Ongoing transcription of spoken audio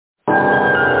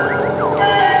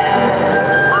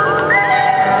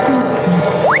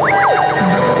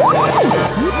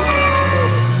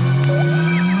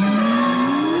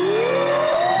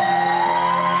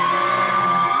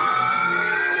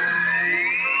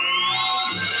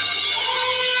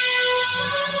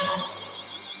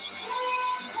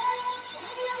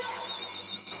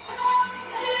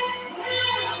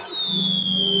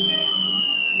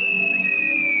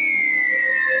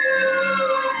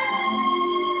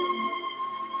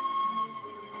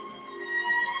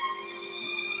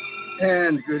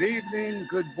And good evening,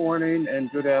 good morning,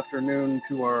 and good afternoon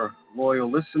to our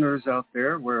loyal listeners out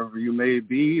there, wherever you may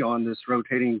be on this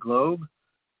rotating globe.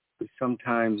 We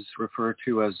sometimes refer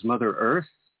to as Mother Earth.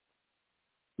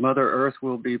 Mother Earth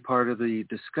will be part of the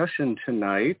discussion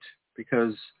tonight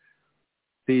because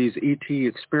these ET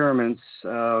experiments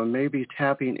may be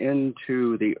tapping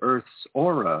into the Earth's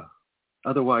aura,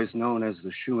 otherwise known as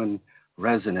the Schumann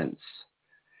resonance.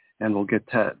 And we'll get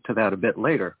to that a bit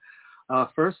later.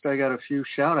 First, I got a few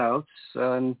shout-outs.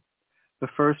 And the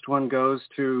first one goes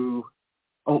to,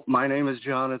 my name is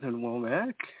Jonathan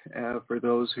Womack. For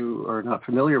those who are not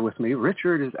familiar with me,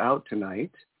 Richard is out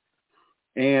tonight.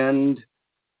 And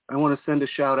I want to send a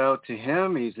shout-out to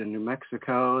him. He's in New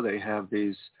Mexico. They have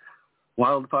these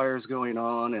wildfires going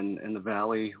on, and the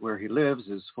valley where he lives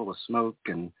is full of smoke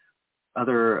and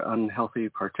other unhealthy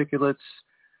particulates.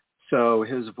 So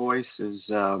his voice is...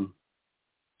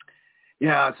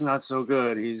 it's not so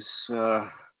good. He's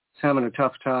having a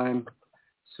tough time.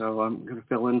 So I'm going to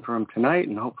fill in for him tonight,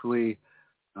 and hopefully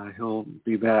he'll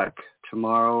be back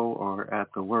tomorrow or at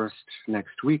the worst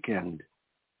next weekend.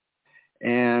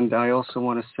 And I also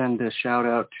want to send a shout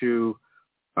out to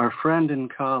our friend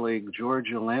and colleague,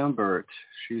 Georgia Lambert.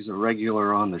 She's a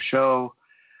regular on the show.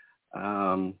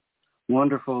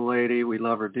 Wonderful lady. We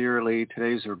love her dearly.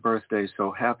 Today's her birthday,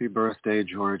 so happy birthday,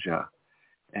 Georgia.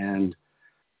 And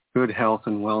good health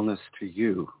and wellness to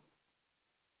you.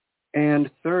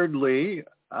 And thirdly,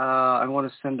 I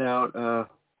want to send out a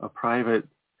private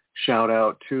shout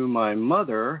out to my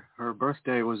mother. Her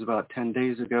birthday was about 10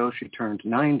 days ago. She turned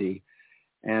 90.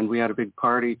 And we had a big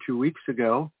party 2 weeks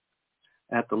ago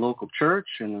at the local church.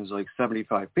 And it was like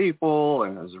 75 people.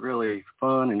 And it was really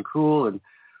fun and cool.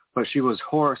 But she was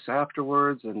hoarse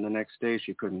afterwards. And the next day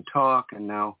she couldn't talk. And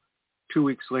now 2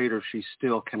 weeks later, she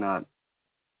still cannot.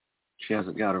 She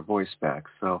hasn't got her voice back.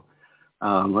 So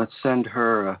let's send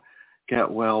her a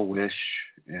get well wish,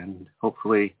 and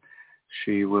hopefully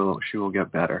she will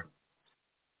get better.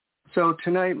 So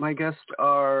tonight my guests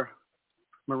are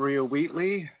Maria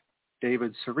Wheatley,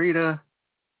 David Sarita,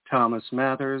 Thomas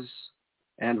Mathers,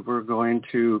 and we're going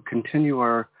to continue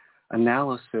our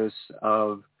analysis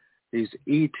of these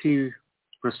ET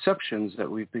receptions that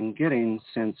we've been getting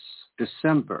since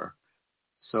December.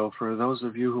 So for those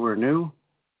of you who are new,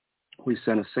 we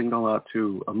sent a signal out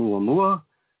to Oumuamua,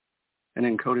 an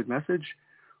encoded message.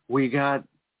 We got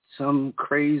some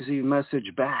crazy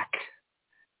message back.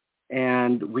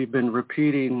 And we've been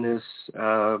repeating this,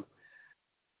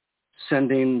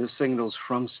 sending the signals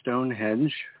from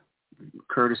Stonehenge,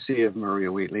 courtesy of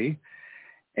Maria Wheatley.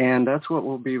 And that's what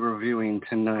we'll be reviewing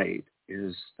tonight,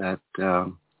 is that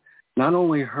not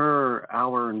only her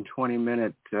hour and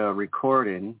 20-minute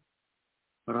recording,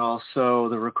 but also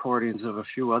the recordings of a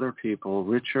few other people,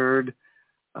 Richard,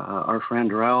 our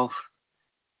friend Ralph,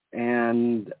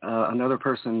 and another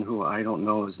person who I don't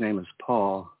know, his name is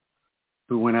Paul,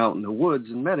 who went out in the woods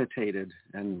and meditated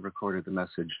and recorded the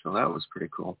message. So that was pretty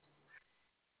cool.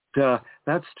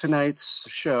 That's tonight's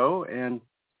show, and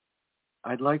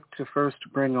I'd like to first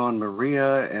bring on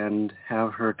Maria and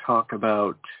have her talk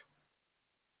about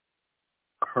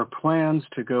her plans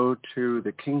to go to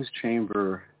the King's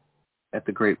Chamber at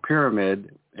the Great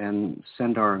Pyramid and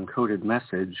send our encoded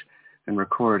message and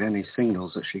record any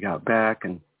signals that she got back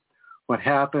and what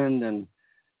happened. And,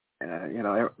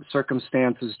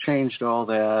 circumstances changed all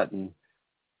that. And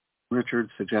Richard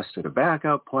suggested a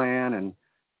backup plan and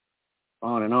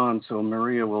on and on. So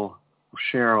Maria will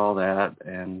share all that.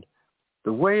 And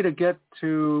the way to get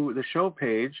to the show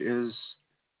page is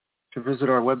to visit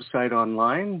our website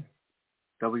online,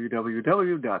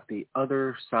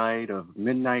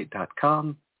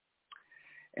 www.theothersideofmidnight.com,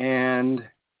 and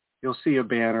you'll see a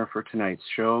banner for tonight's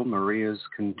show, Maria's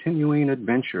Continuing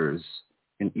Adventures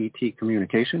in ET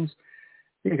Communications.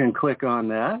 You can click on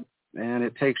that, and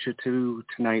it takes you to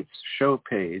tonight's show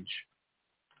page,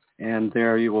 and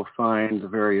there you will find the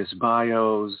various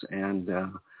bios and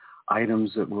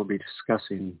items that we'll be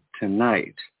discussing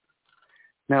tonight.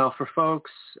 Now, for folks,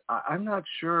 I'm not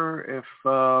sure if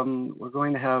we're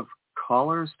going to have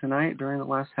callers tonight during the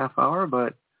last half hour,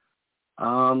 but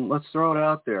let's throw it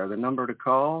out there. The number to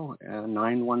call,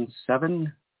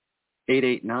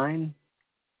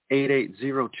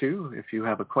 917-889-8802, if you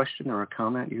have a question or a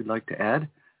comment you'd like to add.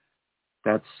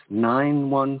 That's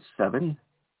 917-889-8802,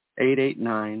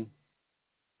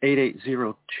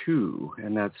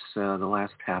 and that's the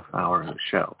last half hour of the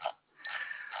show.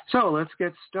 So let's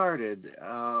get started.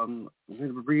 I'm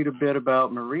going to read a bit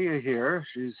about Maria here.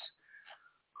 She's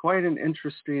quite an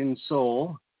interesting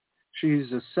soul.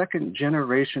 She's a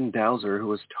second-generation dowser who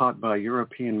was taught by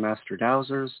European master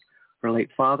dowsers her late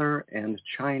father, and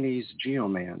Chinese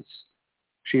geomance.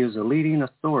 She is a leading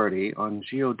authority on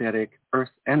geodetic earth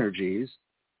energies,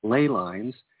 ley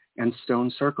lines, and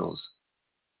stone circles.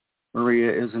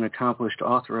 Maria is an accomplished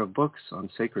author of books on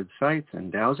sacred sites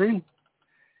and dowsing.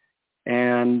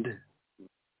 And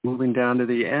moving down to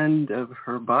the end of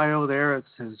her bio there, it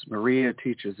says Maria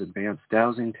teaches advanced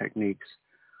dowsing techniques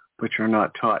which are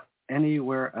not taught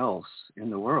anywhere else in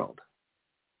the world.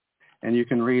 And you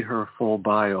can read her full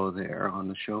bio there on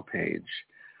the show page.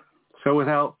 So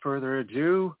without further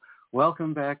ado,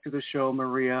 welcome back to the show,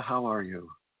 Maria. How are you?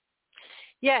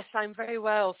 Yes, I'm very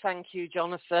well. Thank you,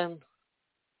 Jonathan.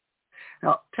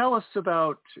 Now, tell us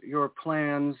about your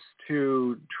plans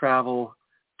to travel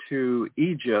to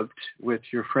Egypt with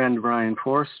your friend Brian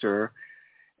Forster,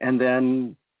 and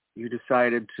then you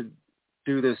decided to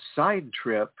do this side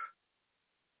trip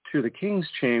to the King's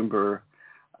Chamber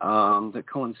that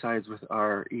coincides with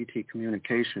our ET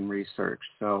communication research.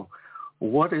 So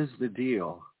what is the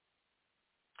deal?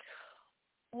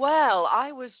 Well,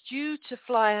 I was due to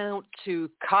fly out to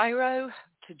Cairo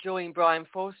to join Brian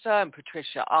Forster and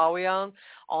Patricia Ariane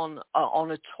on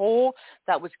a tour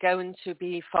that was going to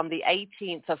be from the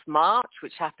 18th of March,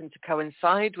 which happened to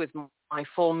coincide with my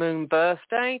full moon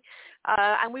birthday.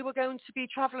 And we were going to be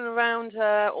traveling around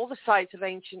all the sites of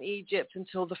ancient Egypt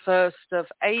until the 1st of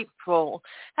April.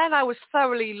 And I was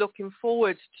thoroughly looking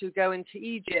forward to going to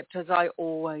Egypt, as I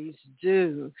always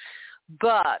do.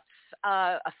 But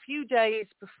a few days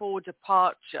before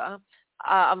departure,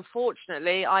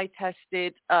 unfortunately, I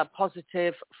tested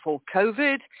positive for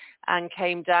COVID and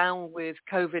came down with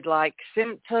COVID-like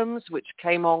symptoms, which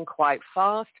came on quite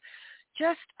fast.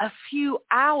 Just a few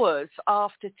hours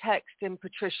after texting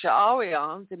Patricia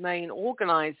Ariane, the main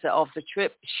organizer of the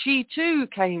trip, she too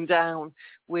came down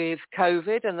with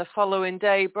COVID. And the following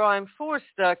day, Brian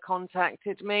Forster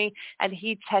contacted me and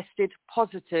he tested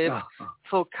positive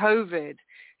for COVID.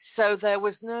 So there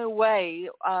was no way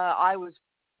I was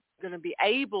going to be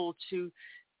able to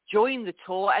join the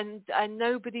tour, and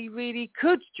nobody really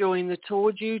could join the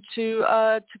tour due to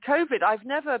COVID. I've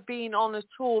never been on a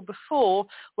tour before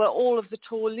where all of the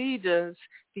tour leaders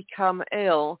become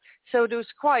ill, so it was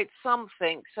quite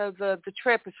something. So the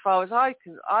trip, as far as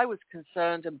I was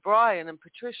concerned, and Brian and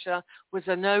Patricia, was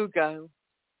a no-go.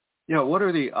 Yeah, what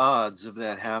are the odds of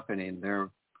that happening? They're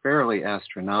fairly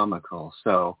astronomical.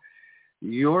 So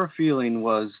your feeling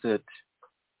was that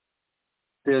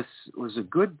this was a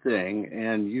good thing,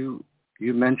 and you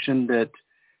mentioned that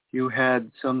you had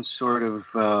some sort of,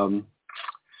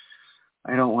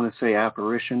 I don't want to say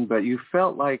apparition, but you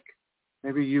felt like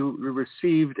maybe you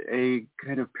received a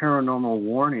kind of paranormal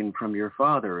warning from your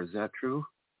father. Is that true?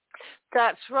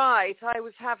 That's right. I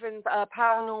was having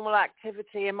paranormal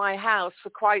activity in my house for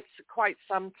quite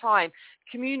some time.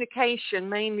 Communication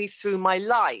mainly through my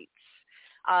lights.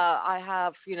 I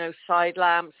have, side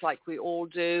lamps like we all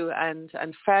do, and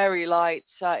fairy lights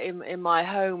in my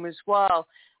home as well.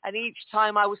 And each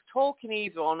time I was talking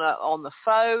either on the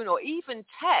phone or even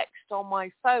text on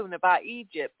my phone about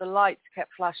Egypt, the lights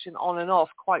kept flashing on and off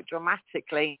quite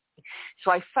dramatically. So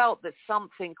I felt that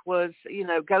something was,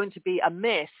 going to be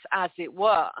amiss, as it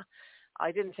were.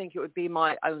 I didn't think it would be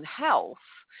my own health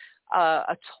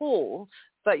at all.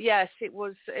 But yes, it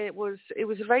was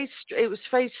very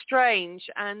strange,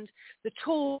 and the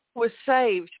tour was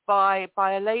saved by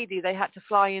a lady. They had to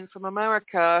fly in from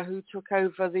America who took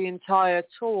over the entire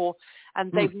tour,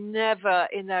 and they've never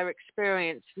in their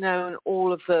experience known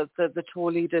all of the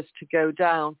tour leaders to go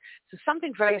down. So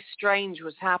something very strange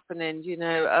was happening, in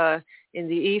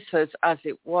the ethers, as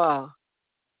it were.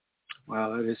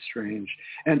 Wow, that is strange.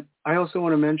 And I also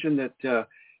want to mention that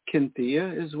Cynthia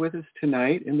is with us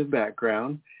tonight in the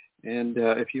background, and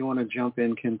if you want to jump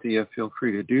in, Cynthia, feel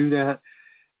free to do that,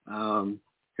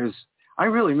 because I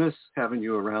really miss having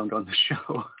you around on the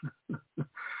show.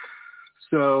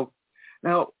 So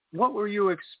now, what were you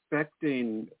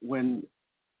expecting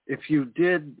if you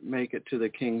did make it to the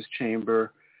King's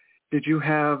Chamber? Did you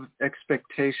have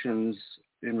expectations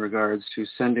in regards to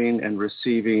sending and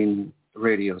receiving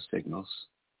radio signals?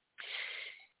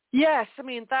 Yes,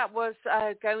 that was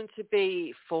going to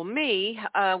be, for me,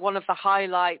 one of the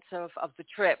highlights of the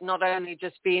trip, not only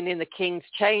just being in the King's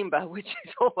Chamber, which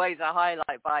is always a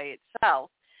highlight by itself,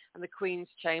 and the Queen's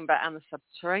Chamber and the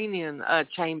subterranean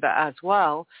chamber as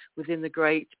well within the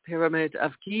Great Pyramid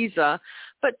of Giza,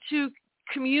 but to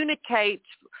communicate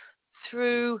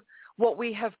through what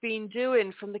we have been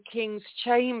doing from the King's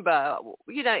Chamber.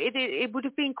 It would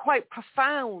have been quite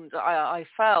profound, I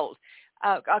felt.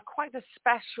 Quite a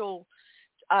special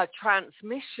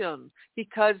transmission,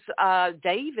 because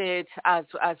David,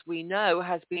 as we know,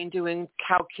 has been doing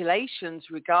calculations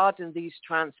regarding these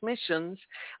transmissions,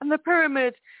 and the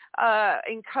pyramid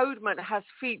encodement has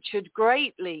featured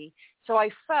greatly. So I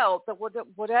felt that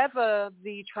whatever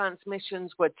the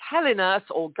transmissions were telling us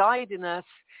or guiding us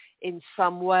in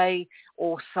some way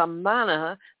or some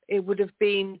manner, it would have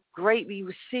been greatly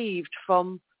received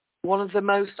from one of the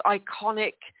most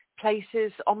iconic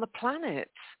places on the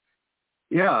planet.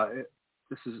 Yeah,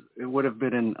 it would have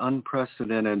been an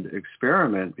unprecedented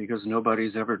experiment because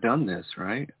nobody's ever done this,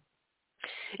 right?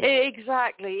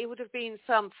 Exactly. It would have been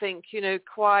something,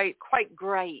 quite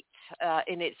great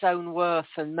in its own worth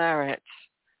and merit.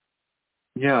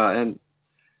 Yeah, and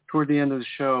toward the end of the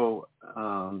show,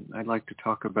 I'd like to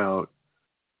talk about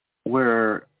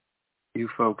where you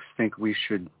folks think we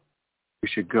should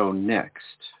go next,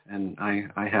 and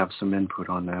I have some input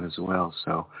on that as well.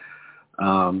 So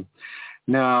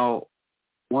now,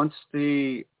 once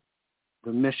the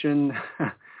mission,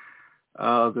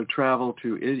 the travel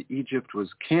to Egypt was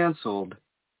canceled,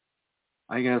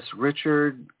 I guess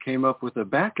Richard came up with a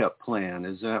backup plan.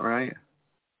 Is that right?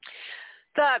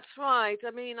 That's right.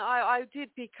 I mean, I did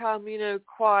become,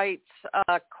 quite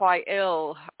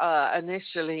ill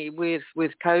initially with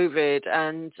COVID,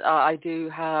 and I do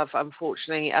have,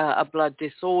 unfortunately, a blood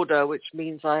disorder, which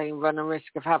means I run a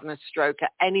risk of having a stroke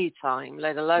at any time,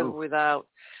 let alone without.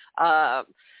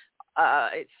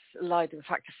 It's Leiden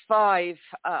factor 5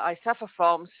 I suffer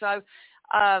from. So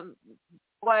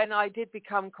when I did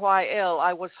become quite ill,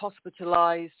 I was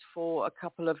hospitalized for a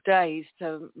couple of days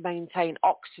to maintain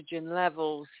oxygen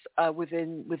levels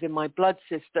within my blood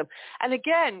system. And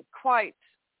again, quite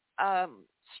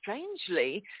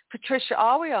strangely, Patricia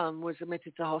Arwian was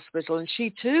admitted to hospital, and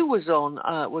she too was on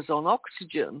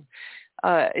oxygen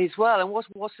as well. And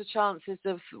what's the chances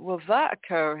of that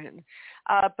occurring?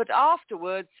 But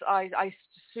afterwards, I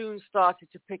soon started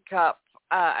to pick up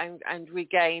and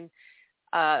regain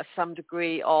some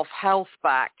degree of health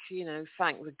back,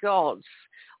 thank the gods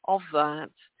of that.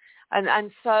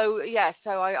 And so,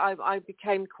 so I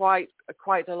became quite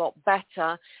a lot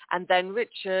better. And then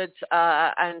Richard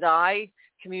and I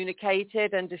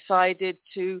communicated and decided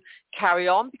to carry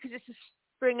on because it's a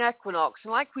spring equinox.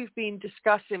 And like we've been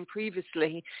discussing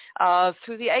previously,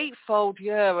 through the eightfold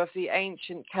year of the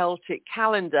ancient Celtic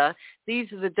calendar, these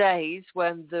are the days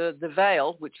when the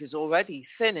veil, which is already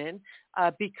thinning,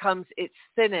 becomes its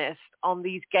thinnest on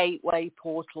these gateway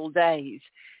portal days.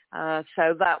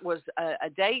 So that was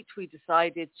a date we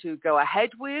decided to go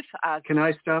ahead with. Can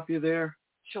I stop you there?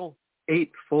 Sure.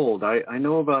 Eightfold. I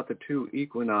know about the two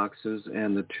equinoxes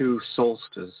and the two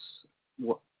solstices.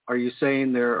 Are you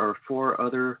saying there are 4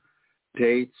 other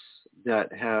dates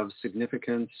that have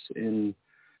significance in,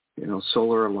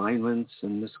 solar alignments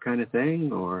and this kind of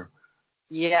thing, or?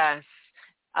 Yes.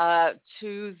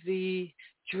 To the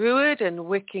Druid and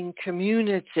Wiccan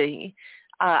community,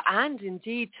 and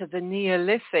indeed to the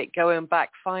Neolithic, going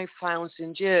back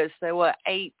 5,000 years, there were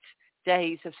 8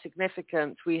 days of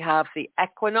significance. We have the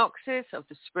equinoxes of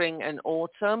the spring and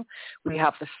autumn. We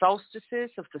have the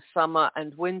solstices of the summer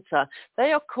and winter.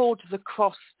 They are called the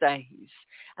cross days,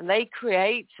 and they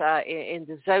create in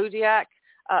the zodiac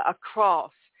a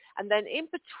cross. And then in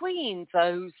between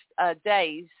those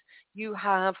days, you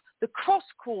have the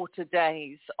cross-quarter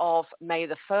days of May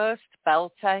the 1st,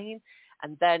 Beltane,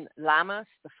 and then Lammas,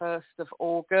 the 1st of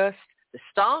August, the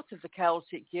start of the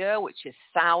Celtic year, which is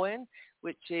Samhain,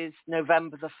 which is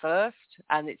November the 1st,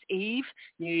 and it's Eve.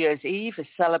 New Year's Eve is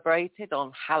celebrated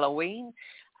on Halloween,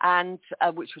 and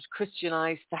which was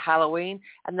Christianized to Halloween.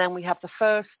 And then we have the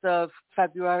 1st of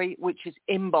February, which is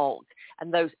Imbolc.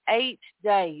 And those 8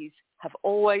 days have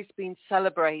always been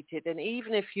celebrated. And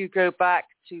even if you go back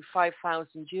to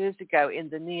 5,000 years ago in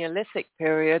the Neolithic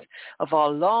period of our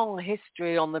long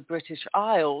history on the British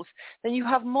Isles, then you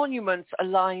have monuments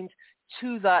aligned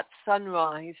to that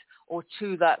sunrise or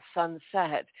to that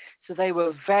sunset. So they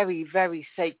were very, very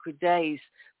sacred days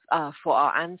for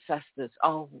our ancestors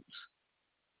old.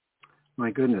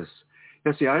 My goodness.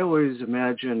 Yeah, see, I always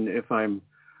imagine if I'm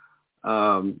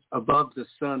above the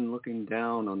sun looking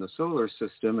down on the solar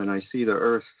system and I see the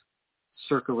Earth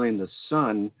circling the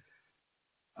sun,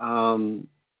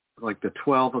 like the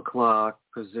 12 o'clock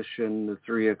position, the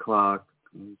 3 o'clock,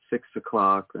 6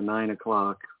 o'clock, the 9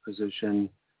 o'clock position.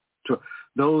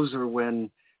 Those are when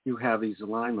you have these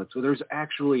alignments. So there's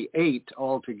actually 8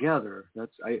 altogether.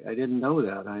 I didn't know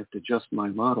that. I have to adjust my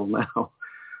model now.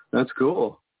 That's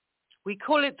cool. We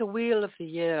call it the wheel of the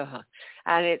year,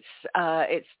 and it's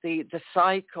the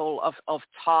cycle of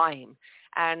time.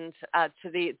 and to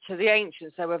the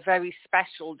ancients, they were very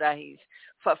special days.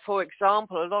 For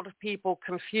example, a lot of people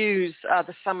confuse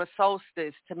the summer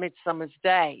solstice to Midsummer's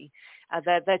Day.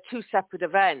 They're two separate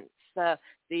events.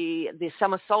 The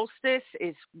summer solstice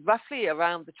is roughly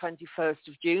around the 21st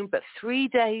of June, but 3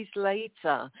 days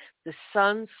later, the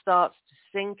sun starts to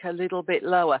sink a little bit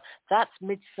lower. That's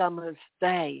Midsummer's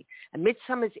Day. And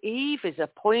Midsummer's Eve is a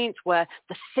point where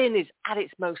the sin is at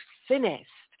its most thinnest.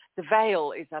 The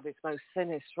veil is at its most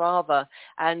thinnest, rather,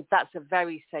 and that's a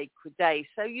very sacred day.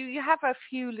 So you have a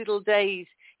few little days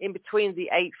in between the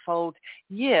eightfold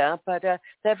year, but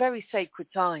they're very sacred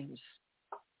times.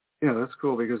 Yeah, that's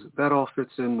cool because that all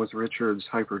fits in with Richard's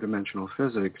hyperdimensional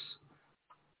physics,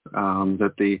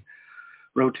 that the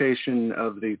rotation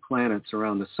of the planets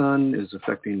around the sun is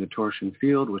affecting the torsion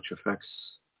field, which affects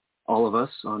all of us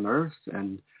on Earth,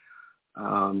 and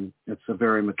it's a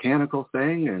very mechanical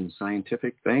thing and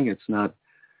scientific thing. It's not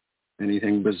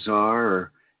anything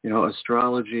bizarre or,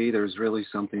 astrology, there's really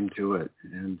something to it.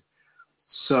 And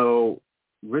so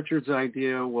Richard's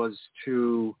idea was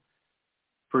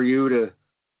for you to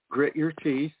grit your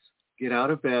teeth, get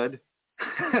out of bed,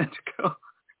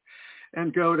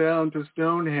 and go down to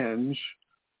Stonehenge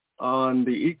on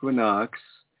the equinox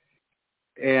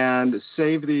and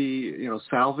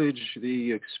salvage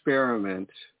the experiment.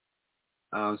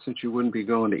 Since you wouldn't be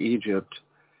going to Egypt,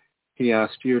 he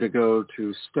asked you to go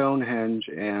to Stonehenge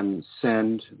and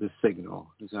send the signal.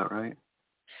 Is that right?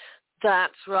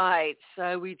 That's right.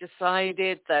 So we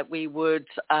decided that we would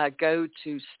go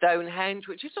to Stonehenge,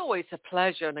 which is always a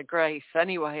pleasure and a grace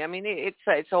anyway. I mean,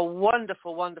 it's a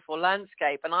wonderful, wonderful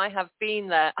landscape. And I have been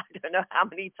there, I don't know how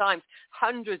many times,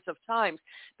 hundreds of times.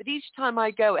 But each time I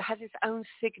go, it has its own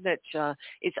signature,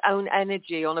 its own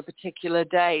energy on a particular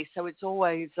day. So it's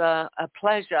always a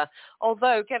pleasure.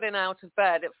 Although getting out of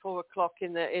bed at 4 o'clock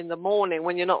in the morning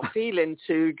when you're not feeling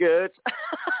too good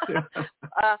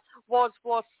was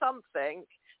something,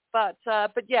 but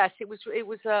yes, it was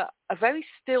a very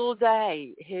still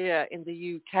day here in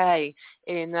the UK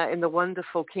in the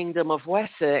wonderful kingdom of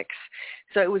Wessex.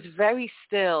 So it was very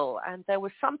still, and there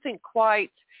was something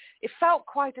it felt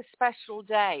quite a special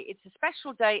day. It's a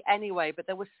special day anyway, but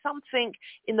there was something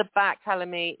in the back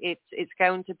telling me it's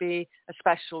going to be a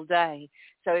special day.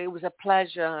 So it was a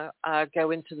pleasure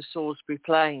going to the Salisbury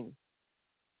Plain.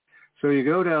 So you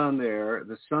go down there,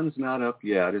 the sun's not up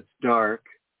yet, it's dark,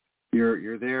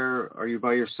 you're there, are you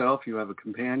by yourself, you have a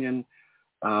companion,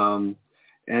 and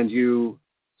you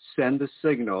send the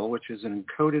signal, which is an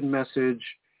encoded message,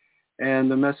 and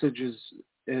the message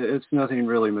it's nothing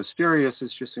really mysterious,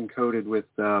 it's just encoded with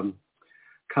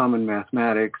common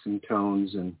mathematics and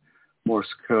tones and Morse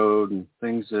code and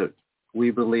things that we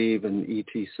believe an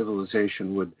ET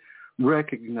civilization would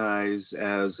recognize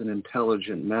as an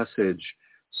intelligent message.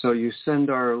 So you send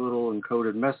our little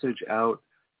encoded message out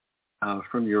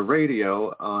from your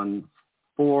radio on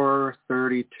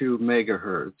 432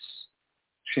 megahertz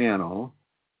channel,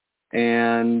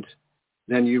 and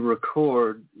then you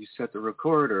set the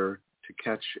recorder to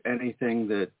catch anything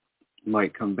that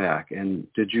might come back. And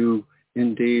did you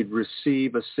indeed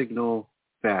receive a signal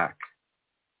back?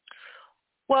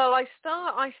 Well, I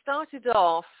started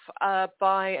off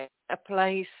by a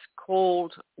place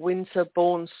called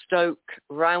Winterbourne Stoke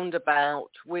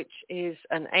Roundabout, which is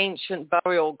an ancient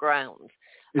burial ground.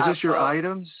 Is this your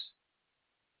items?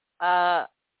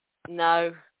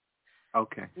 No.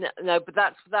 Okay. No, but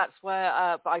that's where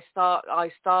I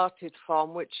started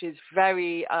from, which is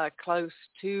very close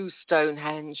to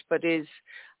Stonehenge, but is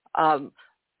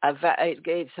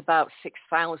it's about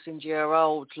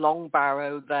 6,000-year-old long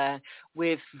barrow there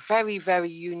with very, very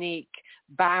unique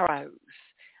barrows.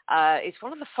 It's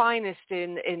one of the finest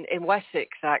in Wessex,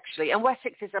 actually. And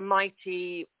Wessex is a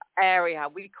mighty area.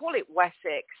 We call it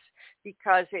Wessex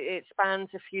because it spans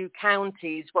a few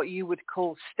counties, what you would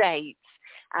call states.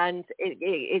 And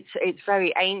it's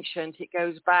very ancient. It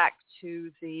goes back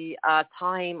to the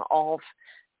time of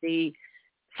the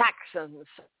Saxons,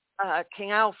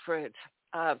 King Alfred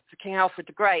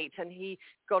the Great, and he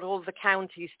got all the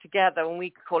counties together, and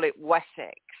we call it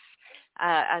Wessex.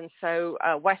 And so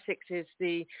Wessex is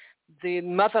the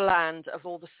motherland of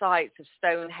all the sites of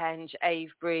Stonehenge,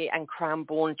 Avebury, and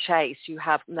Cranbourne Chase. You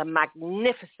have the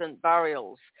magnificent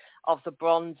burials of the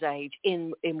Bronze Age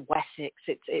in Wessex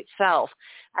itself.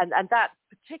 And that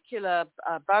particular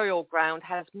burial ground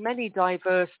has many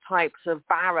diverse types of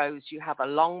barrows. You have a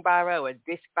long barrow, a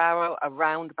disc barrow, a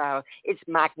round barrow. It's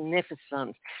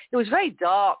magnificent. It was very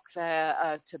dark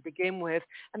there to begin with,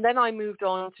 and then I moved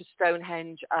on to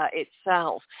Stonehenge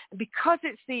itself. And because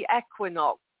it's the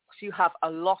equinox you have a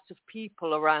lot of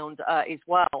people around as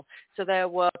well. So there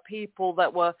were people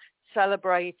that were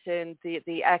celebrating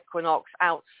the equinox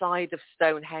outside of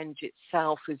Stonehenge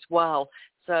itself as well.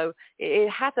 So it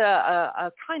had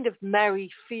a kind of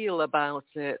merry feel about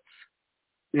it.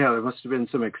 Yeah, there must have been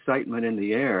some excitement in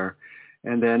the air.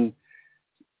 And then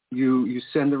you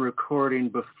send the recording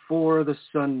before the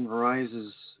sun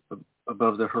rises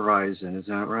above the horizon. Is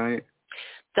that right?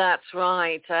 That's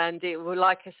right. And it was,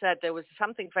 like I said, there was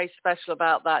something very special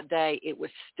about that day. It was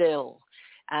still.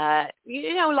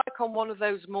 Like on one of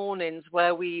those mornings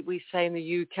where we say in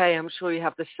the UK, I'm sure you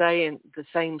have the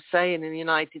same saying in the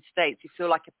United States, you feel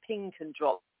like a pin can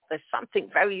drop. There's something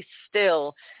very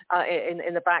still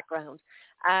in the background.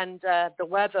 And the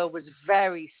weather was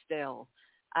very still.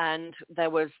 And there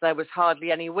was hardly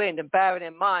any wind. And bearing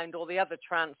in mind all the other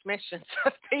transmissions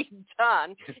have been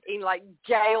done in like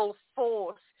gale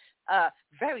force,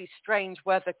 very strange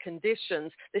weather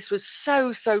conditions. This was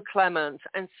so clement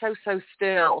and so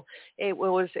still. It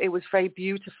was very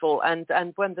beautiful. And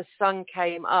when the sun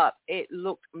came up, it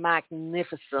looked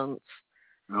magnificent.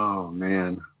 Oh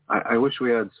man, I wish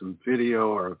we had some video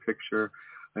or a picture.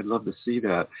 I'd love to see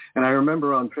that. And I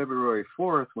remember on February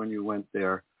 4th when you went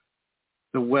there,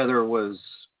 the weather was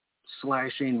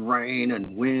slashing rain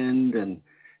and wind, and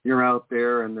you're out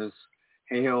there in this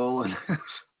hail, and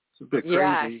it's a bit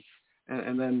crazy. Yes.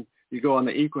 And then you go on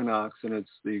the equinox, and it's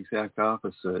the exact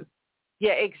opposite.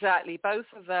 Yeah, exactly. Both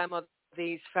of them are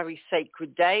these very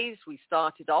sacred days. We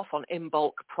started off on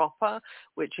Imbolc proper,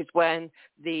 which is when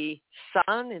the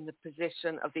sun in the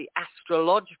position of the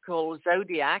astrological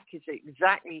zodiac is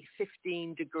exactly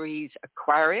 15 degrees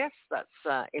Aquarius.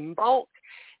 That's Imbolc,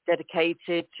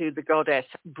 dedicated to the goddess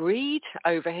Breed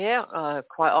over here,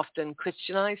 quite often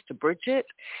Christianized to Bridget.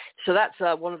 So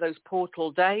that's one of those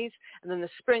portal days. And then the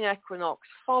spring equinox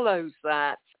follows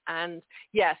that. And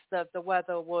yes, the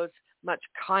weather was much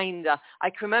kinder. I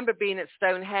can remember being at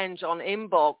Stonehenge on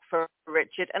Imbolc for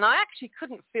Richard, and I actually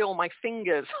couldn't feel my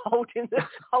fingers holding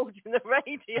the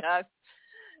radio,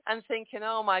 and thinking,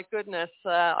 oh my goodness,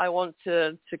 I want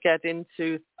to get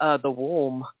into the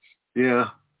warm. Yeah,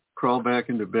 crawl back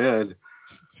into bed.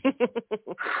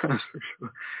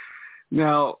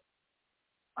 Now,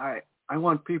 I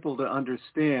want people to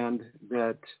understand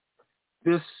that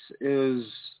this is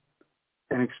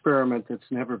an experiment that's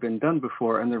never been done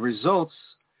before, and the results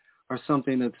are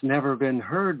something that's never been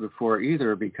heard before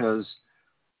either, because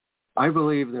I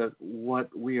believe that what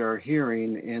we are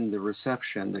hearing in the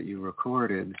reception that you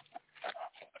recorded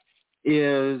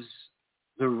is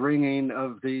the ringing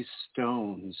of these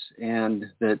stones,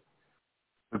 and that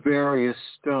the various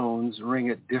stones ring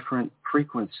at different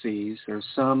frequencies. There's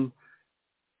some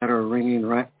that are ringing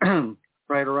right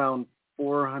around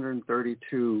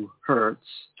 432 hertz,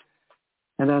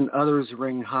 and then others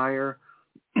ring higher.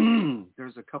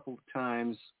 There's a couple of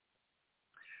times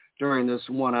during this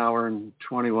 1 hour and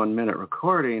 21 minute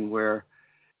recording where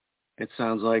it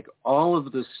sounds like all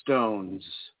of the stones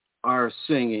are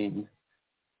singing,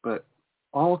 but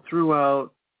all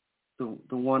throughout the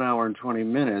 1 hour and 20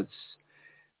 minutes,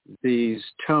 these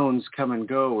tones come and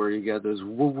go where you get this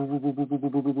woo, woo, woo, woo, woo, woo,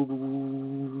 woo, woo,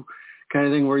 woo, kind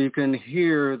of thing where you can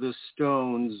hear the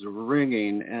stones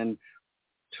ringing. And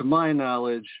to my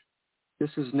knowledge, this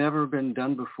has never been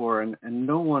done before, and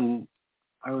no one,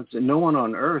 I would say no one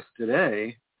on earth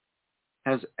today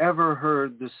has ever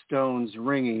heard the stones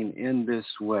ringing in this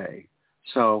way.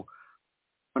 So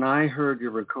when I heard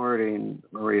your recording,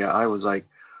 Maria, I was like,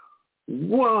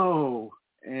 whoa.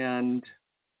 And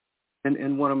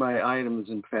in one of my items,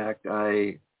 in fact,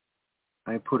 I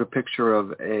put a picture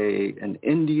of an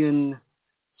Indian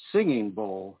singing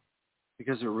bowl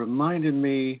because it reminded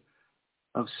me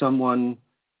of someone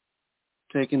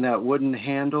taking that wooden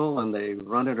handle and they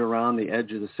run it around the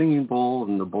edge of the singing bowl,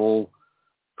 and the bowl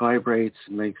vibrates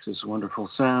and makes this wonderful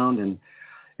sound. And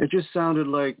it just sounded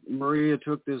like Maria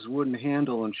took this wooden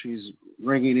handle and she's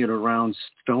ringing it around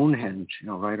Stonehenge,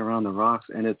 right around the rocks,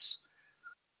 and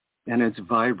it's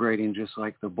vibrating just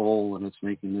like the bowl, and it's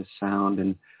making this sound.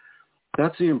 And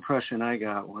that's the impression I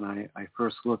got when I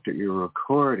first looked at your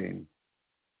recording.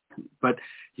 But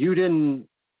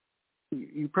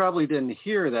you probably didn't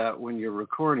hear that when you're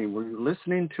recording. Were you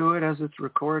listening to it as it's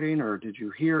recording, or did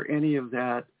you hear any of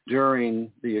that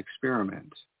during the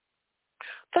experiment?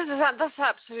 That's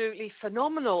absolutely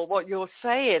phenomenal what you're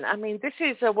saying. I mean, this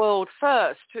is a world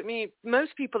first. I mean,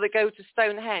 most people that go to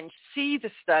Stonehenge see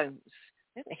the stones.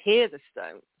 They don't hear the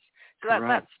stones.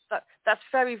 So that's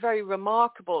very, very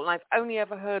remarkable. And I've only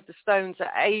ever heard the stones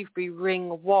at Avebury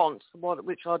ring once,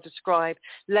 which I'll describe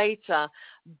later.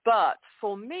 But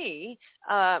for me,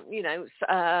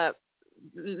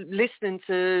 listening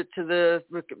to the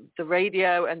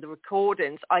radio and the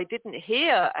recordings, I didn't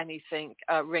hear anything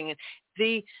ringing.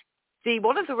 The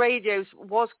one of the radios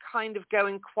was kind of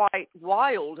going quite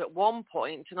wild at one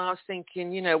point, and I was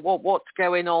thinking, what's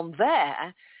going on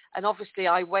there? And obviously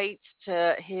I wait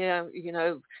to hear,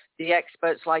 the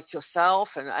experts like yourself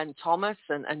and Thomas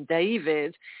and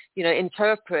David,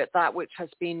 interpret that which has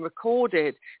been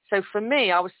recorded. So for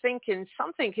me, I was thinking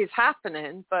something is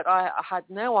happening, but I had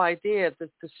no idea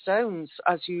that the stones,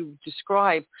 as you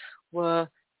described, were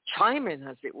chiming,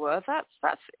 as it were.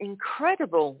 That's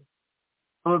incredible.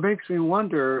 Well, it makes me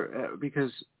wonder,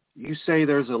 because you say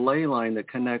there's a ley line that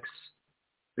connects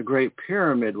the Great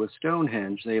Pyramid with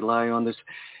Stonehenge. They lie on this.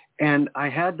 And I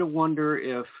had to wonder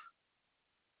if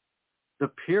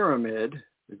the pyramid,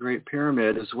 the Great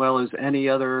Pyramid, as well as any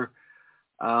other,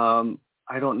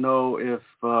 I don't know if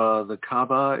the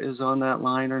Kaaba is on that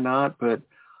line or not, but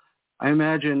I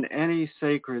imagine any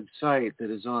sacred site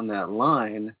that is on that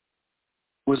line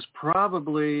was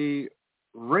probably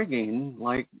ringing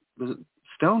like the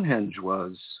Stonehenge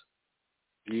was.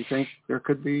 Do you think there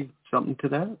could be something to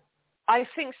that? I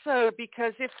think so,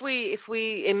 because if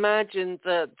we imagine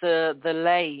the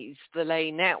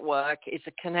ley network is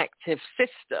a connective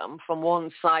system from one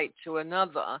site to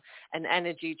another, and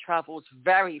energy travels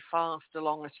very fast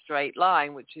along a straight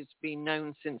line, which has been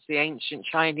known since the ancient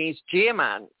Chinese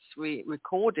geomants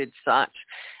recorded such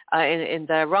in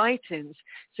their writings.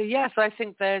 So yes, I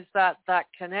think there's that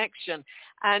connection.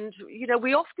 And,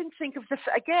 we often think of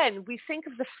we think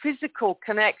of the physical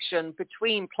connection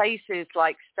between places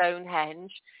like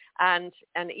Stonehenge and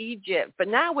Egypt. But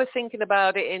now we're thinking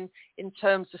about it in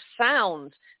terms of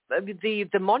sound.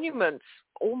 The monuments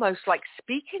almost like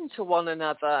speaking to one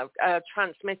another,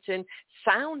 transmitting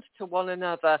sound to one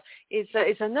another is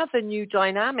another new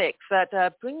dynamic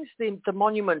that brings the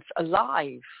monuments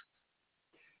alive.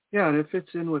 Yeah, and it fits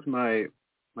in with my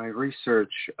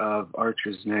research of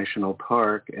Arches National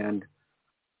Park and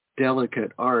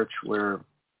Delicate Arch, where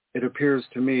it appears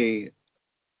to me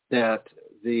that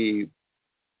the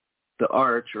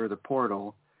arch or the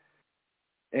portal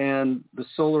and the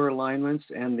solar alignments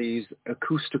and these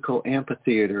acoustical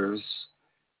amphitheaters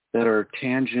that are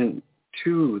tangent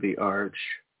to the arch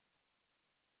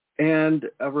and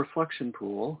a reflection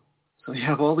pool. So you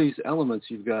have all these elements.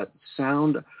 You've got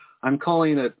sound. I'm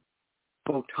calling it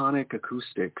photonic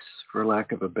acoustics, for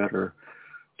lack of a better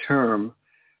term,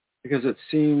 because it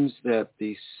seems that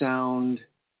the sound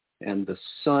and the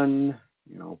sun,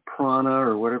 prana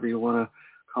or whatever you want to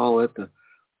call it, the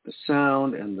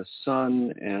sound and the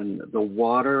sun and the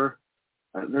water.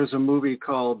 There's a movie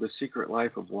called The Secret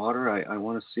Life of Water. I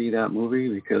want to see that movie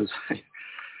because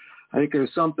I think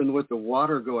there's something with the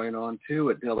water going on too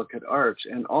at Delicate Arch.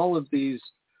 And all of these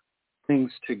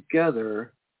things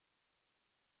together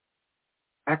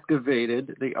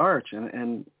activated the arch.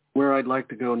 And where I'd like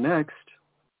to go next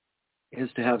is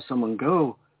to have someone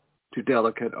go to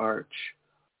Delicate Arch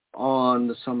on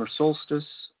the summer solstice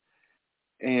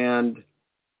and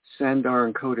send our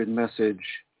encoded message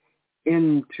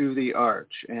into the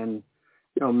arch, and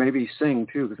maybe sing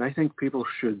too, because I think people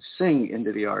should sing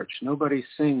into the arch. Nobody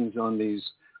sings on these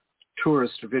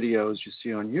tourist videos you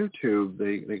see on YouTube.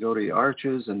 They go to the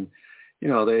arches, and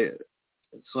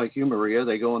it's like you, Maria.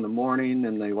 They go in the morning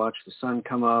and they watch the sun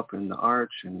come up in the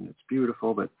arch, and it's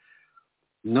beautiful, but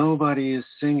nobody is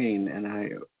singing.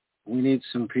 And we need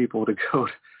some people to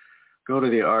go to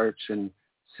the arch and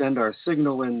send our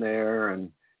signal in there, and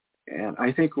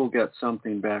I think we'll get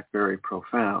something back very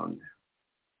profound.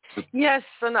 Yes,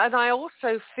 and I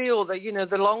also feel that,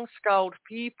 the long-skulled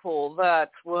people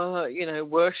that were,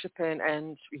 worshipping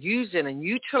and using and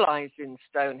utilizing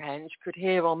Stonehenge could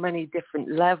hear on many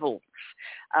different levels,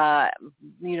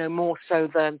 more so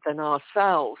than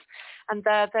ourselves. And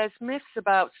there's myths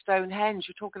about Stonehenge.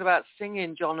 You're talking about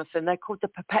singing, Jonathan. They're called the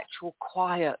perpetual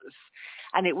choirs.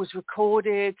 And it was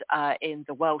recorded in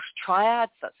the Welsh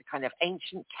Triads. That's a kind of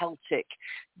ancient Celtic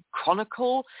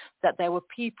chronicle, that there were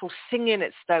people singing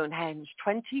at Stonehenge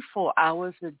 24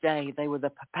 hours a day. They were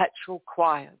the perpetual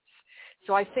choirs.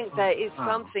 So I think there is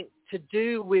something to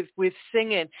do with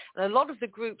singing. And a lot of the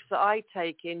groups that I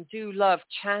take in do love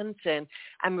chanting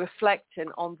and reflecting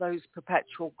on those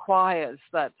perpetual choirs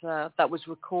that was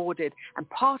recorded and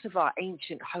part of our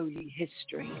ancient holy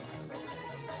history.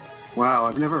 Wow,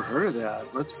 I've never heard of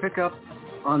that. Let's pick up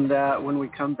on that when we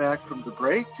come back from the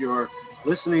break. You're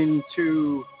listening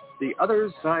to The Other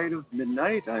Side of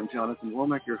Midnight. I'm Jonathan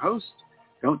Womack, your host.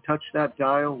 Don't touch that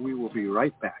dial. We will be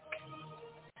right back.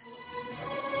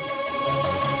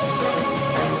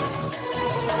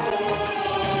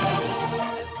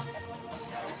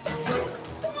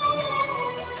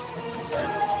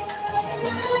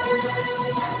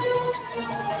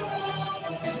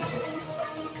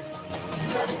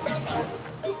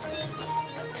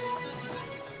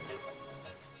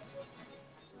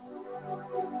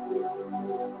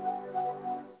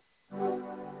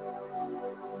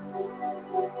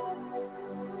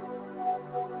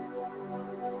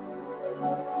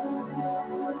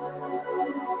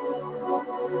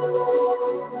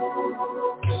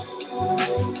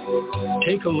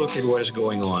 take a look at what is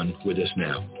going on with us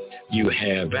now. You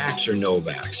have vax or no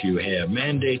vax. You have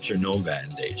mandates or no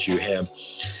mandates. You have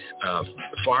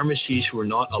pharmacies who are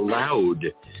not allowed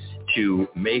to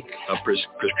make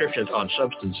prescriptions on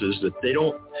substances that they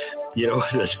don't,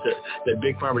 that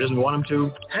Big Pharma doesn't want them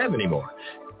to have anymore.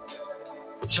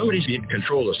 Somebody's in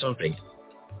control of something.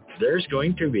 There's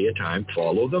going to be a time,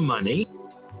 follow the money,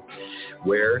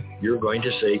 where you're going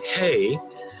to say, hey,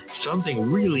 something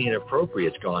really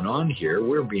inappropriate's gone on here.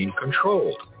 We're being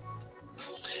controlled.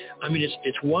 I mean,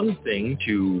 it's one thing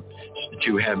to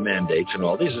have mandates and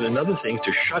all this, and another thing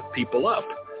to shut people up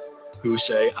who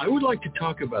say, I would like to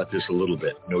talk about this a little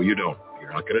bit. No, you don't.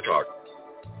 You're not going to talk.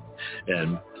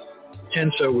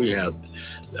 And so we have,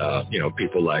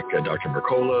 people like Dr.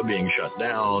 Mercola being shut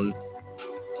down.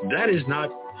 That is not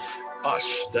us.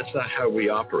 That's not how we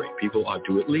operate. People ought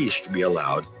to at least be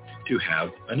allowed to have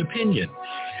an opinion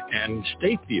and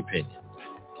state the opinion.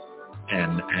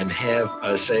 And have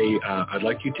say, I'd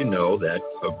like you to know that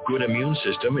a good immune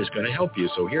system is going to help you.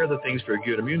 So here are the things for a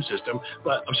good immune system.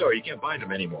 But I'm sorry, you can't buy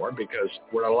them anymore because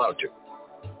we're not allowed to.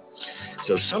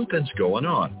 So something's going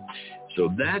on.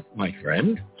 So that, my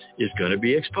friend, is going to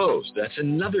be exposed. That's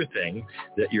another thing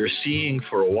that you're seeing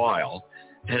for a while,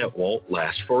 and it won't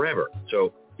last forever.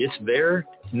 So it's there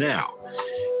now.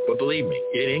 But believe me,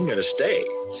 it ain't going to stay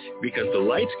because the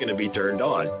light's going to be turned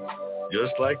on.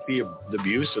 Just like the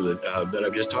abuse of that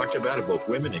I've just talked about both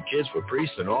women and kids with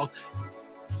priests and all,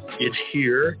 it's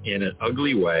here in an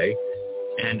ugly way,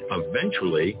 and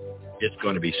eventually it's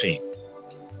going to be seen.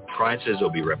 Pride says there'll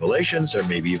be revelations, or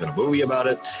maybe even a movie about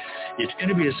it. It's going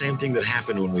to be the same thing that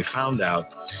happened when we found out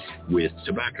with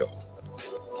tobacco,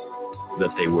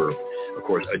 that they were, of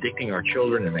course, addicting our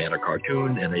children, and they had a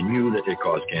cartoon, and they knew that it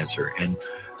caused cancer. And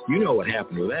you know what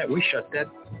happened with that. We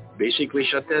basically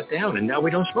shut that down, and now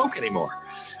we don't smoke anymore.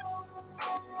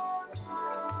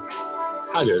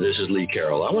 Hi there, this is Lee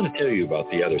Carroll. I want to tell you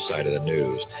about the other side of the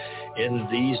news. In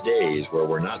these days where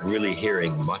we're not really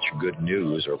hearing much good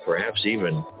news, or perhaps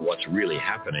even what's really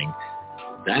happening,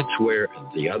 that's where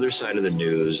the other side of the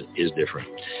news is different.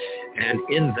 And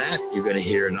in that, you're going to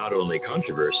hear not only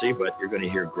controversy, but you're going to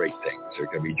hear great things. There are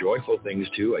going to be joyful things,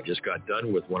 too. I just got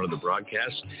done with one of the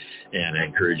broadcasts, and I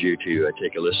encourage you to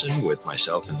take a listen with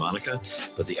myself and Monica.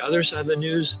 But the other side of the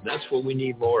news, that's what we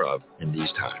need more of in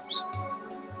these times.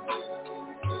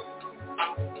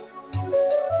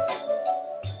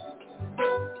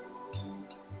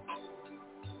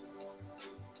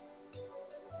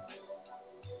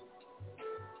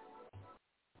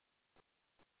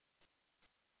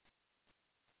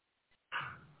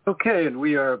 Okay, and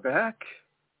we are back.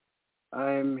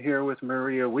 I'm here with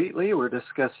Maria Wheatley. We're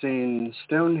discussing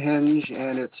Stonehenge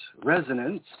and its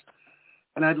resonance.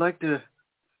 And I'd like to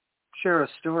share a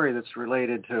story that's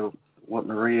related to what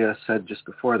Maria said just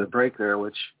before the break there,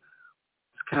 which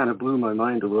kind of blew my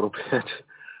mind a little bit.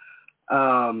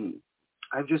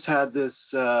 I've just had this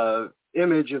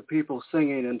image of people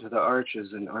singing into the arches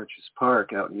in Arches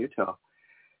Park out in Utah.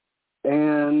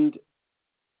 And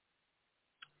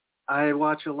I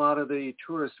watch a lot of the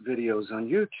tourist videos on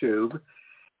YouTube,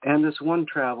 and this one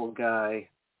travel guy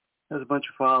has a bunch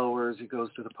of followers. He goes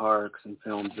to the parks and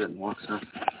films it and walks around.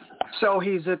 So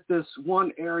he's at this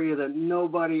one area that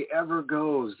nobody ever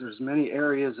goes. There's many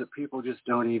areas that people just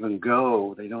don't even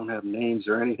go. They don't have names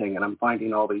or anything, and I'm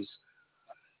finding all these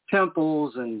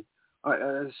temples, and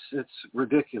it's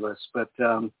ridiculous. But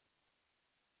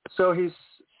so he's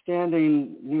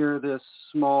standing near this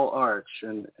small arch,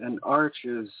 and an arch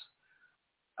is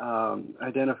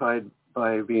identified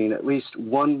by being at least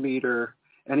 1 meter.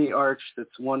 Any arch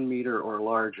that's 1 meter or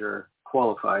larger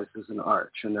qualifies as an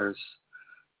arch, and there's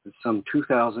some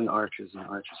 2,000 arches in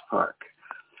Arches Park.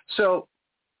 So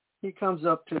he comes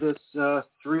up to this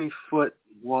 3-foot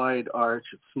wide arch.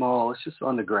 It's small. It's just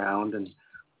on the ground, and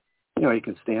he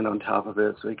can stand on top of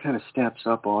it. So he kind of steps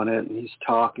up on it, and he's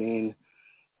talking,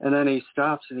 and then he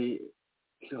stops and he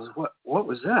goes, "What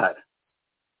was that?"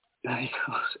 And he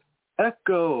goes,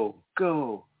 "Echo,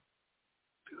 go."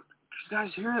 Did you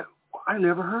guys hear it? I've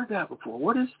never heard that before.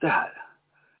 What is that?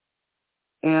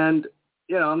 And,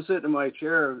 I'm sitting in my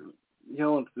chair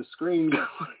yelling at the screen,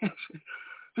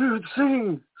 "Dude,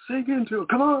 sing into it.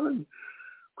 Come on."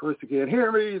 Of course, he can't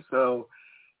hear me, so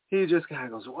he just kind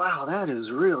of goes, "Wow, that is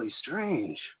really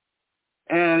strange."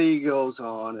 And he goes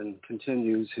on and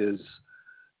continues his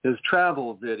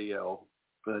travel video.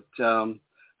 But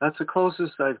that's the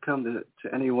closest I've come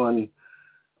to anyone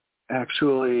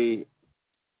actually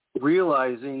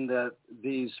realizing that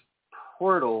these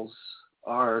portals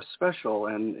are special,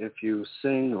 and if you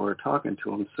sing or talking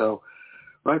to them. So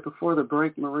right before the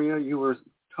break, Maria, you were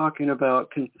talking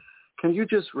about, can can you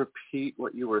just repeat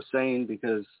what you were saying?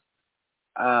 Because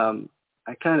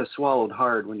I kind of swallowed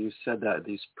hard when you said that,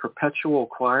 these perpetual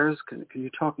choirs. Can you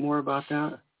talk more about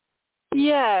that?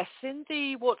 Yes, in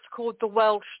the what's called the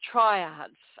Welsh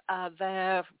Triads,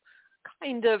 they're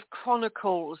kind of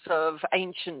chronicles of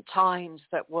ancient times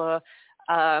that were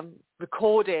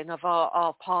recording of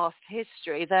our past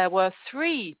history. There were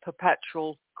 3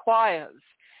 perpetual choirs.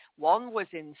 One was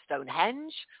in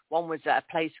Stonehenge, one was at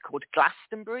a place called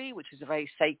Glastonbury, which is a very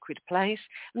sacred place,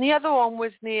 and the other one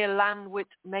was near Llanwit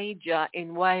Major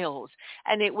in Wales.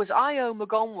 And it was Io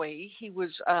Magonwi, he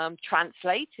was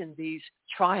translating these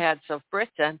triads of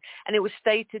Britain, and it was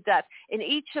stated that in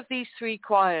each of these 3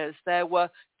 choirs there were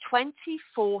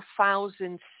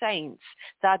 24,000 saints.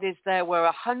 That is, there were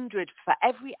 100 for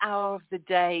every hour of the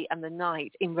day and the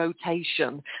night in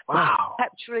rotation, Wow.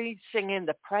 perpetually singing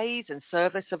the praise and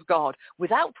service of God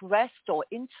without rest or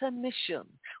intermission.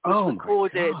 Was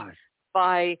recorded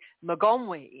by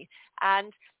Magonwi.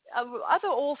 And other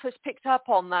authors picked up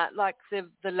on that, like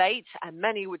the late, and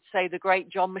many would say the great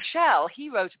John Michell. He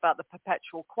wrote about the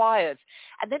perpetual choirs.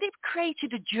 And then it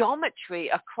created a geometry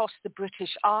across the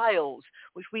British Isles,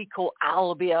 which we call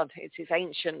Albion. It's his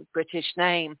ancient British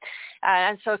name.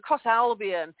 And so across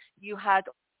Albion, you had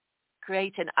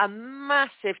creating a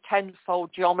massive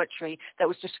tenfold geometry that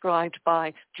was described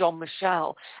by John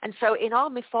Michell. And so in our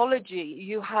mythology,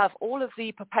 you have all of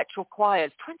the perpetual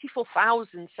choirs,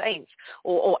 24,000 saints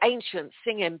or ancients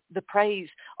singing the praise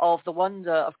of the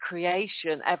wonder of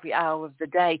creation every hour of the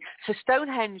day. So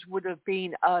Stonehenge would have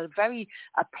been a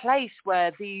place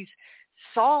where these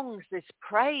songs, this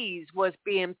praise was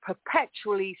being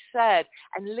perpetually said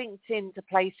and linked into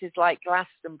places like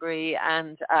Glastonbury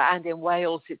and in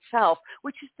Wales itself,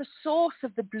 which is the source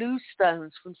of the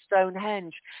bluestones from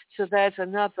Stonehenge. So there's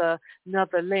another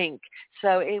link.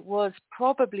 So it was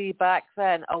probably back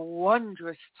then a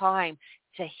wondrous time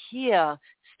to hear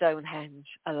Stonehenge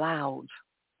aloud.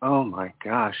 Oh my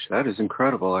gosh, that is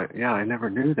incredible. I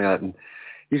never knew that. And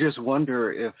you just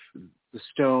wonder if the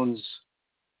stones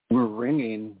were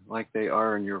ringing like they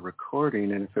are in your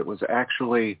recording, and if it was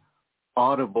actually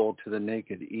audible to the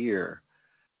naked ear.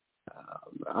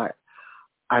 I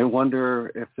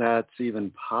wonder if that's even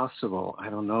possible. I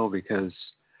don't know, because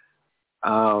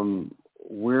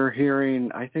we're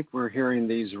hearing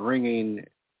these ringing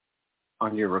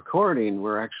on your recording.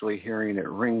 We're actually hearing it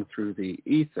ring through the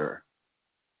ether,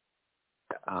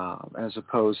 as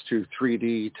opposed to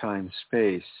 3D time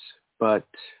space. But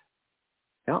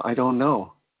I don't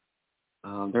know.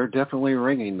 They're definitely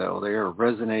ringing, though. They are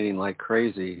resonating like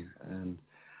crazy, and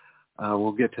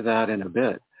we'll get to that in a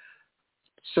bit.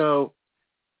 So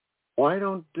why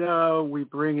don't we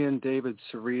bring in David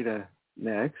Sereda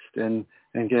next and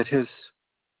get his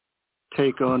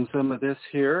take on some of this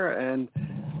here. And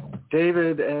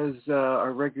David, as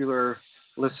our regular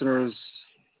listeners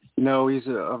know, he's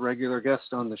a regular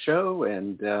guest on the show,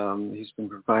 and he's been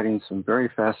providing some very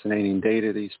fascinating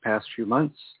data these past few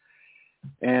months.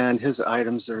 And his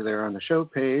items are there on the show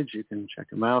page. You can check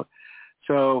them out.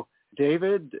 So,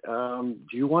 David, do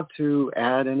you want to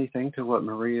add anything to what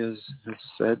Maria has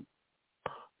said?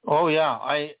 Oh yeah,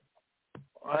 I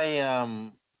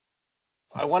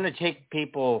want to take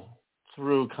people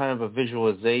through kind of a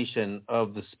visualization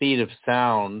of the speed of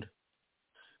sound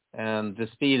and the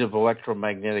speed of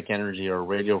electromagnetic energy or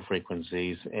radio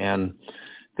frequencies, and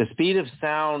the speed of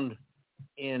sound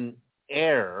in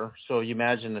air. So you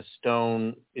imagine a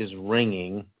stone is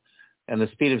ringing, and the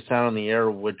speed of sound in the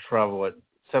air would travel at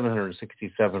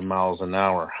 767 miles an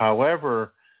hour.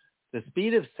 However, the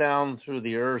speed of sound through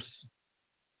the Earth's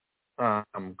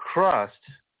crust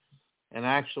and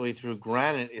actually through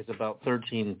granite is about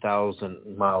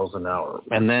 13,000 miles an hour.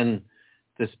 And then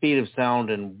the speed of sound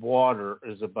in water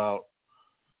is about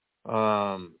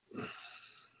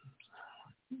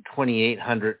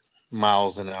 2,800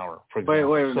 miles an hour, for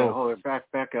example. Wait a minute. Hold it. Back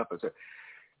up a second.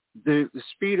 The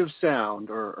speed of sound,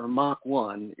 or Mach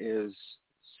 1, is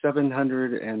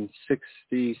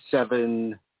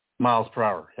 767 miles per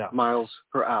hour. Yeah. Miles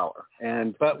per hour.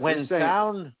 But when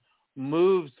sound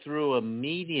moves through a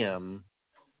medium,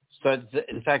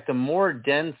 in fact, the more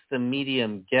dense the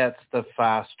medium gets, the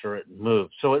faster it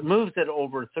moves. So it moves at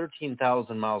over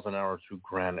 13,000 miles an hour through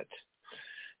granite.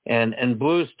 And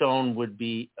bluestone would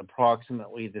be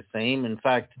approximately the same. In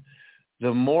fact,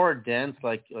 the more dense,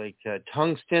 like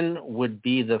tungsten, would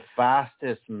be the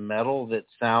fastest metal that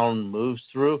sound moves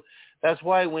through. That's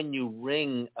why when you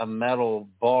ring a metal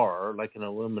bar, like an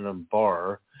aluminum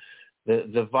bar,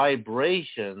 the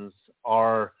vibrations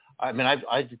are. I mean, I've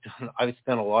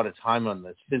spent a lot of time on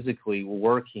this, physically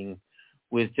working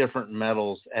with different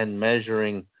metals and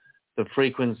measuring the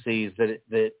frequencies that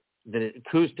it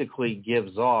acoustically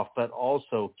gives off, but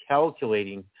also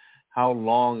calculating how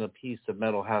long a piece of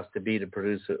metal has to be to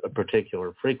produce a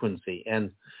particular frequency.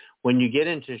 And when you get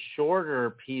into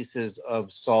shorter pieces of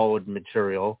solid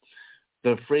material,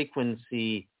 the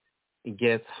frequency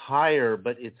gets higher,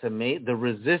 but it's the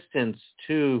resistance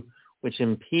to which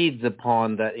impedes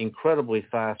upon that incredibly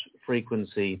fast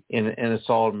frequency in a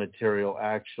solid material.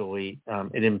 Actually,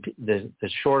 the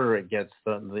shorter it gets,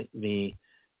 the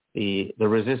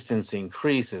resistance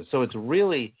increases. So it's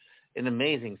really an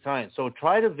amazing science. So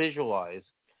try to visualize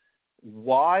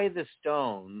why the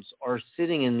stones are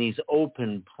sitting in these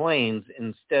open plains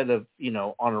instead of,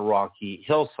 on a rocky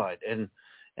hillside. And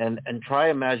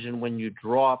try imagine when you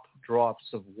drop drops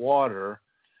of water,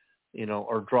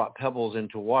 or drop pebbles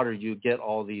into water, you get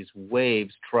all these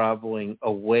waves traveling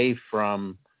away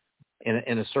from,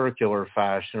 in a circular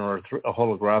fashion or a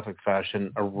holographic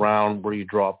fashion, around where you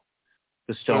drop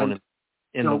the stone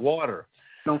in the water.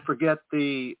 Don't forget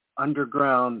the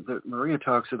underground that Maria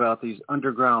talks about, these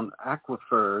underground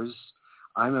aquifers.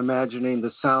 I'm imagining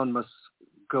the sound must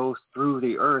go through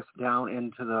the earth down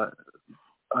into the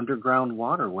underground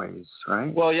waterways,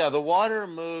 right? Well, yeah, the water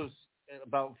moves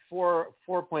about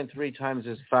 4.3 times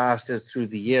as fast as through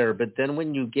the air. But then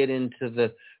when you get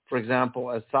into for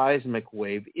example, a seismic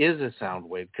wave is a sound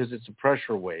wave because it's a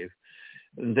pressure wave.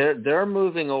 They're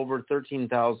moving over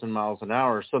 13,000 miles an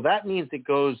hour. So that means it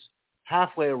goes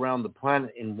halfway around the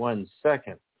planet in 1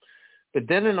 second. But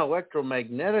then an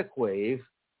electromagnetic wave,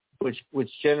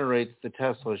 which generates the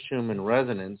Tesla-Schumann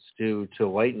resonance due to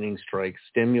lightning strikes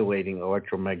stimulating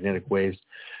electromagnetic waves,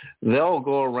 they'll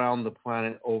go around the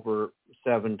planet over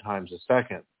 7 times a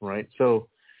second, right? So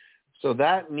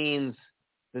that means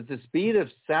that the speed of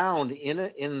sound in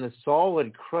the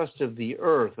solid crust of the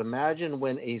Earth, imagine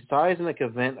when a seismic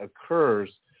event occurs,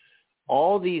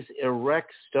 all these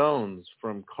erect stones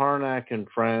from Karnak in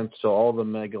France to all the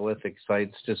megalithic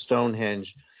sites to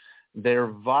Stonehenge, they're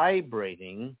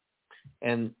vibrating,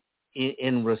 and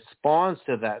in response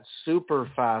to that super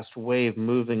fast wave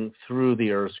moving through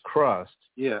the Earth's crust.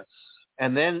 Yes.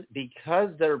 And then because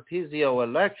they're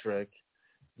piezoelectric,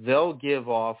 they'll give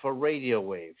off a radio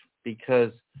wave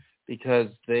because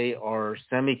they are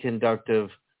semiconductive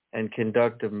and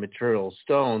conductive material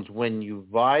stones. When you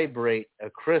vibrate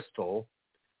a crystal,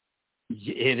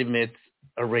 it emits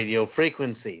a radio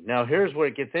frequency. Now, here's where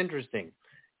it gets interesting.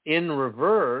 In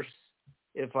reverse,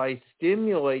 if I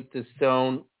stimulate the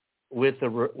stone with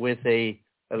a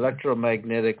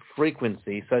electromagnetic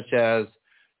frequency, such as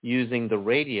using the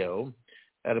radio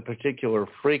at a particular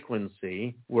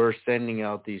frequency, we're sending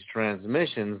out these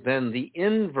transmissions, then the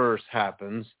inverse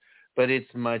happens, but it's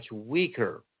much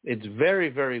weaker. It's very,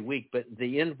 very weak, but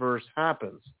the inverse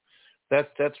happens.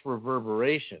 That's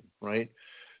reverberation, right?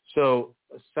 So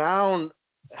sound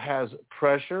has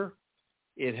pressure,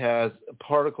 it has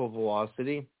particle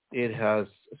velocity, it has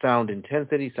sound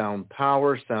intensity, sound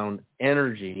power, sound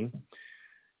energy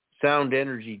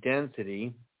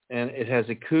density, and it has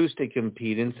acoustic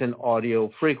impedance and audio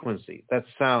frequency. That's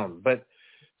sound. But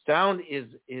sound is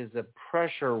a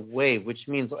pressure wave, which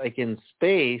means like in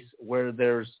space where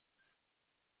there's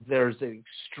an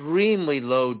extremely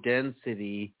low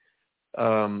density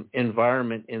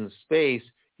environment in space,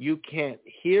 you can't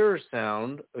hear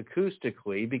sound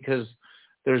acoustically because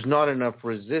there's not enough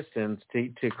resistance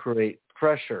to create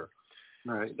pressure.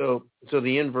 Right. So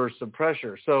the inverse of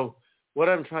pressure. So what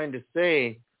I'm trying to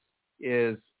say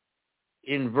is,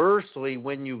 inversely,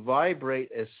 when you vibrate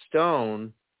a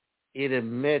stone, it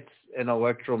emits an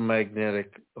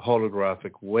electromagnetic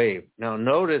holographic wave. Now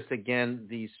notice again,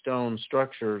 these stone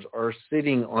structures are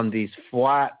sitting on these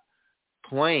flat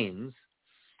plains,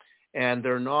 and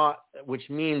they're not, which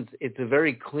means it's a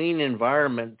very clean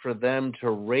environment for them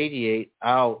to radiate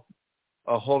out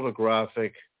a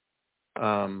holographic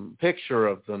picture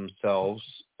of themselves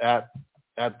at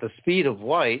the speed of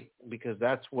light, because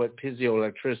that's what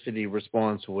piezoelectricity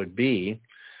response would be.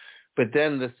 But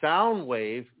then the sound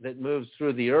wave that moves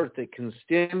through the earth that can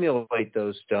stimulate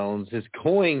those stones is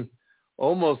going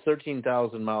almost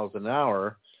 13,000 miles an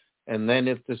hour. And then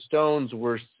if the stones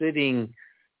were sitting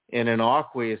in an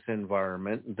aqueous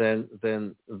environment, then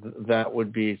that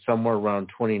would be somewhere around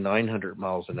 2,900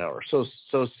 miles an hour.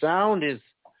 So sound is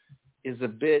a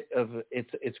bit of,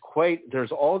 it's quite,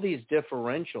 there's all these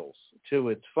differentials to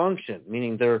its function,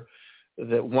 meaning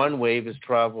that one wave is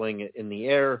traveling in the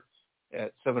air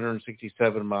at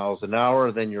 767 miles an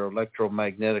hour, then your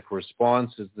electromagnetic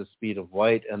response is the speed of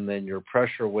light, and then your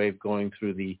pressure wave going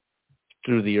through the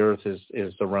through the Earth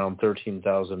is around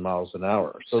 13,000 miles an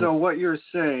hour. So what you're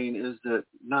saying is that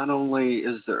not only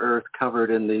is the Earth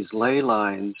covered in these ley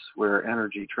lines where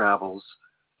energy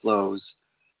flows,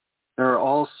 there are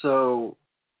also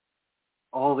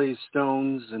all these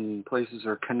stones and places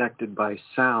are connected by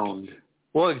sound.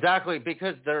 Well, exactly,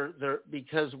 because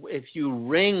because if you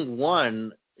ring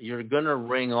one, you're going to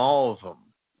ring all of them,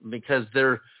 because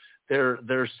they're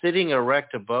sitting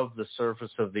erect above the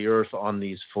surface of the Earth on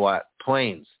these flat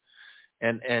plains.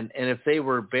 And if they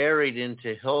were buried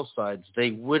into hillsides,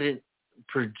 they wouldn't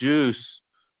produce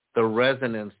the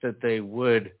resonance that they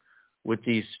would with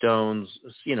these stones,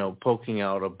 poking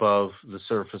out above the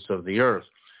surface of the Earth.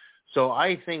 So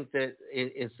I think that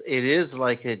it is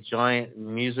like a giant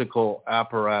musical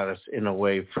apparatus in a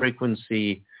way,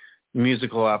 frequency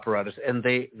musical apparatus, and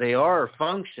they are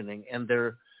functioning, and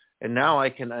now I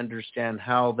can understand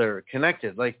how they're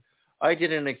connected. Like, I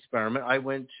did an experiment. I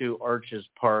went to Arches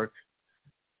Park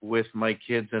with my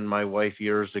kids and my wife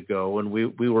years ago, and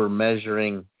we were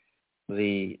measuring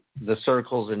the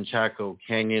circles in Chaco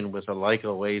Canyon with a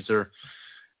Leica laser,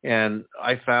 and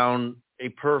I found a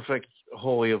perfect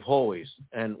Holy of Holies,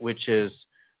 and which is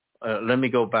let me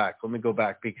go back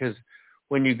because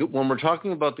when we're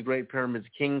talking about the Great Pyramid's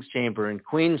King's Chamber and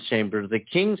Queen's Chamber, the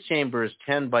King's Chamber is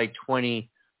 10 by 20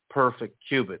 perfect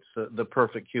cubits, the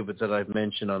perfect cubits that I've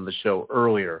mentioned on the show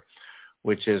earlier,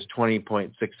 which is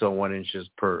 20.601 inches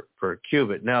per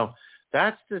cubit. Now,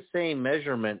 that's the same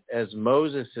measurement as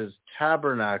Moses'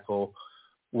 tabernacle,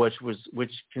 which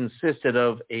consisted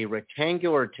of a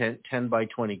rectangular 10 by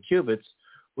 20 cubits,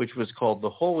 which was called the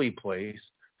Holy Place,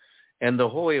 and the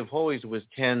Holy of Holies was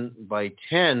 10 by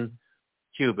 10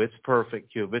 cubits,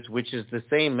 perfect cubits, which is the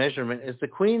same measurement as the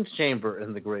Queen's Chamber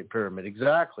in the Great Pyramid,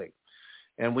 exactly.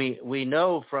 And we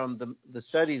know from the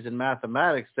studies in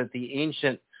mathematics that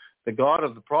the God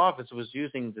of the prophets was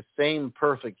using the same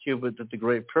perfect cubit that the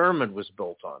Great Pyramid was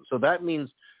built on. So that means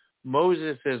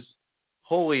Moses'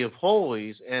 Holy of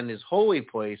Holies and his Holy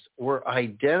Place were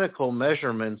identical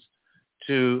measurements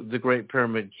to the Great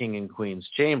Pyramid King and Queen's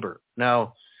Chamber.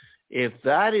 Now, if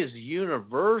that is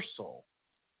universal,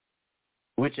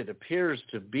 which it appears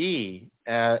to be,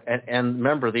 and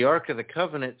remember, the Ark of the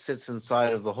Covenant sits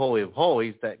inside of the Holy of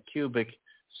Holies, that cubic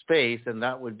space, and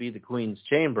that would be the Queen's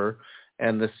Chamber,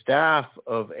 and the staff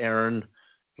of Aaron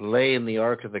lay in the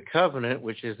Ark of the Covenant,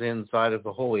 which is inside of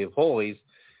the Holy of Holies,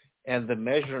 and the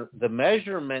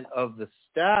measurement of the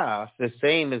staff the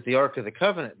same as the Ark of the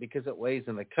Covenant because it lays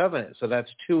in the covenant. So that's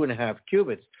 2.5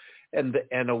 cubits. And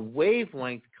a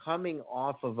wavelength coming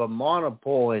off of a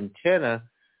monopole antenna,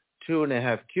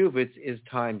 2.5 cubits, is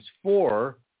times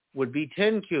 4, would be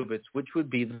 10 cubits, which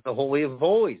would be the Holy of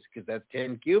Holies, because that's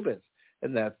 10 cubits,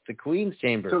 and that's the Queen's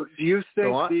Chamber. So do you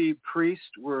think the priests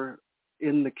were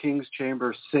in the King's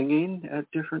Chamber singing at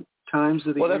different times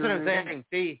of the year? Well, that's what I'm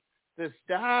saying. The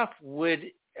staff would,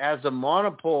 as a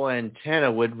monopole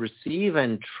antenna, would receive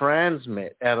and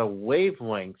transmit at a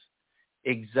wavelength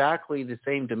exactly the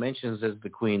same dimensions as the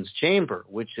Queen's Chamber,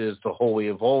 which is the Holy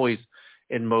of Holies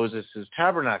in Moses'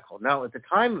 tabernacle. Now, at the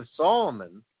time of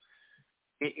Solomon,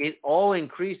 it all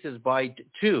increases by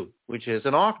 2, which is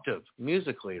an octave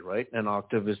musically, right? An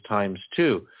octave is times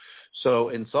 2. So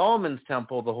in Solomon's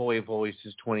temple, the Holy of Holies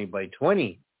is 20 by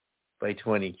 20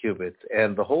 cubits,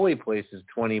 and the Holy Place is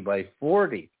 20 by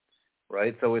 40,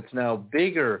 right? So it's now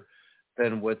bigger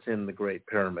than what's in the Great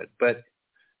Pyramid. But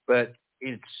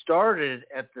it started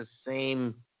at the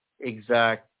same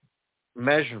exact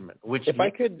measurement. Which if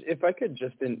I could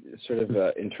just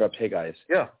interrupt. Hey guys.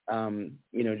 Yeah.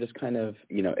 Just kind of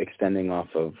extending off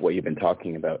of what you've been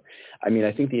talking about. I mean,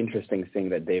 I think the interesting thing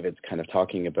that David's kind of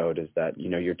talking about is that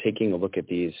you're taking a look at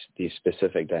these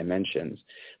specific dimensions.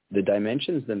 The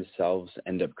dimensions themselves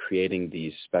end up creating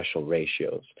these special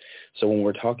ratios. So when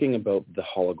we're talking about the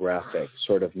holographic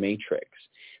sort of matrix,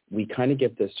 we kind of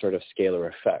get this sort of scalar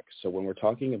effect. So when we're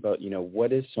talking about,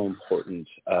 what is so important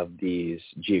of these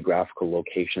geographical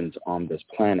locations on this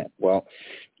planet? Well,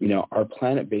 our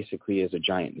planet basically is a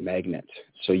giant magnet.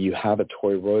 So you have a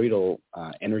toroidal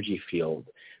energy field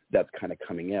that's kind of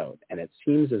coming out. And it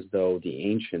seems as though the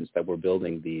ancients that were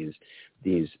building these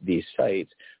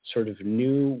sites sort of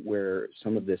knew where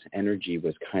some of this energy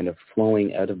was kind of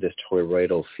flowing out of this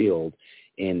toroidal field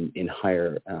in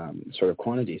higher sort of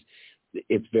quantities.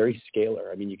 It's very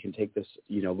scalar. I mean, you can take this,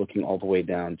 looking all the way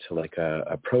down to like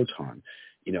a proton.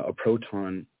 A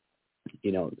proton,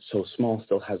 so small,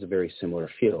 still has a very similar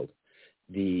field.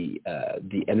 The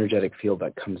energetic field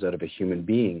that comes out of a human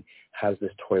being has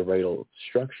this toroidal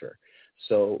structure.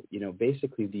 So,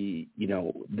 basically these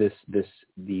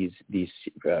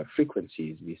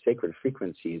frequencies, these sacred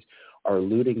frequencies, are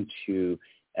alluding to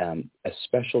a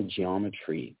special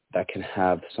geometry that can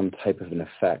have some type of an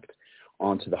effect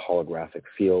onto the holographic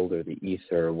field or the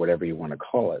ether or whatever you want to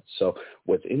call it. So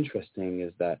what's interesting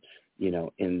is that,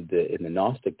 in the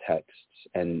Gnostic texts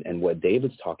and what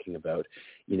David's talking about,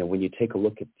 when you take a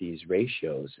look at these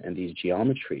ratios and these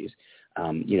geometries,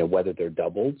 whether they're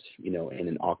doubled, in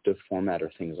an octave format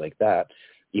or things like that,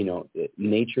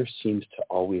 nature seems to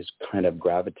always kind of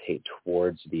gravitate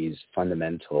towards these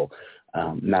fundamental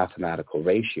mathematical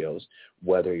ratios,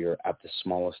 whether you're at the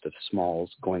smallest of smalls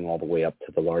going all the way up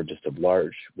to the largest of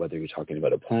large, whether you're talking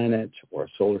about a planet or a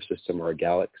solar system or a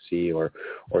galaxy or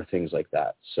things like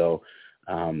that. So,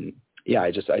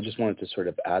 I just wanted to sort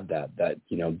of add that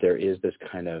there is this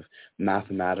kind of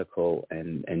mathematical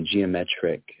and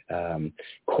geometric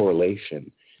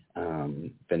correlation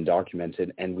been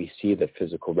documented, and we see the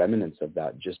physical remnants of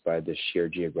that just by the sheer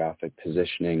geographic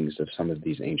positionings of some of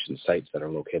these ancient sites that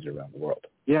are located around the world.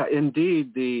 Yeah,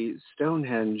 indeed, the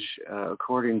Stonehenge,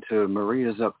 according to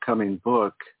Maria's upcoming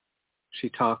book, she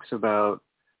talks about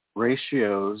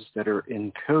ratios that are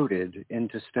encoded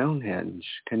into Stonehenge.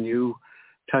 Can you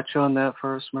touch on that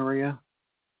for us, Maria?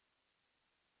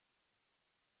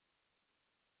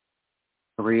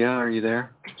 Maria, are you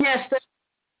there? Yes.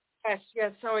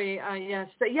 Yes, sorry. Yes.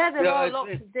 But there are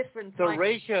lots of different the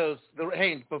ratios.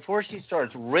 Before she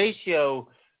starts, ratio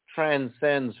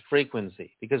transcends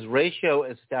frequency because ratio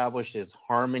establishes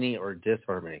harmony or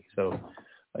disharmony. So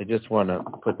I just want to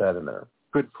put that in there.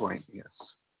 Good point, yes.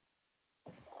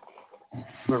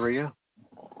 Maria?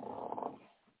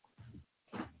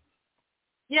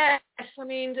 Yes, I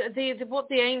mean, what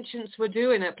the ancients were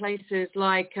doing at places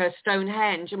like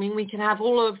Stonehenge, I mean, we can have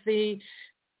all of the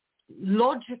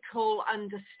logical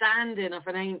understanding of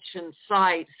an ancient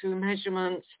site through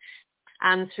measurements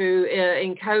and through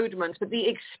encodement, but the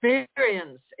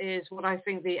experience is what I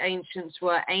think the ancients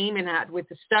were aiming at with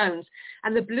the stones.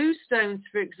 And the blue stones,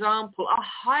 for example, are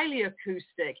highly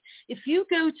acoustic. If you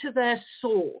go to their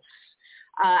source,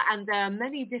 and there are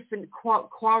many different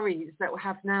quarries that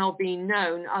have now been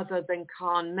known other than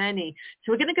Khan Meni.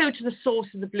 So we're going to go to the source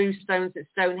of the blue stones at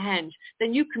Stonehenge.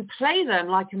 Then you can play them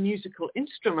like a musical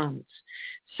instrument.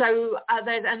 So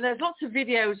there's lots of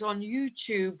videos on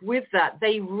YouTube with that.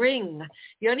 They ring.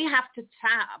 You only have to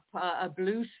tap a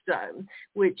blue stone,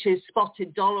 which is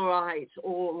spotted dolerite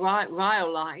or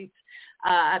rhyolite,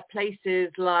 at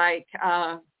places like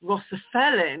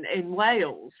Rhossyphelen in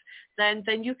Wales.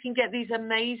 Then you can get these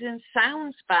amazing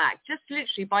sounds back just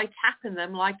literally by tapping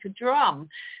them like a drum.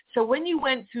 So when you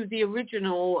went through the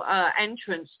original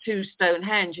entrance to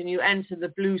Stonehenge and you enter the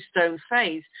blue stone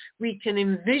phase, we can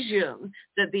envision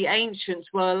that the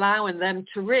ancients were allowing them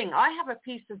to ring. I have a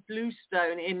piece of blue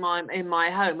stone in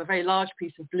my home, a very large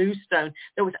piece of blue stone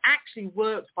that was actually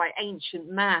worked by ancient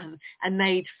man and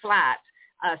made flat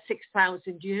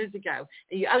 6,000 years ago.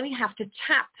 You only have to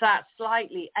tap that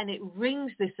slightly and it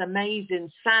rings this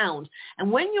amazing sound.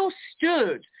 And when you're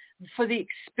stood for the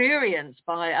experience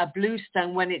by a blue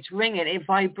stone, when it's ringing, it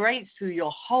vibrates through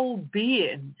your whole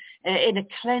being in a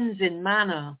cleansing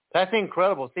manner. That's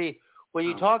incredible. See, when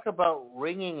you talk about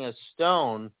ringing a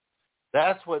stone,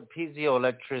 that's what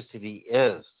piezoelectricity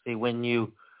is. See,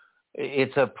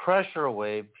 it's a pressure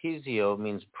wave. Piezo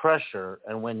means pressure,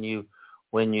 and when you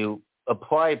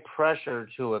apply pressure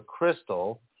to a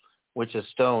crystal, which a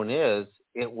stone is,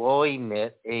 it will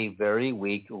emit a very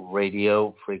weak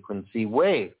radio frequency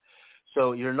wave.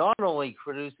 So you're not only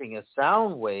producing a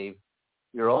sound wave,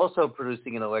 you're also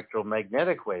producing an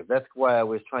electromagnetic wave. That's why I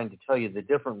was trying to tell you the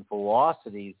different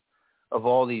velocities of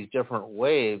all these different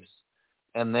waves.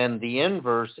 And then the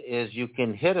inverse is you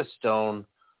can hit a stone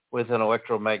with an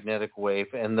electromagnetic wave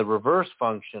and the reverse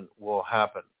function will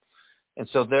happen. And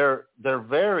so they're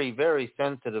very, very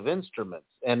sensitive instruments.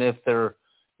 And if the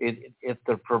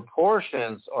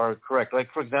proportions are correct,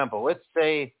 like for example, let's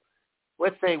say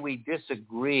we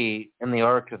disagree in the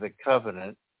Ark of the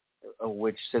Covenant,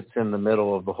 which sits in the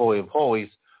middle of the Holy of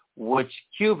Holies, which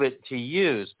cubit to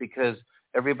use because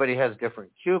everybody has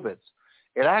different cubits.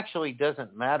 It actually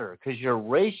doesn't matter because your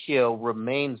ratio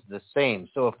remains the same.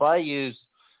 So if I use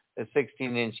a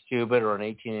 16-inch cubit or an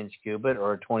 18-inch cubit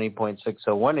or a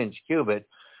 20.601-inch cubit,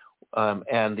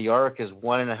 and the arc is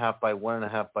 1.5 by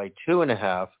 1.5 by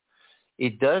 2.5,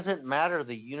 it doesn't matter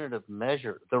the unit of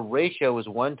measure. The ratio is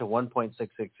 1 to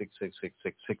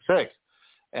 1.66666666,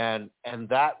 and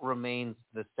that remains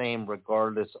the same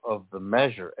regardless of the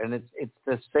measure. And it's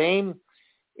the same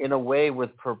in a way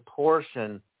with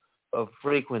proportion of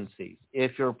frequencies.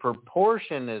 If your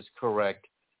proportion is correct,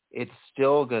 it's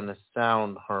still going to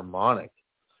sound harmonic.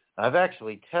 I've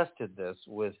actually tested this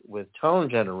with tone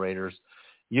generators.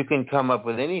 You can come up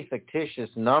with any fictitious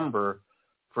number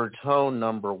for tone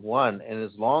number 1, and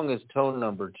as long as tone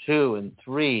number 2 and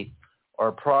 3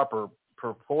 are proper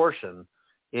proportion,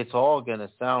 it's all going to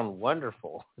sound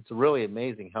wonderful. It's really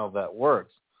amazing how that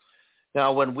works.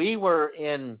 Now, when we were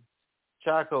in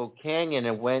Chaco Canyon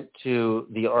and went to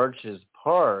the Arches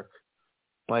Park,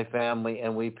 my family,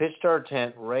 and we pitched our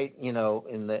tent right, in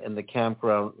the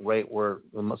campground, right where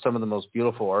some of the most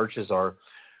beautiful arches are.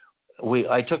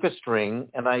 I took a string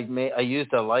and I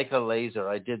used a Leica laser.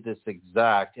 I did this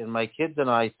exact, and my kids and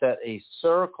I set a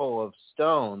circle of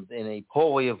stones in a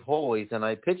holy of holies, and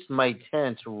I pitched my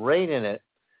tent right in it,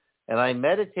 and I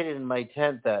meditated in my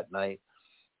tent that night.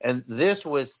 And this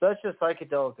was such a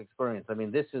psychedelic experience. I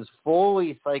mean, this is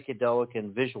fully psychedelic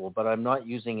and visual, but I'm not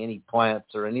using any plants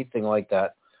or anything like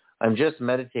that. I'm just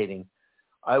meditating.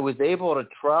 I was able to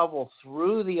travel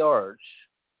through the arch,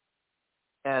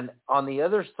 and on the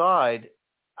other side,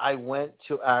 I went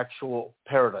to actual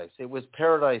paradise. It was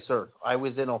paradise earth. I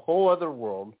was in a whole other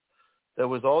world. There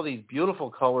was all these beautiful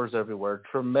colors everywhere,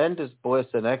 tremendous bliss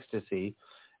and ecstasy,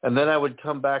 and then I would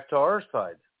come back to our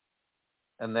side.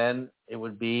 And then it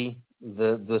would be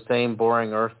the same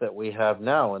boring earth that we have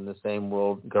now and the same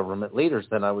world government leaders.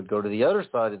 Then I would go to the other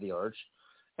side of the arch,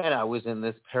 and I was in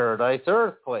this paradise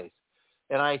earth place.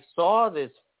 And I saw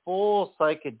this full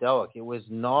psychedelic. It was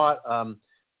not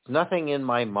nothing in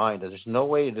my mind. There's no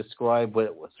way to describe what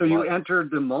it was. So you entered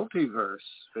the multiverse,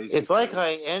 basically. It's like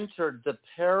I entered the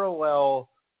parallel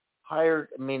higher.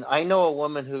 I mean, I know a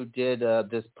woman who did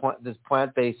this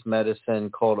plant-based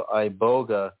medicine called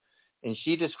Iboga, and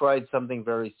she described something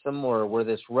very similar where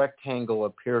this rectangle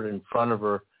appeared in front of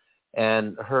her,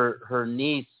 and her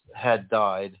niece had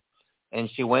died, and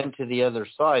she went to the other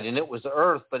side, and it was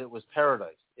Earth, but it was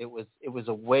paradise. It was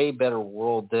a way better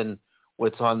world than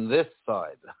what's on this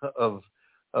side of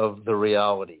the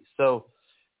reality. So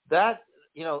that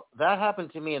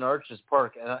happened to me in Arches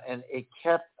Park, and it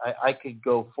kept. I could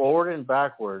go forward and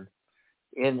backward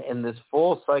in this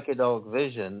full psychedelic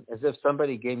vision, as if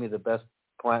somebody gave me the best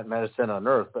plant medicine on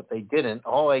earth, but they didn't.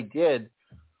 All I did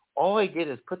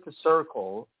is put the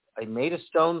circle. I made a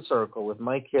stone circle with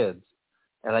my kids,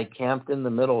 and I camped in the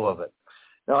middle of it.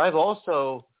 Now, I've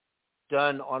also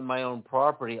done on my own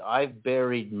property, I've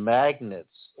buried magnets,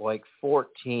 like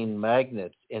 14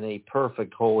 magnets in a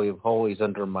perfect holy of holies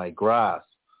under my grass.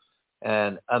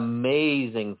 And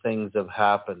amazing things have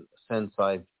happened since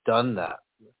I've done that,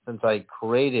 since I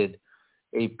created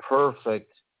a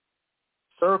perfect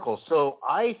circle. So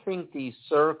I think these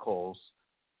circles,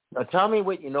 now tell me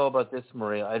what you know about this,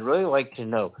 Maria. I'd really like to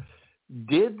know,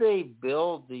 did they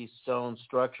build these stone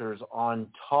structures on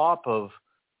top of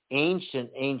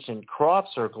ancient crop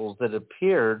circles that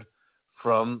appeared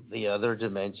from the other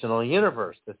dimensional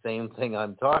universe? The same thing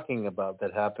I'm talking about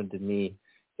that happened to me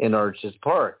in Arches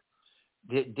Park.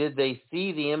 Did they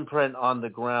see the imprint on the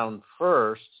ground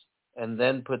first and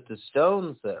then put the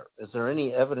stones there? Is there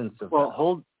any evidence of that? Well,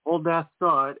 hold that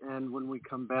thought, and when we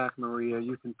come back, Maria,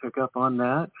 you can pick up on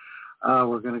that.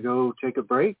 We're going to go take a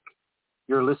break.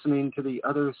 You're listening to The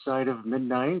Other Side of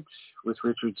Midnight with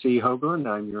Richard C. Hoagland.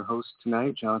 I'm your host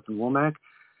tonight, Jonathan Womack.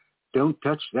 Don't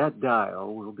touch that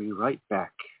dial. We'll be right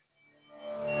back.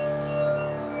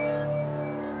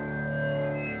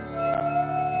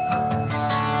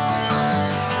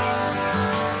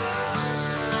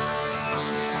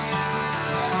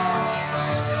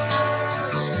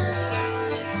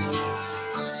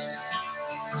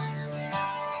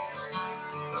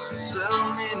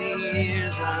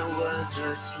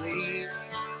 Asleep,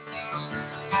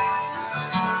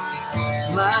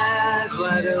 my eyes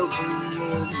wide open,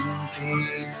 wouldn't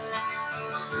peep.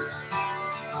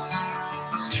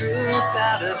 Truth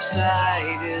out of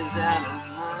sight is out of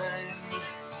mind.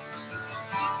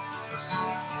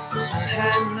 I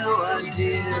had no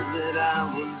idea that I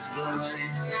was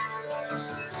blind.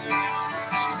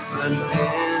 But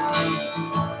then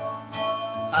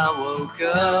I woke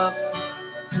up,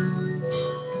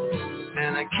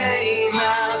 and I came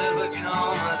out of a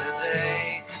coma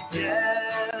today.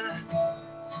 Yeah,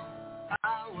 I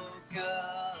woke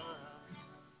up.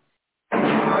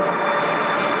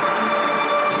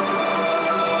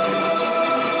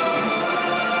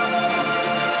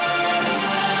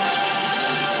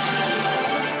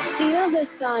 The Other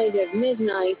Side of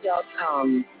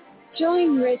Midnight.com.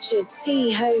 Join Richard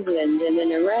C. Hoagland and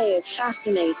an array of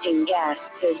fascinating guests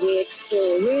as we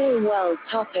explore real-world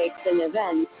topics and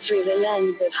events through the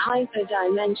lens of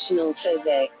hyperdimensional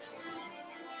physics.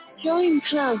 Join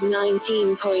Club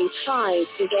 19.5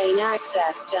 to gain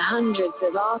access to hundreds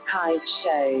of archived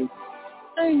shows.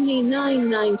 Only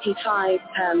 $9.95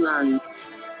 per month.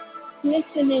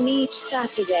 Listen in each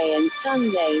Saturday and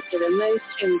Sunday to the most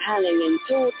compelling and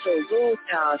thoughtful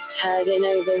broadcasts heard in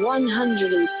over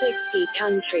 160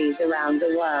 countries around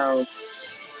the world.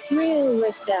 Real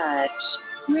research,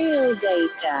 real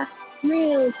data,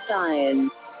 real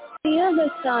science. The other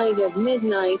side of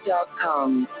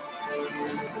midnight.com.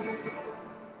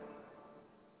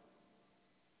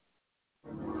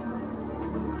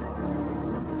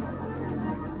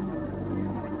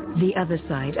 The other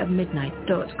side of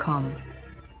midnight.com.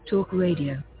 Talk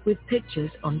radio with pictures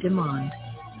on demand.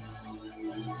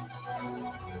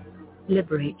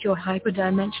 Liberate your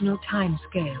hyperdimensional time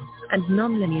scale and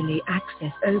non-linearly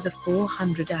access over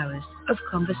 400 hours of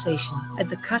conversation at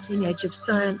the cutting edge of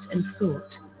science and thought.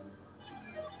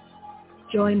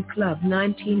 Join Club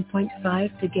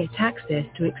 19.5 to get access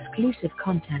to exclusive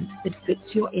content that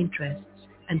fits your interests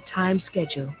and time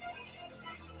schedule.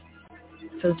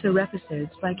 Filter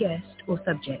episodes by guest or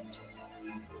subject.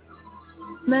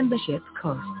 Membership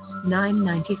costs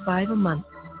 $9.95 a month,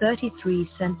 33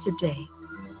 cents a day.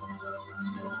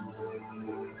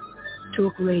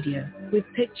 Talk radio with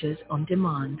pictures on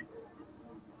demand.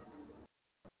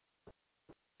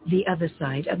 The other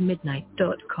side of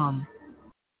midnight.com.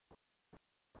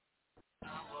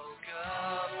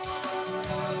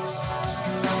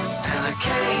 And I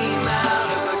came out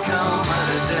of a coma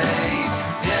today.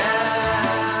 Yeah,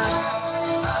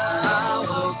 I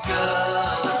woke up.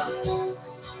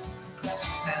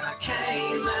 And I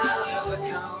came out of a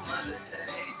coma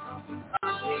today.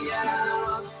 Brought me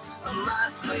out of my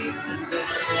sleep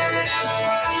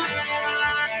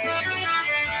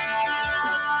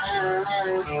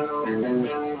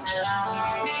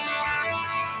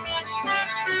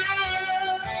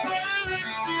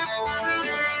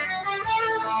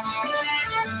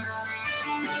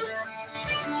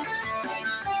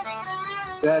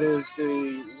That is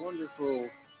the wonderful,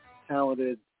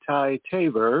 talented Ty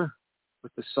Tabor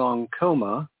with the song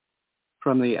Coma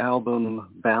from the album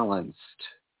Balanced.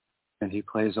 And he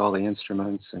plays all the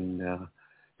instruments. And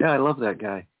yeah, I love that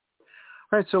guy.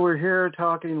 All right, so we're here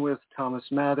talking with Thomas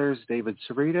Mathers, David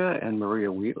Sereda, and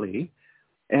Maria Wheatley.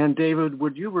 And David,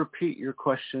 would you repeat your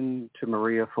question to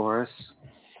Maria for us?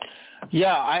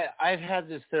 Yeah, I've had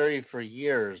this theory for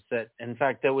years that, in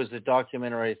fact, there was a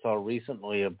documentary I saw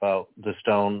recently about the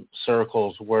stone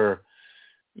circles where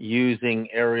using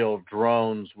aerial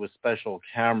drones with special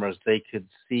cameras, they could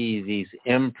see these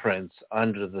imprints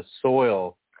under the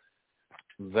soil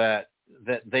that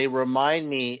they remind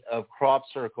me of crop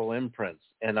circle imprints.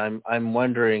 And I'm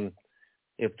wondering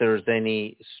if there's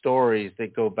any stories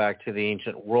that go back to the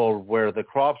ancient world where the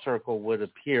crop circle would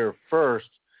appear first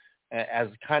as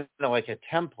kind of like a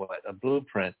template, a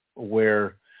blueprint,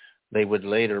 where they would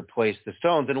later place the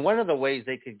stones. And one of the ways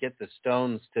they could get the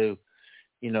stones to,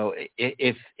 you know,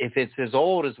 if it's as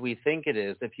old as we think it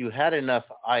is, if you had enough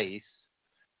ice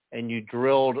and you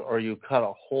drilled or you cut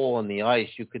a hole in the ice,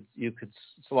 you could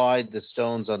slide the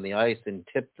stones on the ice and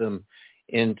tip them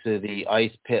into the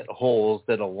ice pit holes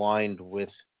that aligned with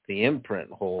the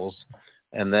imprint holes.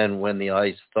 And then when the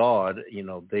ice thawed, you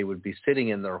know, they would be sitting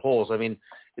in their holes. I mean,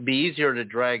 it'd be easier to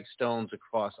drag stones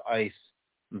across ice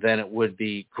than it would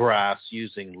be grass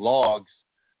using logs.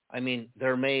 I mean,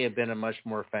 there may have been a much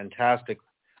more fantastic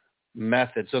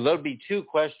method. So there'll be two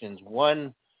questions.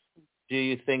 One, do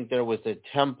you think there was a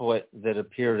template that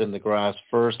appeared in the grass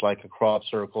first, like a crop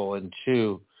circle? And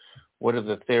two, what are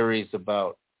the theories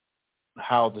about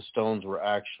how the stones were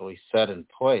actually set in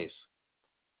place?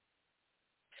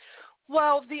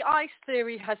 Well, the ice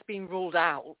theory has been ruled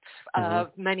out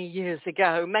many years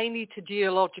ago, mainly to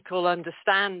geological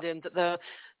understanding that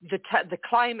the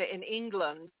climate in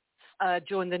England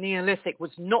during the Neolithic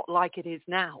was not like it is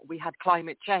now. We had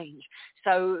climate change.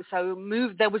 So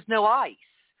there was no ice.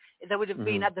 There would have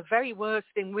been, at the very worst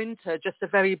in winter, just a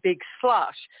very big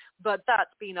slush. But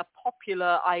that's been a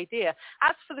popular idea.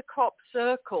 As for the crop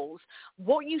circles,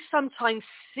 what you sometimes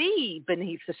see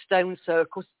beneath the stone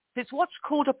circles is what's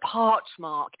called a parch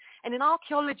mark. And in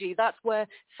archaeology, that's where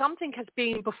something has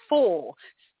been before.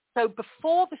 So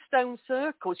before the stone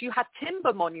circles, you had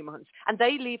timber monuments, and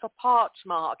they leave a parch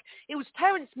mark. It was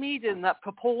Terence Meaden that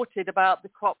purported about the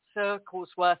crop circles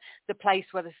were the place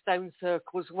where the stone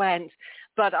circles went.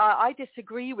 But I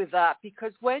disagree with that,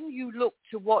 because when you look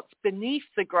to what's beneath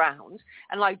the ground,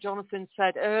 and like Jonathan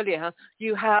said earlier,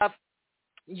 you have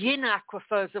yin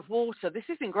aquifers of water. This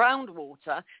isn't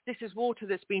groundwater. This is water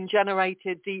that's been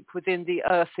generated deep within the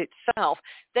earth itself.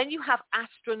 Then you have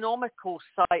astronomical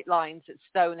sight lines at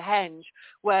Stonehenge,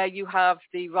 where you have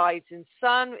the rising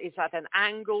sun is at an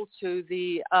angle to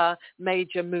the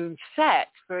major moon set,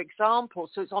 for example.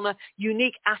 So it's on a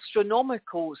unique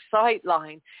astronomical sight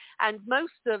line. And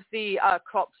most of the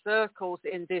crop circles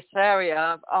in this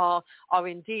area are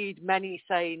indeed, many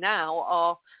say now,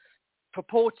 are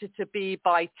purported to be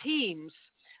by teams,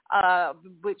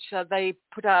 which they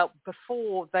put out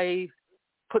before they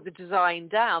put the design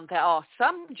down. There are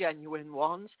some genuine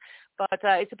ones, but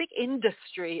it's a big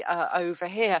industry over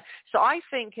here. So I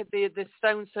think the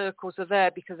stone circles are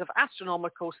there because of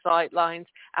astronomical sight lines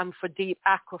and for deep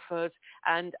aquifers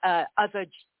and other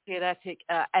genetic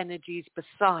energies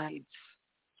besides.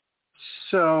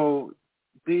 So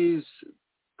these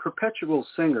perpetual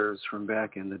singers from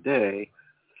back in the day,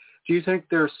 do you think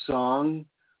their song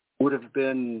would have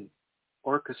been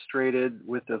orchestrated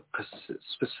with a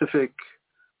specific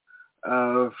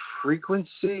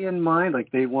frequency in mind?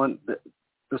 Like they want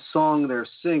the song they're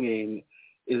singing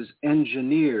is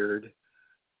engineered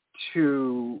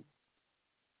to,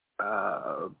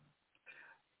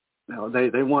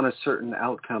 they want a certain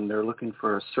outcome. They're looking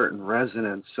for a certain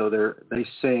resonance, so they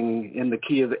sing in the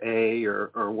key of A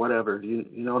or whatever. Do you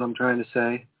know what I'm trying to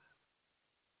say?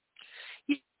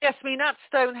 Yes, I mean, at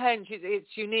Stonehenge,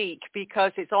 it's unique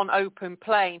because it's on open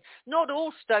plain. Not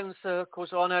all stone circles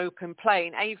are on open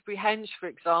plain. Avebury Henge, for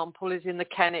example, is in the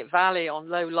Kennet Valley on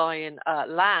low-lying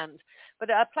land. But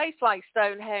at a place like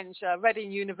Stonehenge,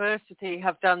 Reading University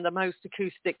have done the most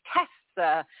acoustic tests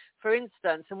there, for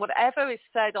instance, and whatever is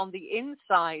said on the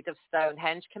inside of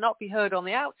Stonehenge cannot be heard on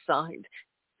the outside,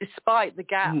 despite the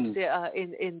gaps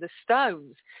in the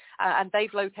stones. And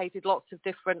they've located lots of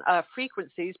different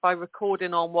frequencies by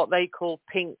recording on what they call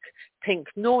pink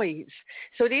noise.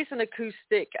 So it is an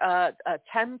acoustic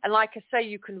temp. And like I say,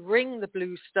 you can ring the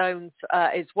blue stones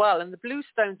as well. And the blue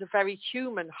stones are very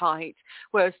human height,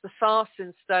 whereas the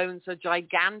sarsen stones are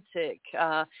gigantic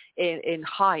in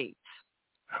height.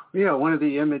 Yeah, one of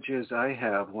the images I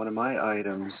have, one of my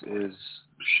items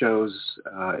shows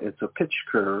it's a pitch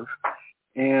curve.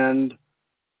 And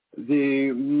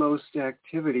the most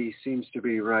activity seems to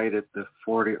be right at the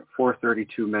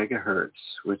 432 megahertz,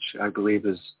 which I believe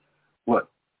is what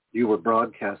you were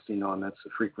broadcasting on. That's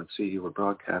the frequency you were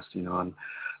broadcasting on.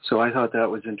 So I thought that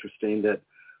was interesting that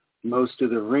most of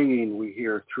the ringing we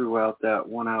hear throughout that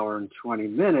 1 hour and 20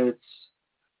 minutes,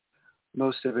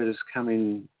 most of it is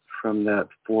coming from that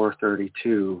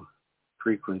 432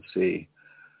 frequency,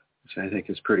 which I think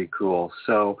is pretty cool.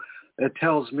 So it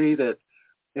tells me that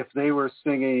if they were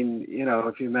singing,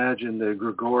 if you imagine the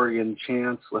Gregorian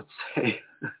chants, let's say,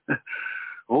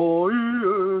 oh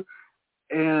yeah,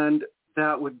 and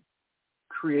that would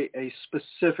create a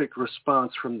specific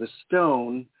response from the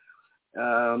stone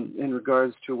in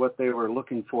regards to what they were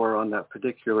looking for on that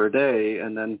particular day.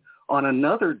 And then on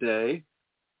another day,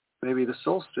 maybe the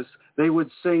solstice, they would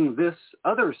sing this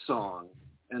other song.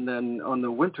 And then on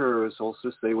the winter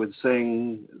solstice, they would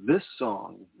sing this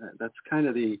song. That's kind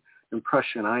of the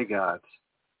impression I got.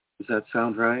 Does that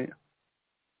sound right?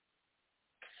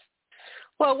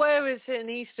 Well, whereas in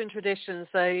Eastern traditions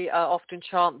they often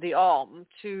chant the Om,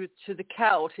 to the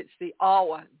Celt it's the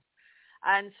Awen.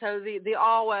 And so the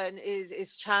Awen is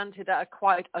chanted at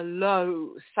quite a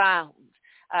low sound.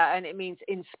 And it means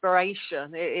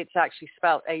inspiration. It's actually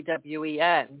spelled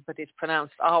A-W-E-N, but it's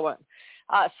pronounced Awen.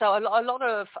 So a lot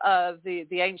of the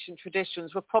ancient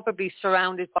traditions were probably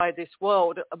surrounded by this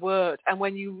word. And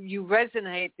when you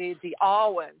resonate the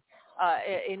Awen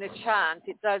in a chant,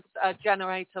 it does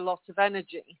generate a lot of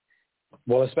energy.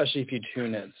 Well, especially if you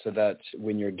tune it so that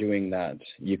when you're doing that,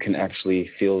 you can actually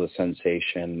feel the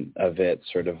sensation of it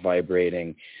sort of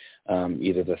vibrating,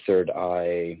 either the third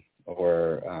eye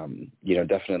or,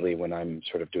 definitely when I'm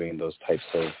sort of doing those types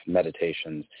of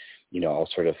meditations, I'll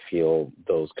sort of feel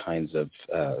those kinds of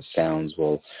sounds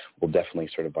will definitely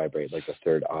sort of vibrate like the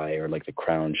third eye or like the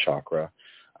crown chakra.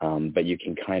 But you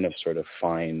can kind of sort of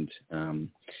find,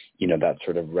 that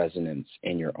sort of resonance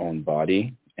in your own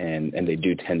body. And they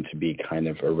do tend to be kind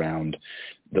of around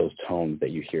those tones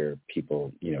that you hear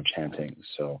people, chanting.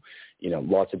 So,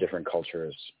 lots of different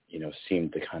cultures, seem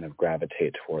to kind of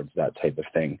gravitate towards that type of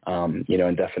thing.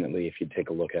 And definitely if you take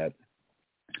a look at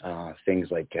things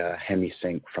like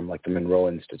Hemisync from like the Monroe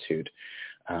Institute,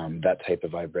 that type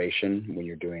of vibration when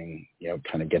you're doing,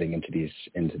 kind of getting into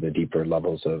the deeper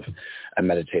levels of a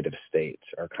meditative state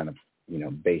are kind of,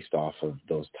 based off of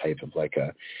those type of like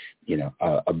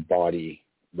a body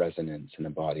resonance and a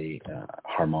body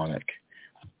harmonic.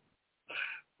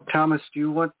 Thomas, do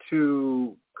you want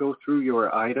to go through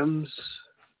your items?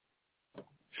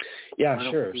 Yeah,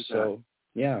 sure. So,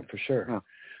 yeah, for sure.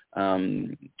 Yeah.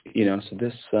 So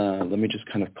this, let me just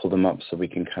kind of pull them up so we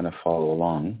can kind of follow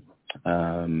along.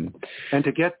 And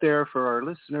to get there for our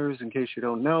listeners, in case you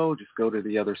don't know, just go to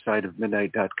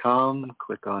theothersideofmidnight.com,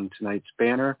 click on tonight's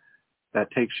banner.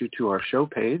 That takes you to our show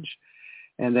page.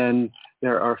 And then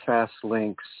there are fast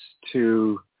links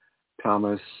to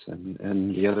Thomas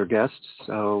and the other guests.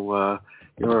 So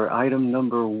your item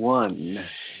number 1.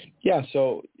 Yeah,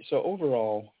 so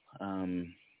overall,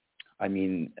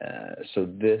 so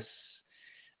this,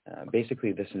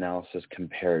 basically this analysis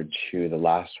compared to the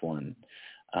last one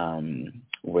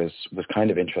was kind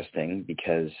of interesting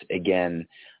because, again,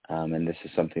 and this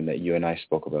is something that you and I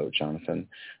spoke about, Jonathan,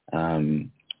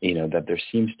 that there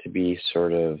seems to be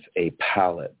sort of a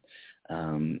palette,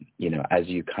 as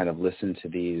you kind of listen to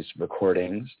these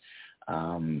recordings,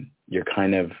 you're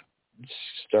kind of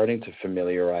starting to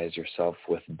familiarize yourself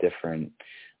with different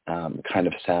kind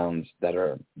of sounds that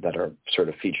are sort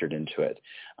of featured into it.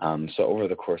 So over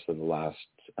the course of the last,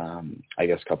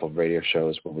 couple of radio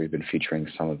shows where we've been featuring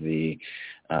some of the,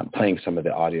 playing some of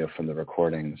the audio from the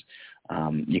recordings,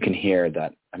 you can hear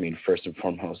that, first and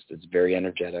foremost, it's very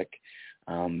energetic.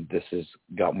 This has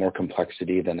got more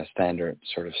complexity than a standard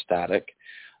sort of static.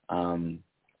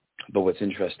 But what's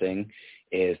interesting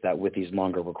is that with these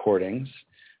longer recordings,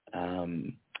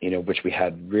 which we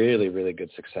had really, really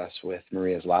good success with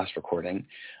Maria's last recording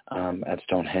at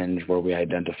Stonehenge, where we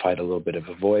identified a little bit of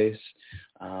a voice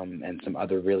and some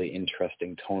other really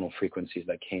interesting tonal frequencies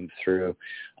that came through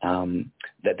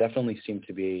that definitely seemed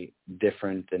to be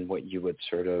different than what you would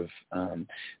sort of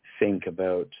think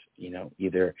about,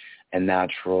 either a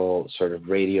natural sort of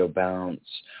radio bounce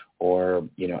or,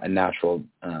 a natural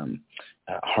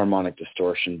harmonic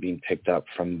distortion being picked up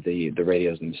from the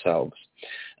radios themselves.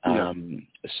 Yeah.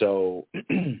 So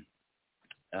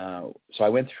I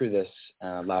went through this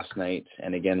last night,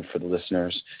 and again for the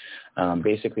listeners,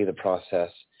 basically the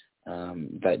process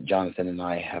that Jonathan and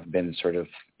I have been sort of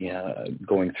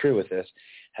going through with this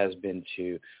has been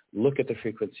to look at the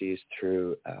frequencies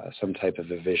through some type of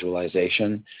a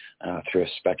visualization, through a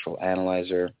spectral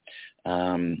analyzer,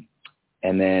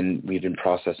 and then we've been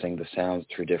processing the sounds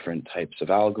through different types of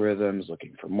algorithms,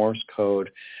 looking for Morse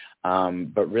code.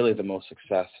 But really the most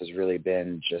success has really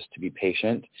been just to be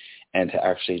patient and to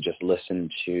actually just listen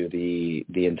to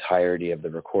the entirety of the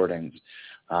recordings,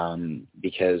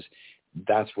 because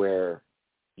that's where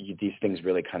these things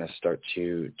really kind of start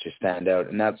to stand out.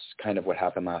 And that's kind of what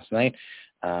happened last night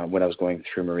when I was going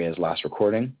through Maria's last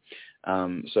recording.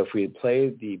 So if we play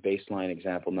the baseline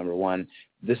example number 1,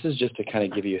 this is just to kind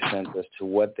of give you a sense as to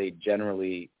what they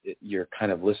generally, you're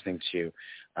kind of listening to.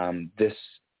 This,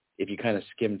 if you kind of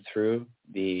skim through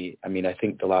I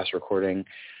think the last recording,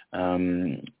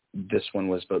 this one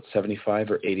was about 75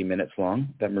 or 80 minutes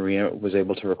long that Maria was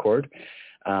able to record.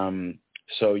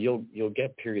 So you'll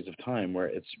get periods of time where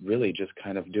it's really just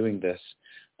kind of doing this.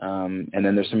 And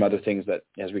then there's some other things that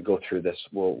as we go through this,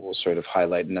 we'll sort of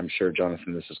highlight. And I'm sure,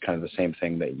 Jonathan, this is kind of the same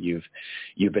thing that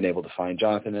you've been able to find.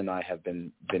 Jonathan and I have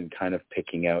been kind of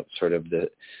picking out sort of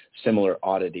the similar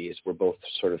oddities. We're both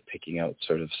sort of picking out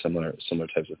sort of similar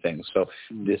types of things. So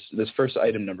this first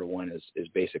item number 1 is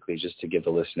basically just to give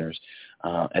the listeners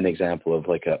an example of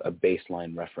like a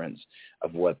baseline reference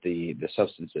of what the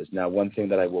substance is. Now, one thing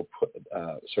that I will put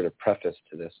sort of preface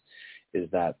to this is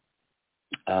that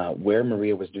where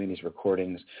Maria was doing these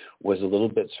recordings was a little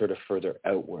bit sort of further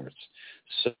outwards.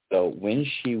 So when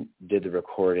she did the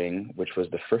recording, which was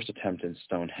the first attempt in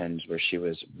Stonehenge where she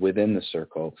was within the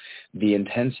circle, the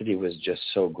intensity was just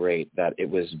so great that it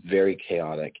was very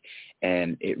chaotic,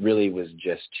 and it really was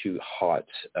just too hot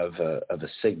of a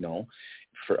signal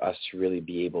for us to really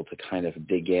be able to kind of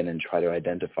dig in and try to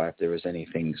identify if there was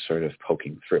anything sort of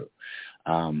poking through.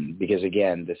 Because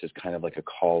again, this is kind of like a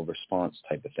call response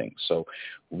type of thing. So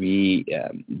the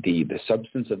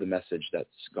substance of the message that's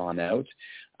gone out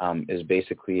is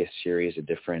basically a series of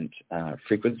different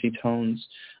frequency tones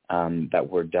that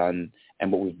were done.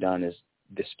 And what we've done is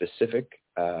the specific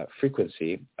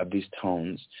frequency of these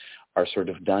tones are sort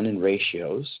of done in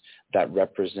ratios that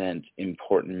represent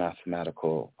important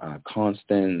mathematical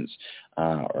constants,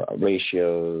 or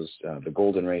ratios, the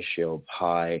golden ratio,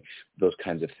 pi, those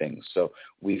kinds of things. So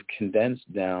we've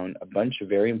condensed down a bunch of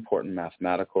very important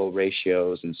mathematical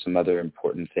ratios and some other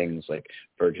important things, like,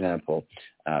 for example,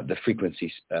 the frequency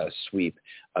sweep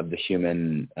of the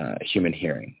human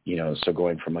hearing, so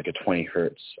going from like a 20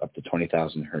 hertz up to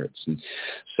 20,000 hertz. And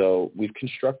so we've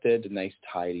constructed a nice,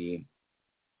 tidy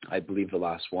I believe the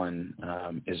last one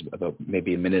is about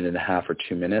maybe a minute and a half or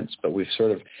 2 minutes, but we've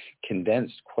sort of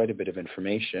condensed quite a bit of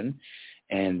information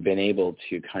and been able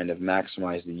to kind of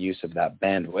maximize the use of that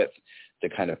bandwidth to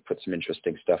kind of put some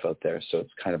interesting stuff out there. So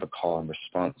it's kind of a call and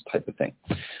response type of thing.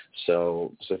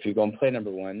 So if you go and play number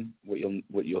one,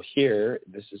 what you'll hear,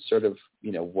 this is sort of,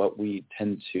 what we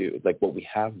tend to, like what we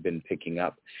have been picking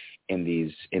up in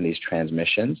these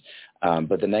transmissions.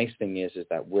 But the nice thing is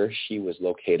that where she was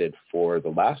located for the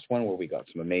last one, where we got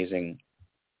some amazing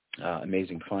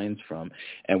finds from,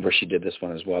 and where she did this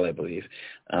one as well, I believe,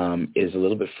 is a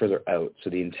little bit further out. So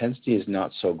the intensity is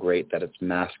not so great that it's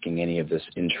masking any of this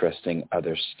interesting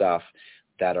other stuff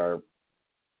that are,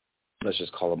 let's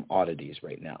just call them oddities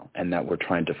right now, and that we're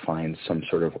trying to find some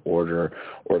sort of order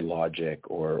or logic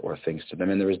or things to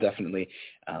them. And there was definitely,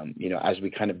 as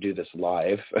we kind of do this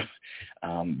live,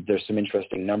 there's some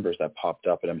interesting numbers that popped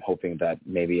up, and I'm hoping that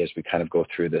maybe as we kind of go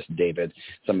through this, David,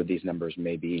 some of these numbers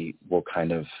maybe will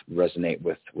kind of resonate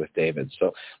with David.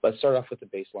 So let's start off with the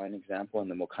baseline example, and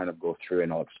then we'll kind of go through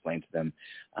and I'll explain to them.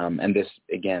 And this,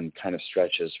 again, kind of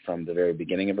stretches from the very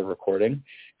beginning of a recording,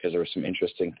 because there were some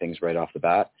interesting things right off the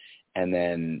bat, and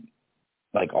then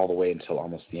like all the way until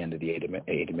almost the end of the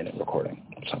 80-minute recording.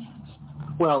 So.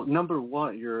 Well, number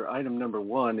one, your item number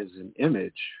one is an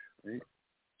image, right?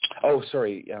 Oh,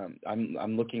 sorry.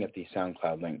 I'm looking at the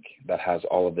SoundCloud link that has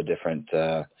all of the different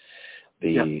the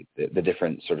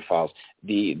different sort of files.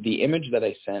 The image that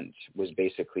I sent was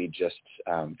basically just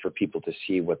for people to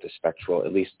see what the spectral,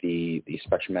 at least the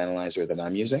spectrum analyzer that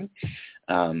I'm using,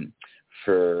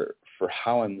 for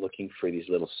how I'm looking for these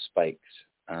little spikes.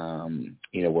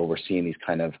 Where we're seeing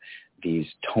these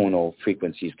tonal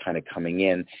frequencies kind of coming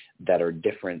in that are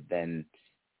different than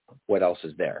what else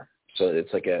is there. So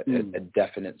it's like a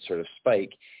definite sort of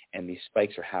spike, and these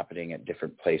spikes are happening at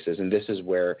different places. And this is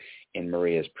where in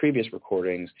Maria's previous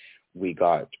recordings, we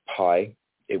got pi.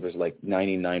 It was like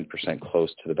 99% close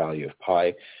to the value of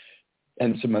pi,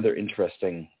 and some other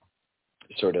interesting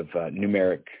sort of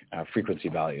numeric frequency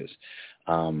values.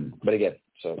 But again,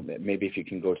 so maybe if you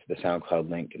can go to the SoundCloud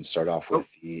link and start off with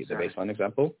the baseline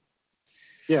example.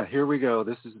 Yeah, here we go.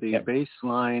 This is the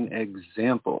baseline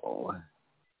example.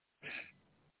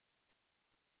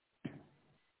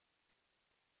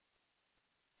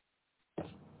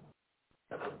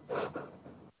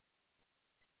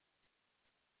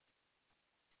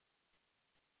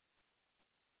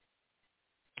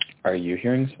 Are you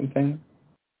hearing something?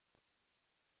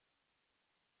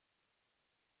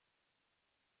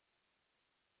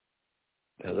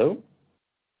 Hello?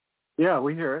 Yeah,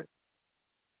 we hear it.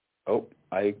 Oh,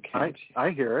 I can't. I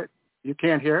hear it. You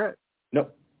can't hear it?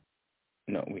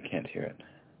 No, we can't hear it.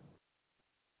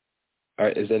 All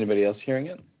right, is anybody else hearing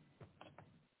it?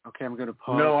 Okay, I'm going to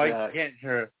pause. No, that. I can't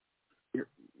hear it.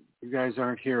 You guys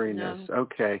aren't hearing No. this.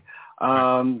 Okay.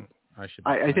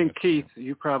 I think, Keith,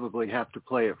 you probably have to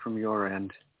play it from your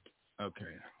end. Okay.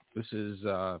 This is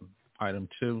item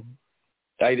 2.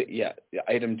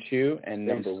 Item 2 and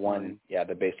number Baseline. 1,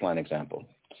 the baseline example.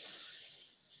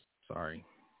 Sorry.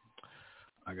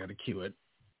 I got to cue it.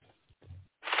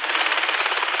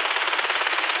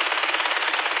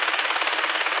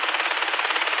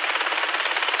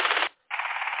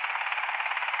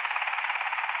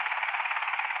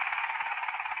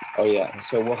 Oh yeah,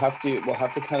 so we'll have to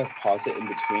kind of pause it in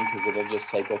between because it'll just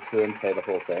cycle through and play the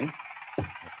whole thing. Okay.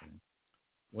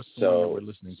 What's the one that we're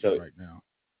listening to right now?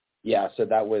 Yeah, so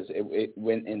that was it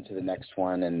went into the next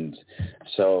one, and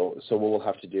so what we'll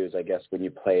have to do is, I guess, when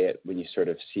you play it, when you sort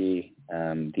of see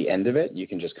the end of it, you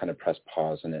can just kind of press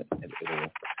pause and it'll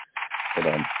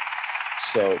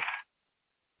so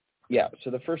yeah,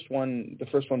 so the first one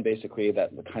basically,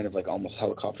 that kind of like almost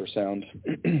helicopter sound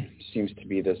seems to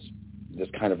be this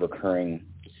kind of recurring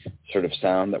sort of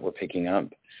sound that we're picking up.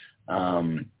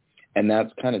 And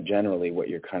that's kind of generally what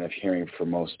you're kind of hearing for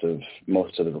most of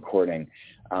the recording.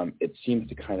 It seems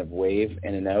to kind of wave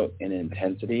in and out in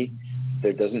intensity.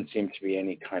 There doesn't seem to be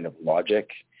any kind of logic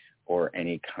or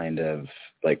any kind of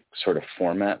like sort of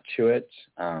format to it.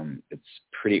 It's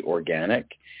pretty organic.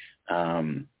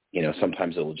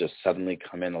 Sometimes it will just suddenly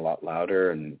come in a lot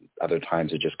louder, and other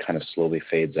times it just kind of slowly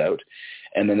fades out.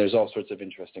 And then there's all sorts of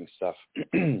interesting stuff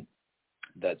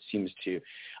that seems to,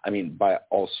 by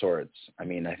all sorts. I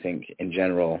think in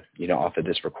general, off of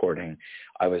this recording,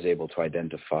 I was able to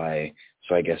identify,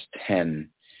 10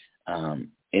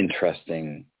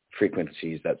 interesting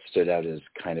frequencies that stood out as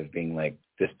kind of being like,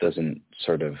 this doesn't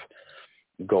sort of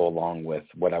go along with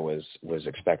what I was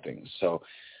expecting. So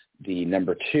the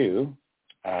number 2,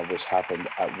 which happened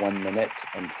at 1 minute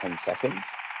and 10 seconds.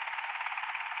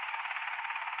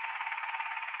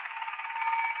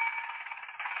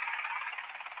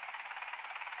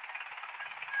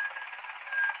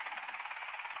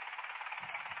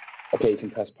 Okay, you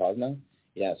can press pause now.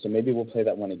 Yeah, so maybe we'll play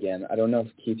that one again. I don't know if,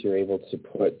 Keith, you're able to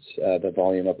put the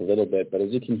volume up a little bit, but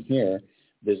as you can hear,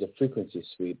 there's a frequency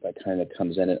sweep that kind of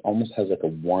comes in. It almost has like a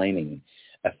whining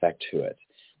effect to it.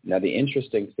 Now, the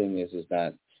interesting thing is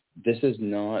that this is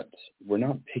not, we're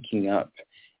not picking up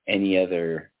any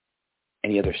other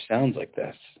sounds like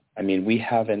this. I mean, we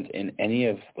haven't in any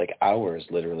of like hours,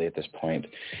 literally at this point,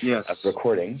 of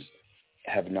recordings,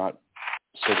 have not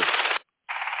sort of.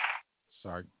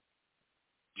 Sorry.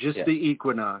 Just the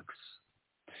equinox.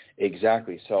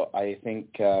 Exactly. So I think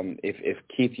if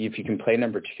Keith, if you can play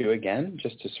number 2 again,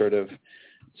 just to sort of,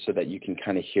 so that you can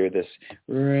kind of hear this.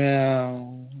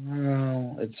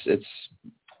 It's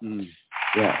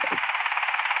yeah.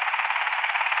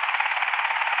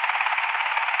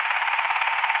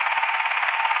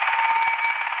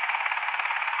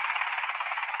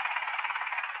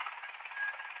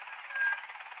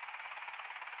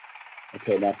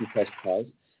 Okay, now if you press pause.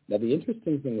 Now the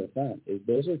interesting thing with that is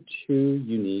those are 2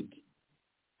 unique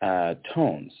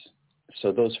tones.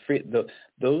 So those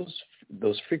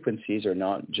frequencies are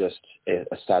not just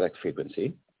a static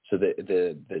frequency. So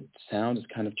the sound is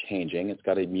kind of changing. It's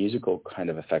got a musical kind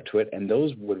of effect to it, and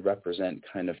those would represent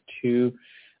kind of 2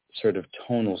 sort of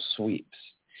tonal sweeps.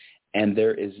 And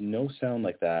there is no sound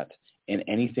like that in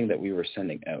anything that we were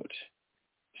sending out.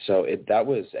 So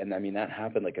that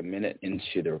happened like a minute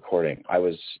into the recording. I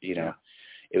was,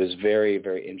 it was very,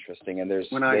 very interesting. And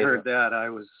when I heard that, I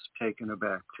was taken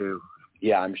aback too.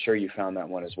 Yeah, I'm sure you found that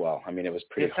one as well. I mean, it was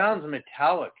pretty. It sounds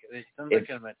metallic. It sounds like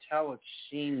a metallic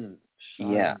sheen.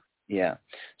 Yeah.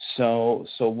 So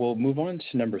we'll move on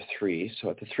to number 3. So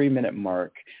at the 3-minute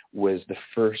mark was the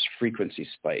first frequency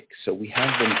spike. So we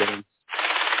have been getting.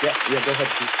 Yeah. Go ahead,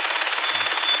 please.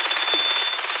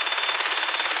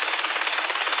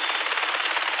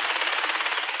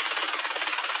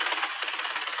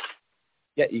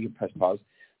 Yeah, you can press pause.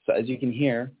 So as you can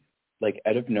hear, like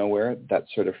out of nowhere, that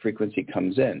sort of frequency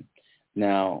comes in.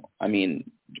 Now, I mean,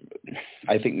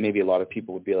 I think maybe a lot of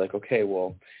people would be like, okay,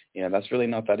 well, that's really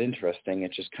not that interesting.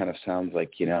 It just kind of sounds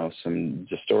like, some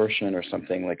distortion or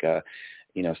something like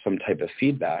some type of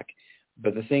feedback.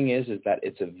 But the thing is that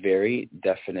it's a very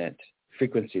definite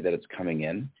frequency that it's coming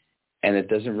in, and it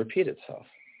doesn't repeat itself.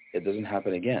 It doesn't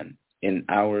happen again in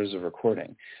hours of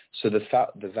recording. So the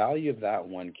value of that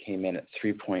one came in at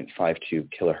 3.52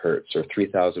 kilohertz or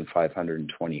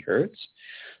 3,520 hertz.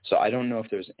 So I don't know if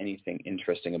there's anything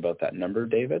interesting about that number,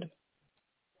 David,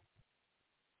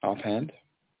 offhand.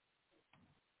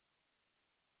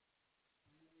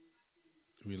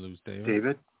 Did we lose David?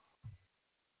 David?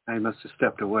 I must have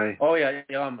stepped away. Oh, yeah,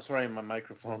 I'm sorry, my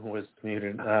microphone was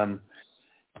muted.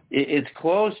 It's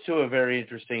close to a very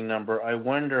interesting number. I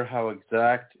wonder how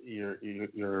exact your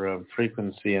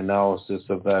frequency analysis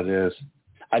of that is.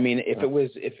 I mean, if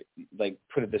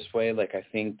put it this way, like I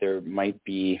think there might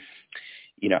be,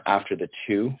 after the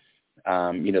 2,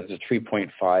 the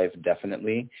 3.5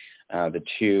 definitely. The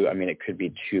 2, I mean, it could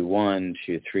be 2.1,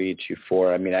 2.3,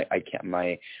 2.4. I mean, I can't.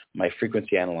 My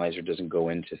frequency analyzer doesn't go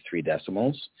into 3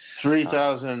 decimals.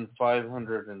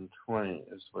 3,520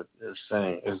 is what they're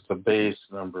saying is the base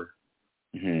number.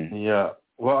 Mm-hmm. Yeah.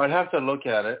 Well, I'd have to look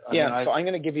at it. So I'm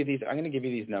going to give you these. I'm going to give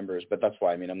you these numbers, but that's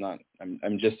why. I mean, I'm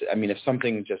just. I mean, if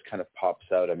something just kind of pops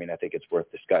out, I mean, I think it's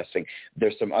worth discussing.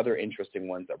 There's some other interesting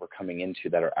ones that we're coming into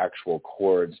that are actual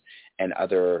chords and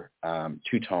other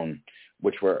 2-tone,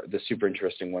 which were the super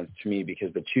interesting ones to me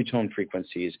because the 2-tone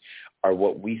frequencies are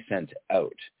what we sent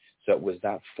out. So it was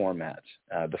that format.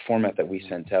 The format that we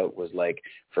sent out was like,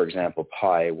 for example,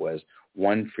 pi was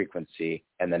one frequency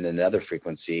and then another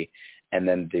frequency, and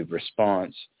then the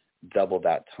response double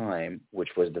that time, which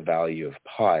was the value of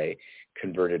pi,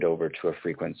 converted over to a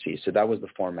frequency. So that was the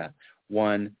format,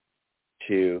 1,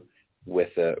 2,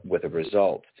 with a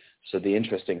result. So the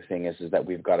interesting thing is that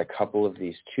we've got a couple of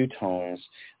these 2 tones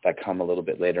that come a little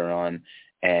bit later on.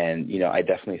 And, I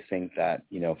definitely think that,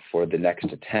 for the next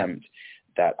attempt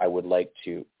that I would like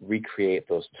to recreate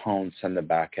those tones, send them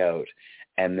back out,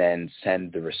 and then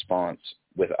send the response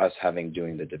with us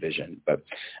doing the division. But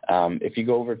if you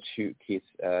go over to, Keith,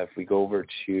 if we go over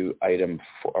to item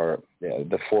 4,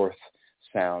 the 4th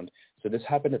sound. So this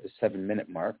happened at the 7-minute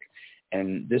mark.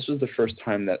 And this was the first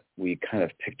time that we kind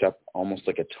of picked up almost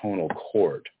like a tonal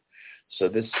chord. So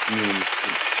this means...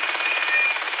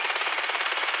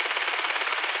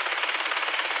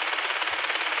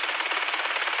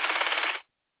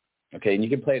 Okay, and you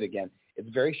can play it again. It's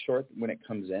very short when it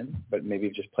comes in, but maybe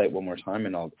just play it one more time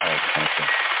and I'll cancel.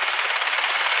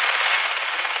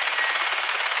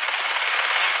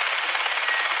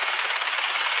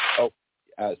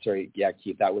 Sorry. Yeah,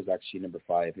 Keith, that was actually number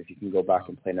 5. If you can go back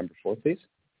and play number 4, please.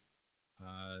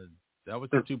 That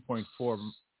was the 2.4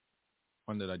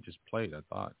 one that I just played, I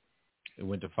thought. It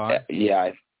went to 5? Yeah.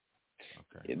 Okay.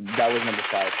 That was number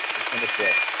 5. It's number 4.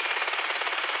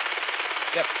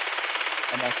 Yep.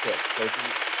 And that's it.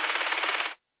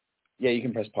 So you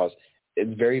can press pause.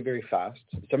 It's very, very fast.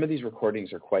 Some of these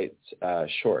recordings are quite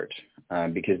short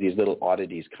because these little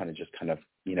oddities kind of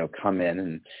come in,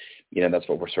 and that's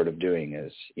what we're sort of doing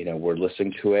is we're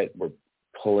listening to it, we're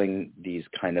pulling these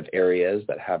kind of areas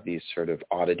that have these sort of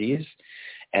oddities,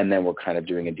 and then we're kind of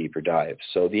doing a deeper dive.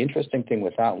 So the interesting thing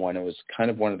with that one, it was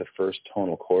kind of one of the first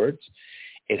tonal chords.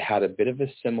 It had a bit of a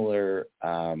similar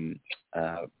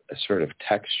sort of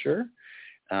texture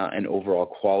and overall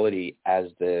quality as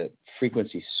the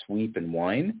frequency sweep and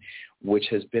whine, which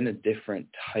has been a different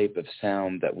type of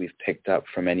sound that we've picked up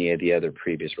from any of the other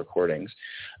previous recordings.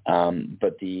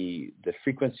 But the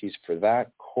frequencies for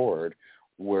that chord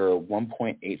were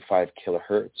 1.85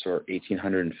 kilohertz or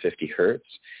 1850 hertz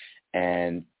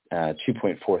and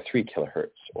 2.43 kilohertz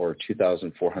or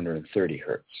 2430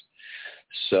 hertz.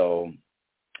 So,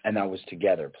 and that was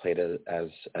together, played as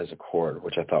a chord,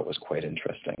 which I thought was quite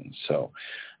interesting. So,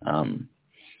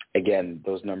 again,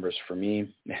 those numbers for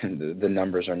me, the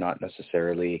numbers are not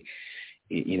necessarily,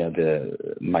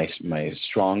 my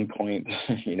strong point,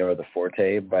 or the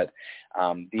forte, but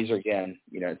these are, again,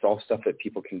 it's all stuff that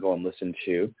people can go and listen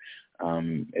to.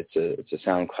 It's a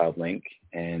SoundCloud link,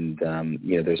 and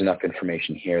there's enough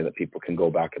information here that people can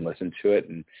go back and listen to it.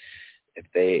 And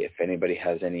if anybody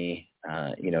has any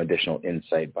additional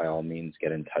insight, by all means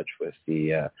get in touch with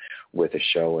the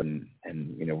show, and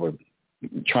we're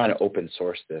trying to open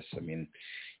source this. I mean,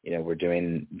 we're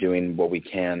doing what we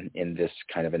can in this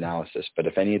kind of analysis, but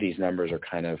if any of these numbers are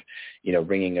kind of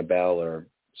ringing a bell or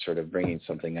sort of bringing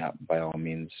something up, by all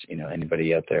means,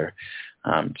 anybody out there,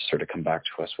 sort of come back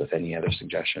to us with any other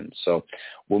suggestions. So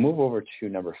we'll move over to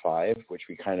number 5, which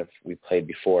we played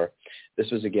before.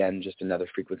 This was, again, just another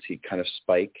frequency kind of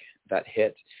spike that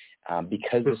hit,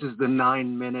 because this is the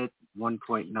 9-minute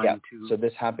 1.92. Yeah. So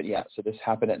this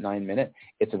happened at 9 minutes.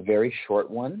 It's a very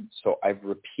short one. So I've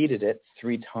repeated it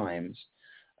 3 times.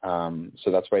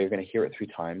 So that's why you're going to hear it 3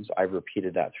 times. I've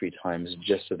repeated that 3 times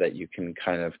just so that you can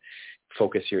kind of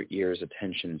focus your ear's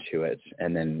attention to it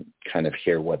and then kind of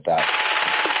hear what that.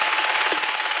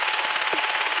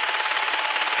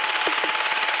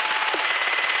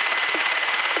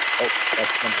 Oh,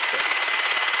 that's number 6.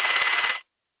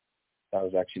 That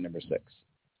was actually number 6.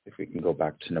 If we can go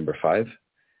back to number 5.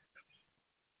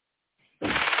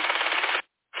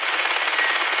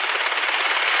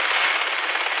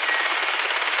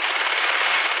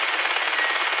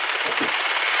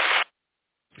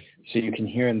 So you can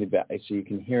hear in the back. I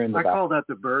call that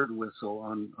the bird whistle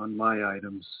on my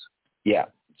items. Yeah.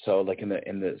 So like in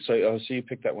the so you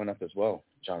picked that one up as well,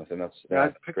 Jonathan. That's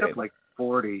I picked great. up like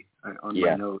 40 on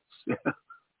my notes.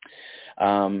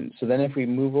 So then if we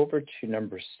move over to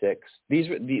number 6, these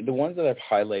were the ones that I've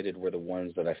highlighted were the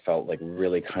ones that I felt like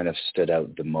really kind of stood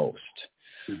out the most.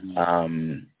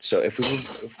 Mm-hmm. So if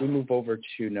we move over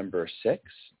to number 6.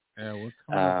 Yeah, we're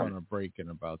coming up on a break in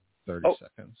about 30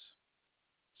 seconds.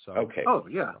 So. Okay. Oh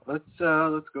yeah, let's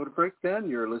go to break then.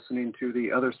 You're listening to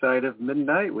The Other Side of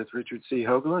Midnight with Richard C.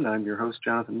 Hoagland. I'm your host,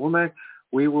 Jonathan Womack.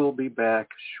 We will be back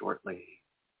shortly.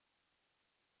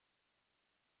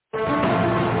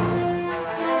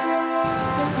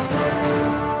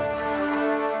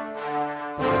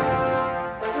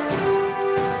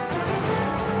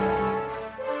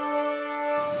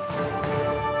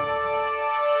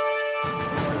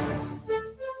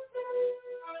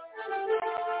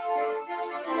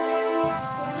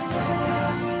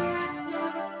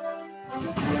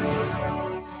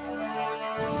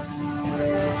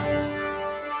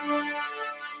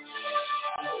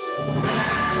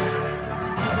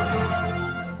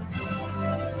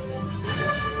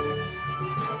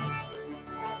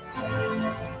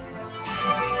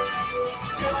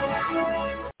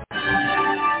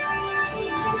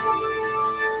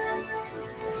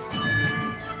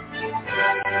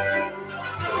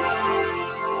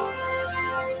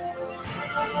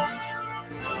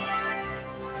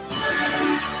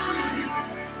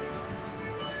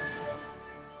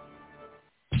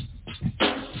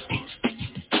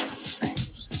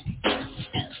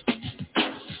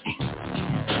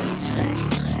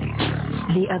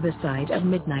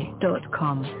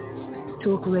 TheOtherSideOfMidnight.com.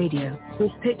 Talk radio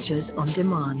with pictures on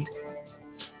demand.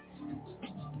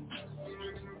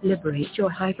 Liberate your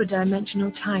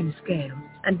hyperdimensional time scale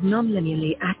and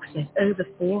nonlinearly access over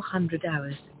 400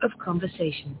 hours of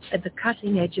conversation at the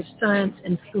cutting edge of science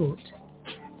and thought.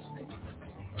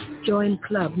 Join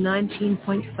Club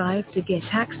 19.5 to get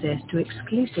access to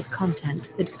exclusive content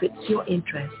that fits your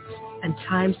interests and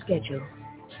time schedule.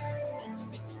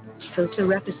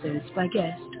 Filter episodes by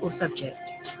guest or subject.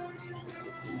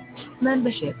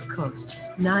 Membership costs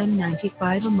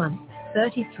 $9.95 a month,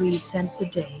 33 cents a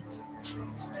day.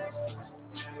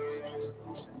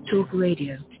 Talk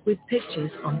radio with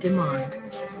pictures on demand.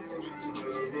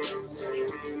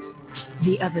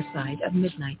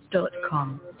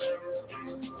 TheOtherSideOfMidnight.com.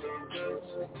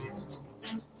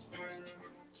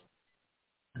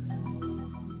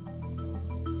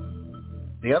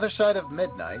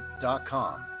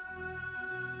 TheOtherSideOfMidnight.com.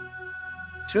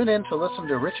 Tune in to listen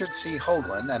to Richard C.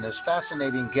 Hoagland and his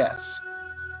fascinating guests.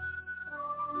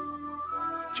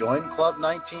 Join Club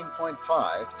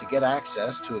 19.5 to get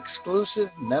access to exclusive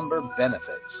member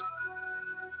benefits.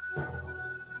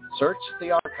 Search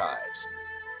the archives.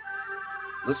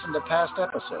 Listen to past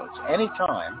episodes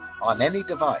anytime on any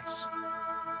device.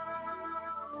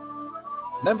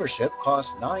 Membership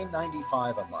costs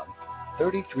 $9.95 a month,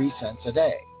 33 cents a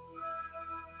day.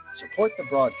 Support the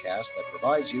broadcast that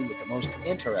provides you with the most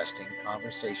interesting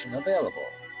conversation available.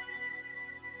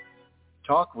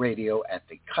 Talk radio at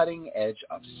the cutting edge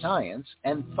of science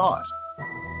and thought.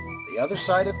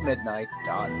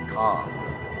 TheOtherSideOfMidnight.com.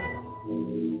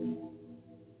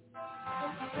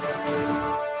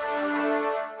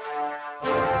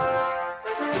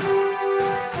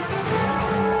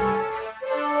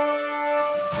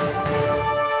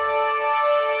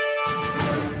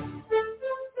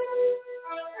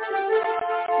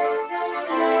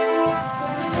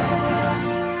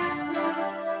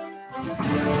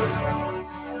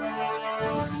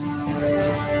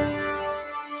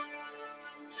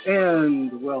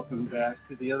 And welcome back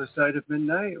to The Other Side of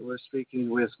Midnight. We're speaking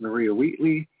with Maria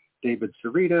Wheatley, David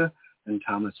Sarita, and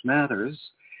Thomas Mathers.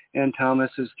 And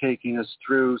Thomas is taking us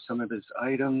through some of his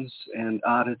items and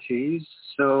oddities.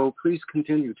 So please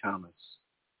continue, Thomas.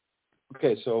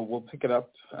 Okay, so we'll pick it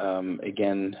up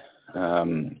again.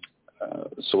 So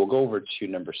we'll go over to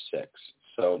number 6.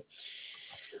 So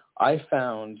I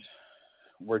found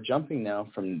we're jumping now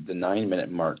from the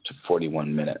 9-minute mark to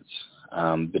 41 minutes.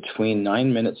 Between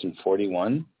 9 minutes and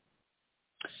 41,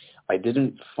 I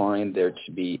didn't find there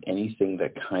to be anything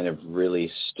that kind of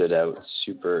really stood out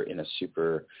in a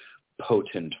super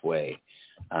potent way.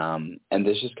 And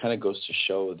this just kind of goes to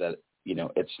show that, you know,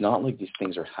 it's not like these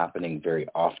things are happening very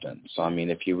often. So, I mean,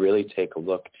 if you really take a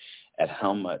look at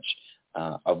how much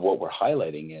of what we're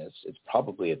highlighting is, it's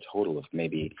probably a total of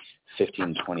maybe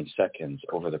 15, 20 seconds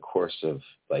over the course of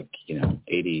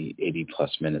 80 plus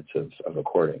minutes of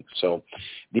recording. So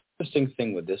the interesting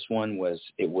thing with this one was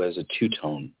it was a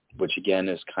 2-tone, which again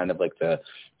is kind of like the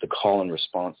call and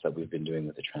response that we've been doing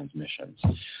with the transmissions.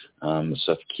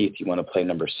 So if Keith, you want to play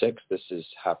number 6, this is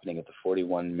happening at the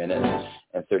 41 minute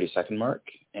and 30 second mark,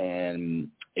 and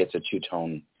it's a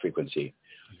 2-tone frequency.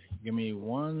 Give me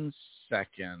 1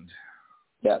 second.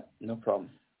 Yeah, no problem.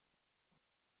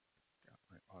 Got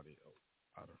my audio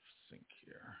out of sync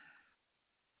here.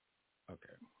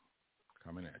 Okay,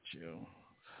 coming at you.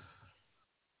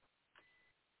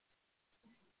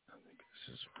 I think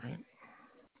this is right.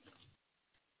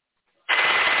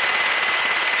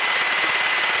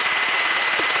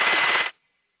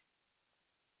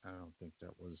 I don't think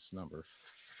that was number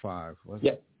 5, was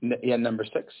it? Yeah, number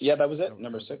 6. Yeah, that was it,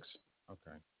 number 6. Okay.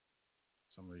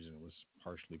 For some reason it was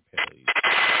partially paid.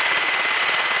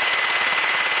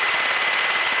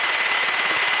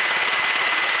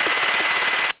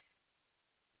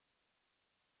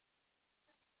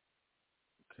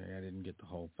 Okay, I didn't get the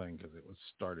whole thing because it was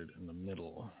started in the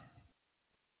middle.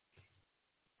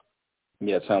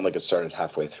 Yeah, it sounded like it started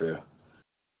halfway through.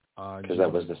 Because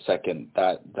that was the second,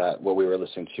 that what we were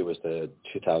listening to was the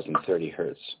 2030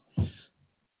 hertz.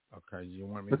 Okay, you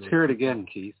want me Let's hear it again,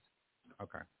 Keith.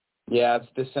 Okay. Yeah, it's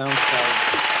the sound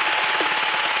card.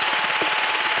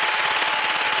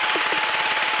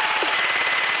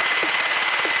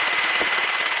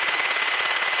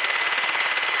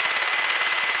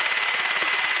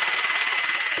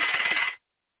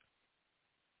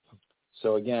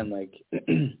 So again, like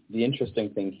the interesting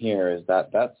thing here is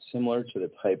that that's similar to the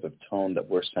type of tone that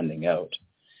we're sending out.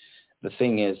 The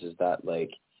thing is that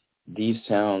like these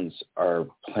sounds are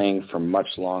playing for much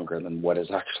longer than what is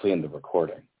actually in the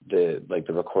recording. The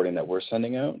recording that we're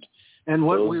sending out. And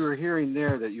what we were hearing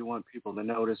there that you want people to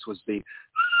notice was the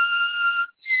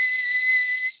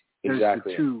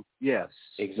exactly. The 2, yes.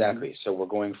 Exactly. So we're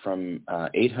going from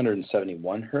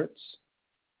 871 hertz,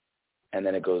 and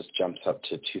then it jumps up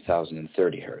to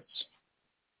 2030 hertz.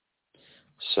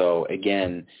 So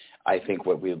again, I think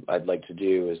what I'd like to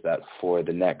do is that for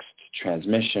the next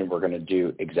transmission, we're going to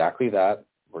do exactly that.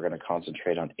 We're going to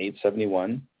concentrate on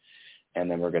 871,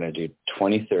 and then we're going to do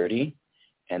 2030.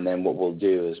 And then what we'll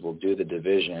do is we'll do the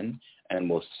division, and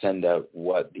we'll send out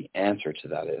what the answer to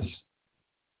that is,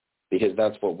 because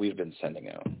that's what we've been sending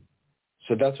out.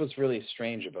 So that's what's really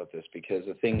strange about this, because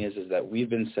the thing is that we've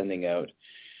been sending out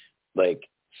like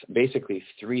basically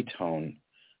 3-tone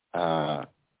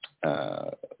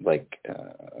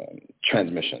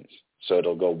transmissions. So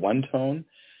it'll go 1 tone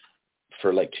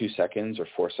for like 2 seconds or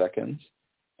 4 seconds,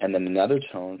 and then another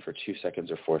tone for 2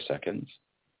 seconds or 4 seconds.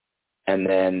 And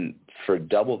then for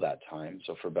double that time,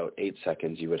 so for about 8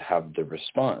 seconds, you would have the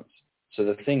response. So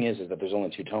the thing is that there's only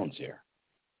 2 tones here.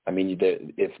 I mean,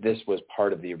 if this was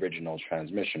part of the original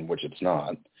transmission, which it's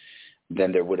not,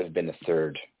 then there would have been a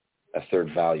third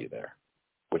value there,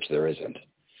 which there isn't.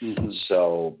 Mm-hmm.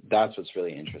 So that's what's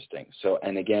really interesting. So,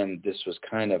 and again, this was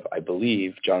kind of, I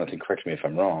believe, Jonathan, correct me if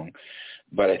I'm wrong,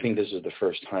 but I think this is the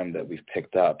first time that we've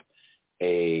picked up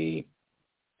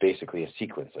basically a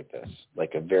sequence like this,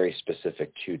 like a very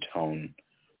specific 2-tone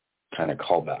kind of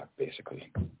callback,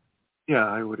 basically. Yeah,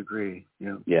 I would agree.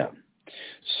 Yeah. Yeah.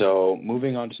 So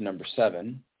moving on to number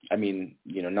 7, I mean,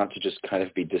 not to just kind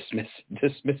of be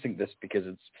dismissing this, because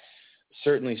it's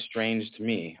certainly strange to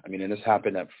me. I mean, and this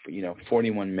happened at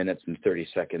 41 minutes and 30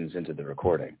 seconds into the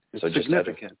recording. It's so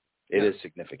significant. It is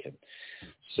significant.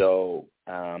 So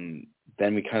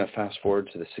then we kind of fast forward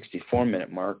to the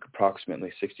 64-minute mark,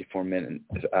 approximately 64 minutes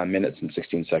and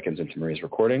 16 seconds into Marie's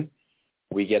recording.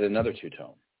 We get another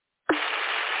 2-tone.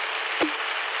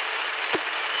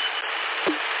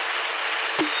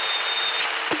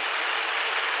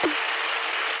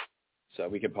 So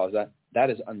we can pause that. That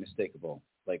is unmistakable.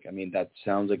 Like, I mean, that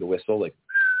sounds like a whistle. Like,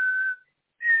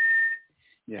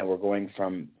 yeah, we're going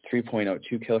from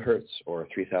 3.02 kilohertz or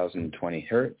 3,020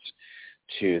 hertz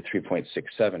to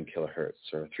 3.67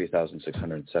 kilohertz or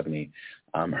 3,670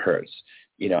 hertz.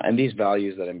 And these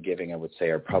values that I'm giving, I would say,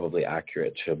 are probably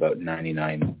accurate to about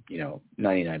 99%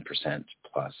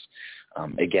 plus.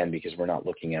 Again, because we're not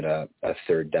looking at a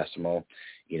third decimal,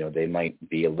 they might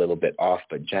be a little bit off,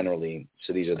 but generally,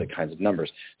 so these are the kinds of numbers.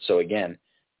 So again,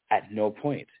 at no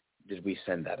point did we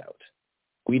send that out.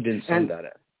 We didn't send that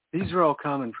out. These are all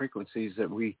common frequencies that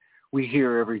we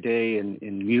hear every day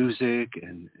in music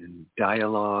and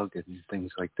dialogue and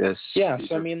things like this. Yeah,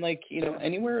 so I mean, like,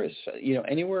 anywhere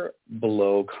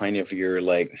below kind of your,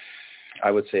 like,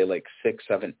 I would say like 6,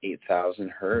 7, 8,000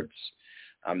 hertz,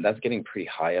 that's getting pretty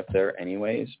high up there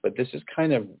anyways. But this is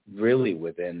kind of really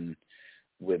within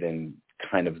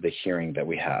kind of the hearing that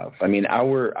we have. I mean,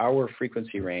 our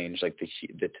frequency range, like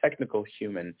the technical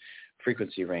human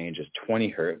frequency range, is 20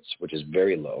 hertz, which is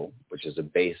very low, which is a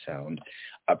bass sound,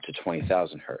 up to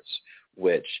 20,000 hertz,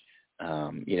 which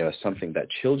is something that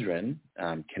children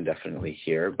can definitely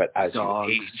hear. But as you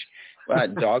age,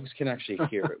 dogs can actually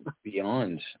hear it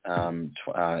beyond.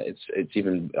 It's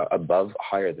even above,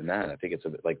 higher than that. I think it's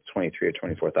like 23 or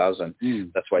 24,000.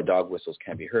 That's why dog whistles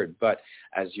can't be heard. But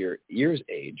as your ears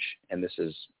age, and this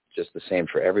is just the same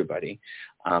for everybody,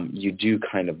 you do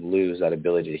kind of lose that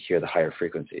ability to hear the higher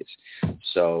frequencies.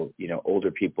 So,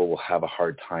 older people will have a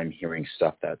hard time hearing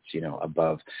stuff that's,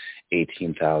 above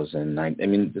 18,000. I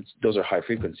mean, those are high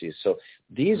frequencies. So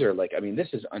these are like, I mean, this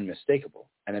is unmistakable.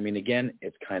 And I mean, again,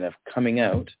 it's kind of coming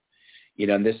out,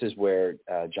 and this is where,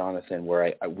 Jonathan,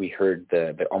 where we heard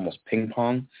the almost ping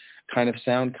pong kind of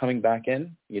sound coming back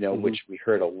in, which we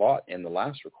heard a lot in the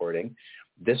last recording.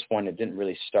 This one, it didn't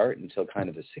really start until kind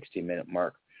of the 60-minute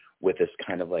mark with this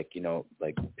kind of like,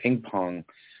 like ping pong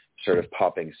sort of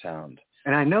popping sound.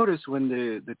 And I notice when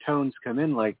the tones come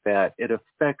in like that, it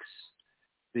affects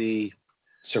the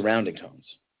surrounding tones,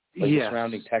 like the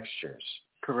surrounding textures.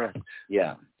 Correct.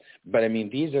 Yeah. But I mean,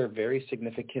 these are very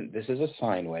significant. This is a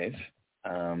sine wave.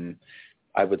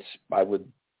 I would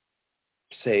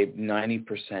say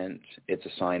 90% it's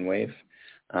a sine wave.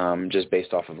 Just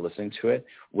based off of listening to it,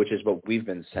 which is what we've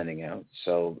been sending out.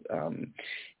 So,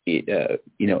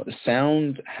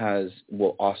 sound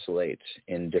will oscillate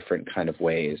in different kind of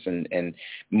ways, and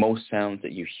most sounds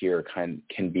that you hear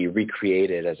can be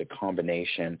recreated as a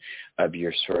combination of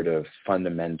your sort of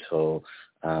fundamental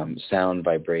sound,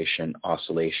 vibration,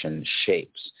 oscillation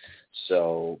shapes.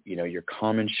 So, your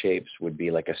common shapes would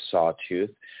be like a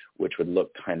sawtooth, which would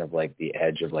look kind of like the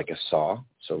edge of like a saw.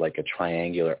 So like a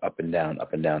triangular up and down,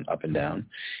 up and down, up and down.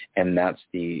 And that's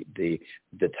the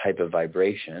type of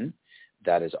vibration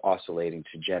that is oscillating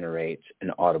to generate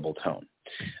an audible tone.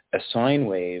 A sine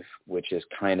wave, which is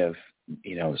kind of,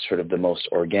 sort of the most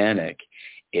organic,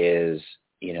 is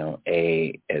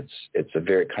it's a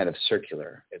very kind of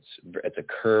circular. It's a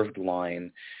curved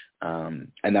line,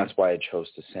 and that's why I chose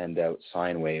to send out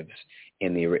sine waves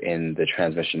in the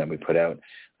transmission that we put out.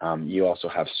 You also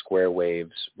have square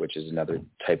waves, which is another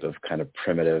type of kind of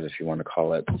primitive, if you want to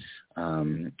call it,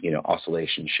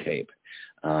 oscillation shape.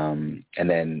 And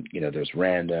then, there's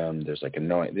random, there's like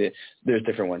there's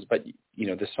different ones. But,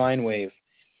 the sine wave,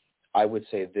 I would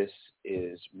say this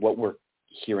is what we're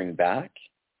hearing back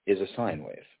is a sine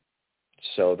wave.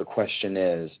 So the question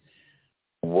is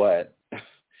what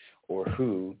or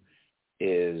who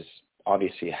is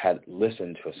obviously had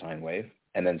listened to a sine wave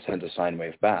and then sent a sine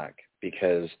wave back,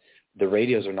 because the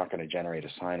radios are not going to generate a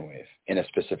sine wave in a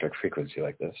specific frequency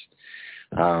like this.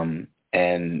 And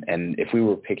if we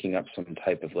were picking up some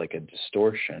type of like a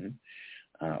distortion,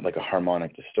 like a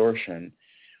harmonic distortion,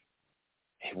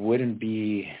 it wouldn't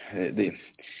be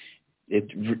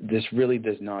this really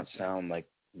does not sound like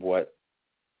what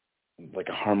like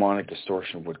a harmonic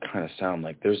distortion would kind of sound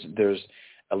like. There's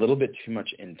a little bit too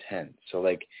much intent. So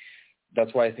like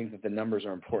that's why I think that the numbers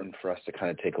are important for us to kind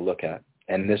of take a look at.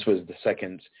 And this was the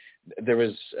second. There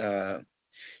was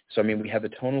we had the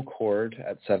tonal chord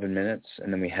at 7 minutes,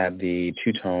 and then we had the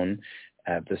two-tone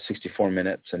at the 64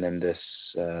 minutes, and then the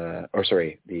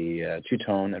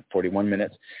two-tone at 41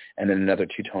 minutes, and then another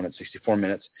two-tone at 64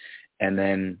 minutes. And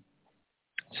then,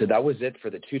 so that was it for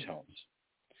the two tones.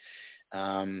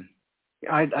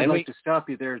 I'd like to stop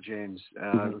you there, James.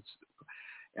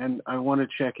 And I want to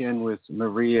check in with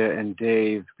Maria and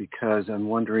Dave, because I'm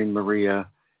wondering, Maria,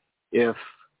 if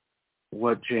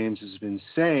what James has been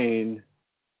saying,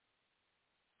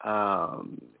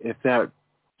 if that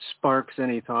sparks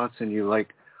any thoughts in you,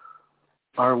 like,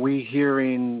 are we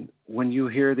hearing, when you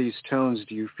hear these tones,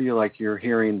 do you feel like you're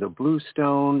hearing the blue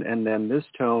stone, and then this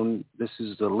tone, this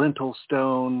is the lintel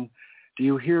stone? Do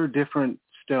you hear different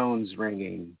stones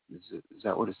ringing? Is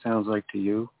that what it sounds like to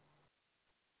you?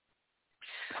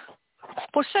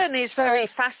 Well, certainly it's very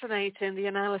fascinating, the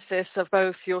analysis of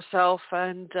both yourself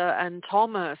and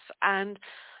Thomas. And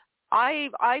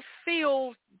I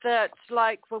feel that,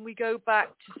 like, when we go back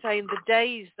to saying the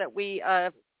days that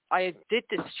I did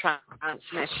this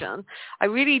transmission, I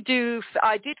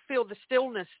did feel the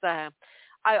stillness there.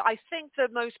 I think the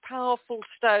most powerful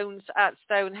stones at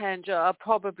Stonehenge are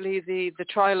probably the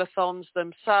trilithons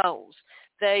themselves.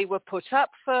 They were put up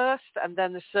first, and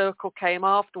then the circle came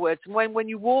afterwards. And when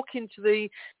you walk into the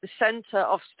center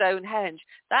of Stonehenge,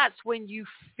 that's when you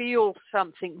feel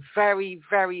something very,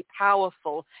 very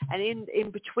powerful. And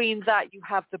in between that, you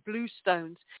have the blue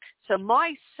stones. So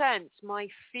my sense, my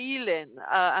feeling,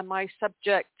 and my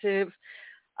subjective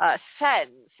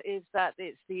sense is that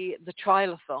it's the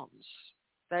trilithons.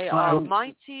 They are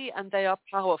mighty and they are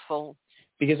powerful.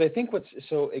 Because I think what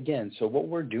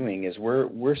we're doing is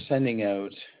we're sending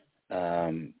out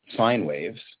sine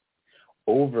waves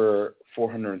over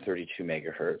 432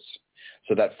 megahertz.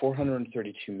 So that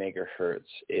 432 megahertz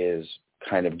is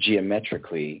kind of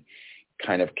geometrically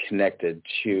kind of connected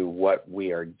to what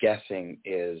we are guessing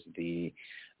is the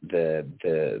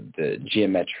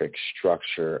geometric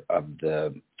structure of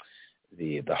the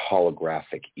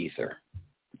holographic ether.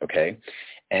 Okay.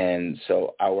 And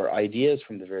so our ideas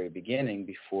from the very beginning,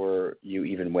 before you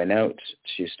even went out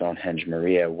to Stonehenge,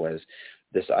 Maria, was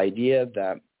this idea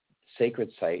that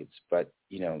sacred sites, but,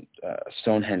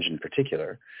 Stonehenge in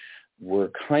particular, were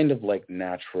kind of like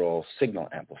natural signal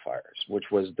amplifiers,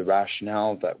 which was the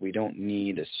rationale that we don't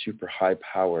need a super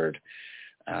high-powered,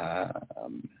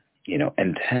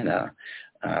 antenna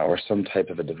or some type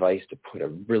of a device to put a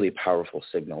really powerful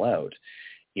signal out.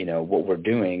 What we're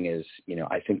doing is,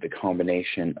 I think the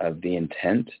combination of the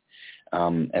intent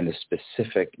and the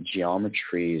specific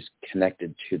geometries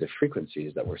connected to the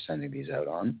frequencies that we're sending these out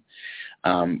on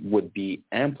would be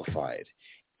amplified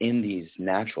in these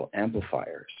natural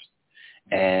amplifiers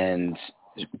and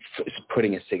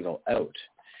putting a signal out.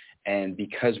 And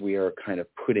because we are kind of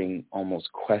putting almost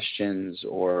questions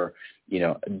or,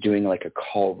 doing like a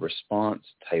call response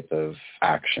type of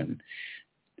action,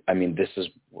 I mean,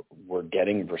 we're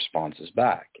getting responses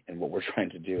back. And what we're trying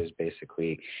to do is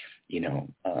basically,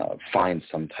 find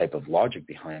some type of logic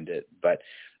behind it. But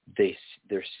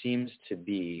there seems to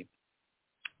be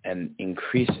an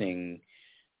increasing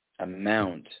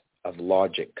amount of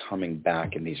logic coming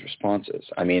back in these responses.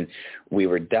 I mean, we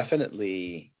were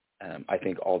definitely, I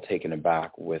think, all taken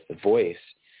aback with the voice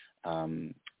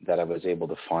that I was able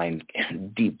to find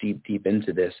deep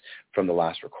into this from the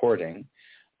last recording.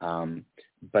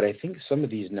 But I think some of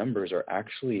these numbers are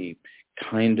actually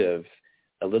kind of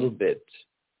a little bit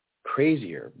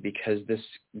crazier, because this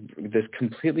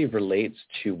completely relates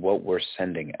to what we're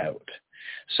sending out.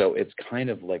 So it's kind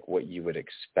of like what you would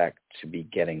expect to be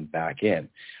getting back in,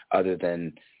 other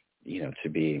than, to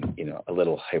be, a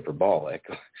little hyperbolic,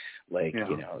 like,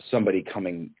 somebody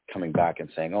coming back and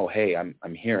saying, oh, hey,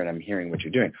 I'm here and I'm hearing what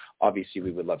you're doing. Obviously, we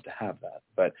would love to have that.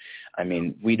 But, I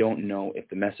mean, we don't know if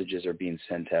the messages are being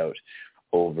sent out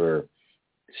over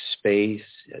space,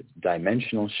 a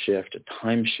dimensional shift, a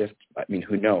time shift. I mean,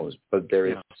 who knows? But there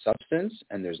is substance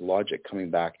and there's logic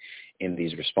coming back in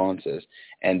these responses.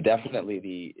 And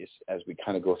definitely as we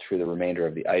kind of go through the remainder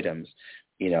of the items,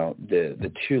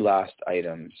 the two last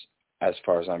items, as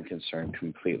far as I'm concerned,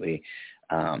 completely,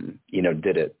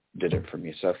 did it for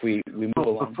me. So if we move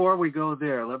along. Before we go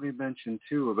there, let me mention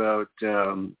too about,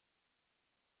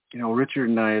 Richard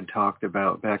and I had talked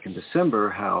about back in December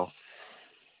how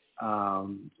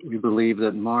we believe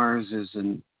that Mars is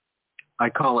I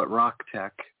call it rock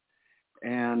tech,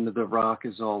 and the rock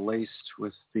is all laced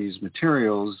with these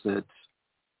materials that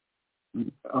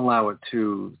allow it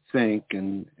to think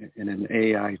in an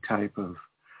AI type of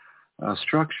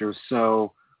structure.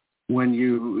 So when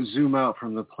you zoom out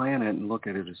from the planet and look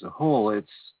at it as a whole, it's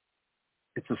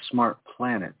a smart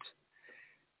planet.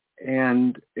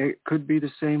 And it could be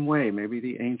the same way. Maybe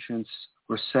the ancients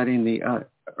were setting the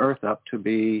Earth up to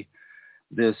be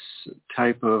this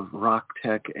type of rock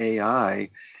tech AI.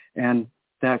 And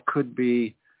that could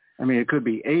be, it could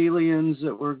be aliens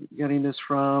that we're getting this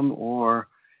from, or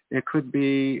it could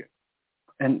be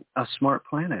a smart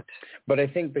planet. But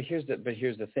here's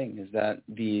the thing, is that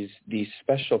these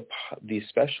special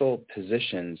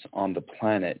positions on the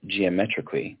planet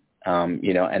geometrically,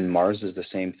 and Mars is the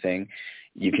same thing.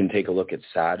 You can take a look at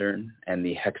Saturn and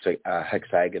the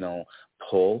hexagonal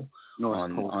pull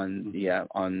on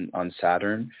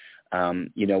Saturn.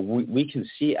 We can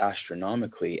see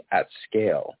astronomically at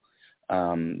scale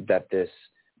that this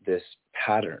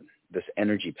pattern, this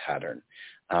energy pattern,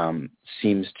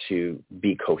 seems to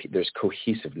be there's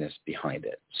cohesiveness behind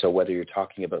it. So whether you're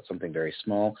talking about something very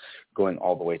small going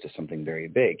all the way to something very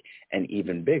big and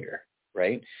even bigger,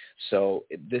 right? So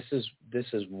this is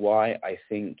why I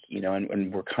think,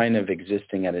 and we're kind of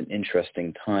existing at an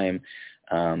interesting time,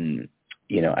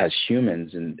 as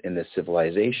humans in this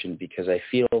civilization, because I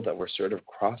feel that we're sort of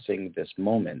crossing this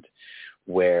moment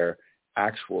where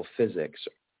actual physics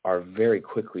are very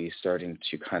quickly starting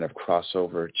to kind of cross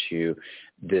over to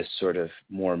this sort of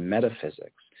more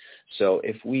metaphysics. So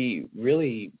if we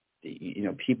really,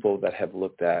 people that have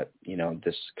looked at,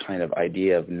 this kind of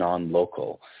idea of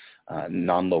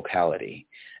non-locality,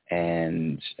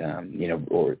 and,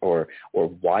 or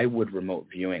why would remote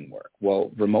viewing work?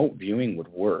 Well, remote viewing would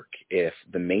work if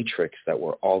the matrix that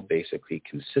we're all basically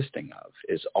consisting of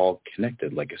is all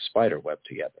connected like a spider web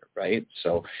together, right?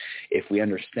 So if we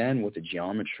understand what the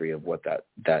geometry of what that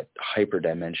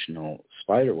hyperdimensional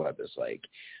spider web is like,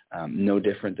 no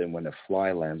different than when a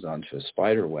fly lands onto a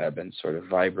spider web and sort of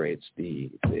vibrates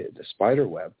the spider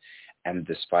web, and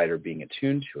the spider being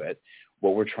attuned to it,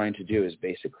 what we're trying to do is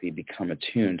basically become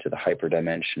attuned to the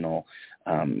hyperdimensional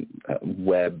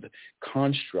web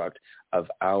construct of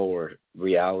our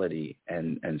reality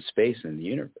and space in the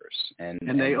universe. And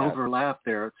they overlap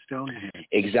there at Stonehenge.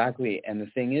 Exactly. And the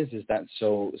thing is that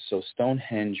so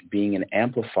Stonehenge being an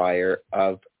amplifier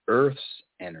of Earth's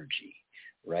energy,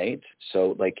 right?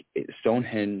 So like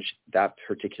Stonehenge, that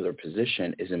particular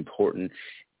position is important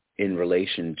in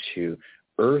relation to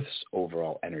Earth's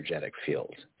overall energetic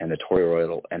field and the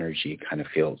toroidal energy kind of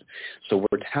field. So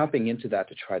we're tapping into that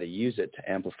to try to use it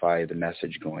to amplify the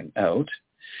message going out.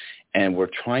 And we're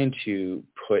trying to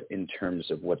put in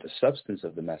terms of what the substance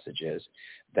of the message is,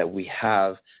 that we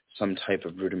have some type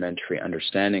of rudimentary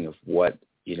understanding of what,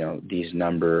 these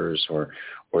numbers or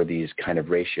these kind of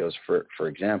ratios, for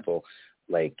example,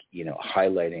 like,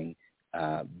 highlighting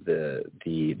the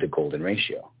golden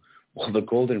ratio. Well, the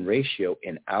golden ratio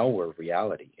in our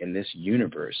reality, in this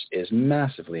universe, is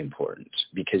massively important,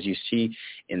 because you see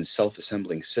in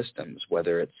self-assembling systems,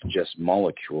 whether it's just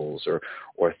molecules or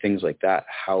things like that,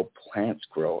 how plants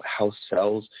grow, how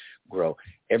cells grow,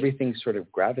 everything sort of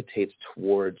gravitates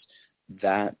towards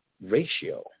that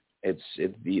ratio.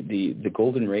 The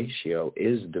golden ratio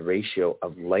is the ratio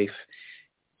of life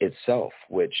itself,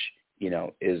 which,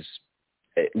 is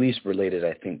at least related,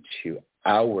 I think, to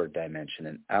our dimension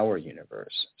and our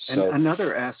universe. So, and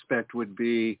another aspect would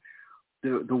be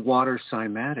the water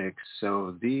cymatics.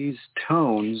 So these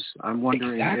tones, I'm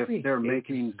wondering if they're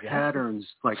making patterns,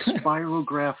 like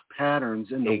spirograph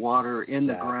patterns in the water, in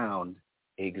the ground.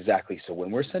 Exactly. So when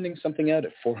we're sending something out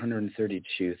at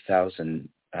 432,000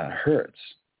 hertz,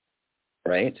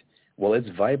 right? Well, it's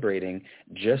vibrating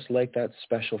just like that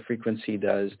special frequency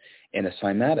does in a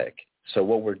cymatic. So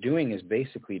what we're doing is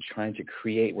basically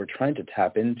we're trying to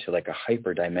tap into like a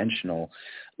hyperdimensional,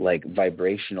 like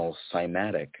vibrational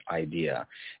cymatic idea.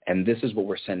 And this is what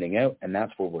we're sending out, and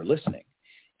that's where we're listening.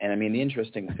 And I mean, the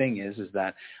interesting thing is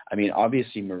that, I mean,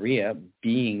 obviously Maria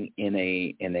being in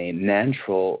a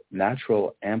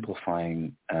natural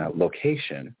amplifying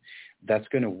location, that's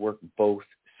going to work both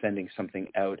sending something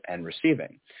out and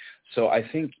receiving. So I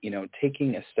think,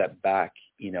 taking a step back,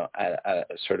 at a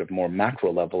sort of more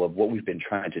macro level of what we've been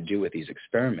trying to do with these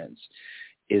experiments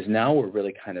is now we're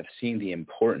really kind of seeing the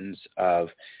importance of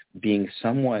being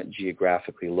somewhat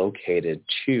geographically located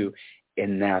to a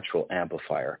natural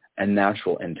amplifier, a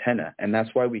natural antenna. And that's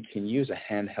why we can use a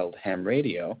handheld ham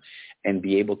radio and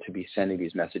be able to be sending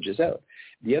these messages out.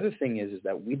 The other thing is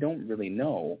that we don't really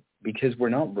know, because we're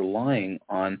not relying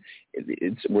on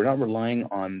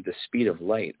the speed of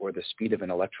light or the speed of an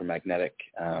electromagnetic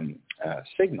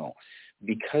signal,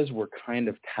 because we're kind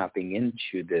of tapping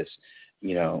into this,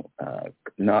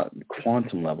 not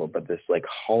quantum level, but this like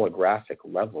holographic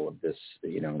level of this,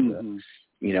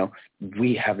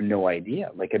 we have no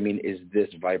idea. Like, I mean, is this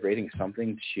vibrating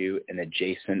something to an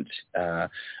adjacent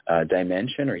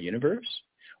dimension or universe,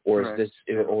 or is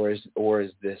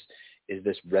this, is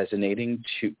this resonating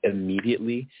to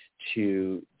immediately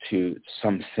to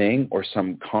something or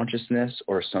some consciousness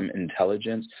or some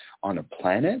intelligence on a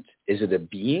planet? Is it a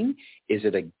being? Is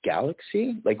it a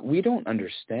galaxy? Like, we don't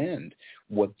understand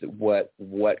what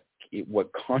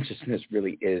consciousness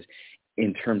really is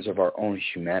in terms of our own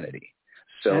humanity.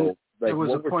 So, and like, there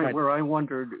was a point where I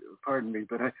wondered, pardon me,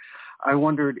 but I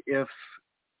wondered if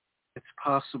it's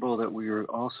possible that we are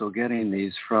also getting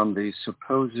these from the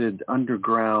supposed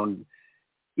underground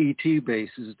ET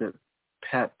bases that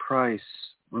Pat Price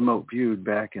remote viewed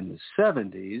back in the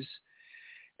 70s.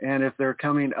 And if they're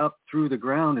coming up through the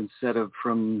ground instead of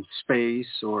from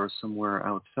space or somewhere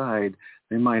outside,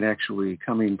 they might actually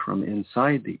coming from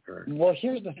inside the Earth. Well,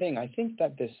 here's the thing. I think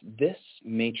that this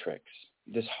matrix,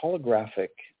 this holographic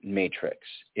matrix,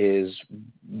 is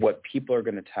what people are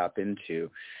going to tap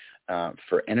into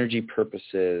for energy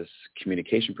purposes,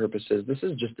 communication purposes. This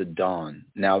is just the dawn.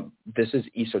 Now, this is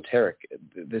esoteric.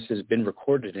 This has been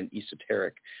recorded in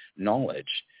esoteric knowledge.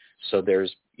 So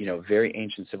there's, very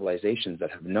ancient civilizations that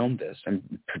have known this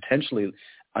and potentially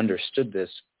understood this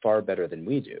far better than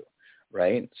we do,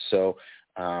 right? So,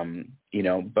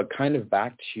 but kind of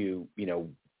back to,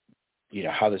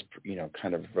 how this,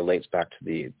 kind of relates back to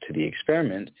the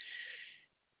experiment.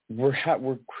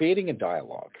 We're creating a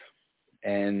dialogue,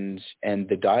 and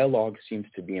the dialogue seems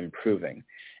to be improving,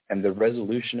 and the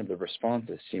resolution of the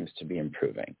responses seems to be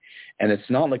improving. And it's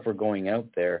not like we're going out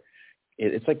there.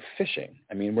 It's like fishing.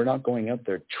 I mean, we're not going out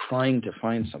there trying to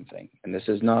find something, and this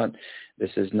is not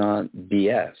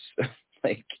BS.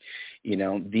 Like,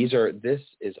 this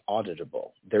is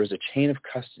auditable. There's a chain of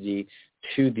custody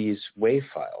to these WAV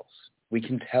files. We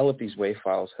can tell if these WAV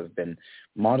files have been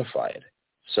modified.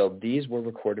 So these were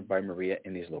recorded by Maria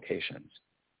in these locations.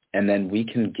 And then we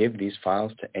can give these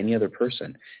files to any other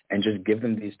person and just give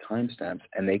them these timestamps,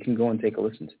 and they can go and take a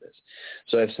listen to this.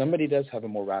 So if somebody does have a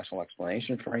more rational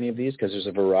explanation for any of these, because there's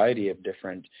a variety of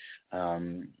different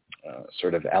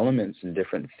sort of elements and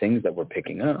different things that we're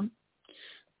picking up,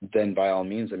 then by all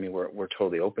means, I mean, we're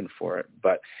totally open for it.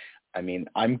 But I mean,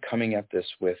 I'm coming at this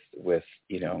with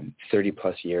 30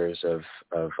 plus years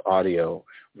of audio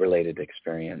related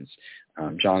experience.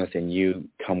 Jonathan, you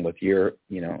come with your,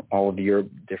 all of your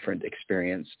different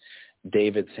experience.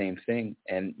 David, same thing.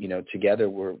 And, together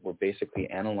we're basically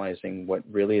analyzing what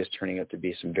really is turning out to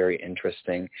be some very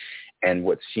interesting and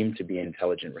what seem to be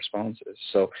intelligent responses.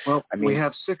 So, well, we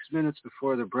have 6 minutes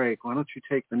before the break. Why don't you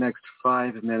take the next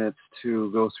 5 minutes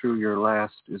to go through your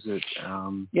last,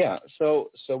 Yeah. So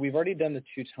we've already done the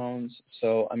two tones.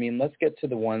 So, I mean, let's get to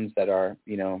the ones that are,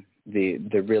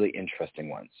 the really interesting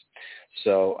ones.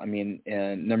 So, I mean,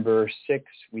 in number 6,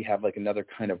 we have like another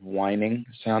kind of whining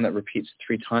sound that repeats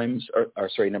 3 times,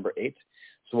 or number 8.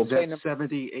 So we'll play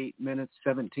 78 minutes,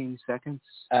 17 seconds?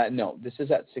 No, this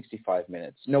is at 65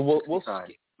 minutes. No, we'll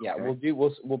skip. Yeah, okay.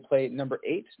 We'll play number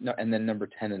 8 and then number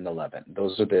 10 and 11.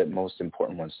 Those are the most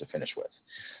important ones to finish with.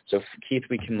 So if, Keith,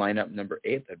 we can line up number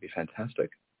 8, that'd be fantastic.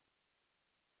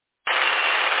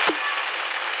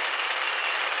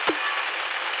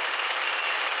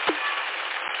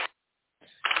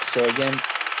 So again,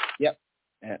 yep.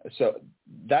 So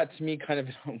that to me kind of,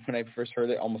 when I first heard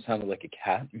it, almost sounded like a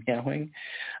cat meowing.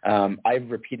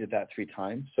 I've repeated that 3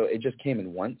 times, so it just came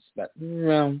in once. But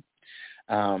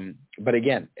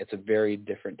again, it's a very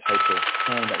different type of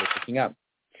tone that we're picking up.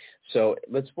 So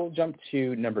we'll jump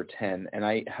to number 10, and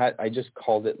I just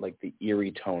called it like the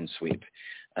eerie tone sweep.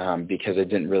 because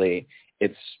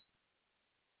it's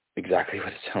exactly what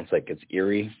it sounds like. It's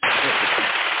eerie.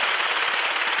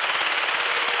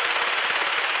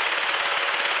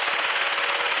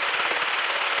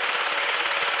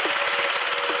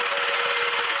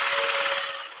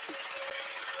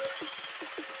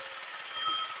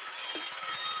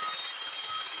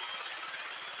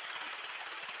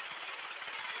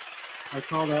 I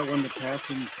call that one the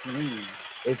passing train.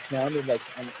 It sounded like,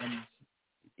 and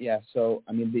yeah. So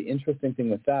I mean, the interesting thing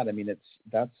with that, I mean,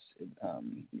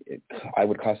 I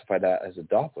would classify that as a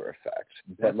Doppler effect.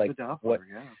 But like, Doppler,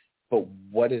 yeah. But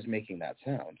what is making that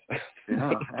sound?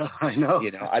 Yeah, I know.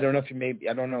 I don't know if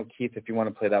I don't know, Keith, if you want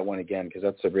to play that one again, because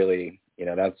that's a really,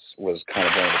 that was kind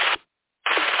of one of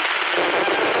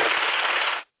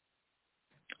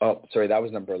the. Oh, sorry, that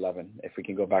was number 11. If we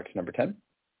can go back to number 10.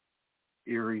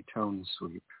 Eerie tone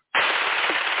sweep.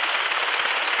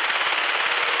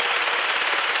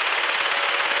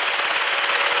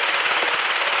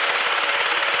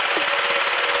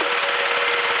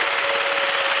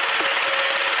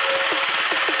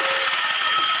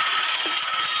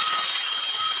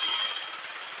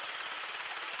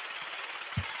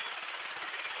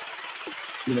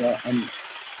 And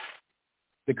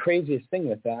the craziest thing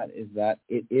with that is that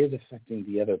it is affecting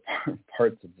the other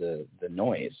parts of the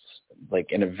noise,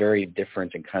 like in a very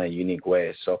different and kind of unique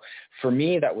way. So for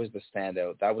me, that was the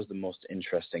standout. That was the most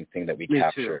interesting thing that we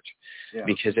captured. Yeah.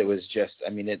 Because it was just,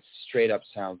 it straight up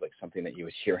sounds like something that you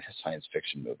would hear in a science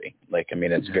fiction movie.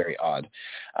 It's very odd.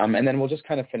 And then we'll just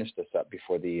kind of finish this up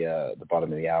before the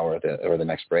bottom of the hour or the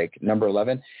next break. Number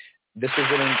 11, this is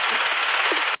really...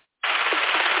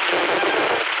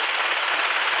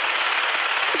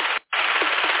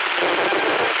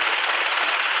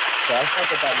 So I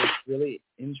thought that was really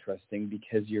interesting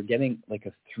because you're getting like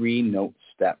a 3-note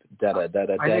step. I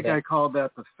think I called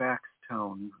that the fax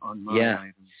tone on my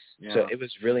items. Yeah. So it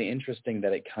was really interesting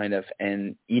that it kind of,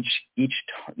 and each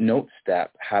note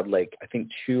step had like, I think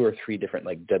 2 or 3 different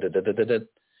like da da da da da da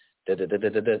da da da da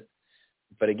da da.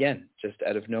 But again, just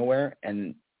out of nowhere,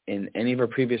 and in any of our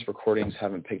previous recordings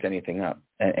haven't picked anything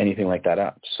like that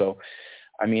up. So,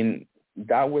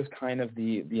 that was kind of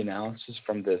the analysis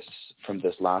from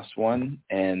this last one.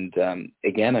 And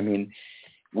again,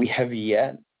 we have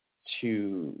yet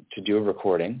to do a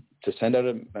recording, to send out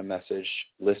a message,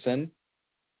 listen,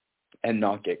 and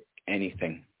not get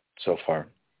anything so far.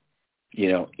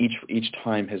 Each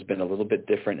time has been a little bit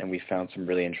different, and we found some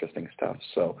really interesting stuff.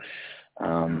 So,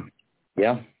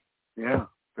 yeah. Yeah,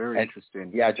 very interesting.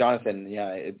 Yeah, Jonathan. Yeah,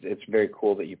 it's very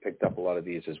cool that you picked up a lot of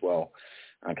these as well.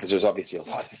 Because there's obviously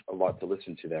a lot to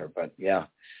listen to there, but yeah,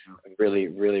 really,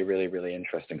 really, really, really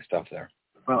interesting stuff there.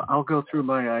 Well, I'll go through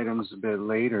my items a bit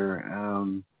later,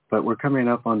 but we're coming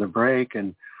up on the break,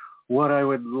 and what I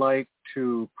would like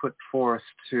to put forth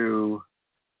to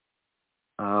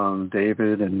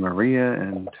David and Maria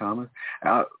and Thomas.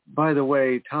 By the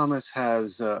way, Thomas has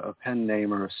a pen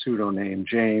name or a pseudonym,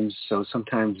 James, so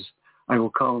sometimes I will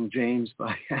call him James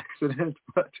by accident,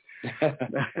 but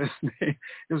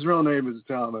his real name is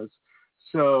Thomas.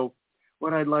 So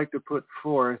what I'd like to put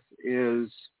forth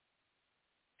is,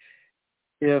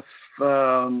 if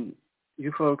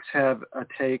you folks have a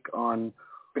take on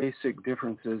basic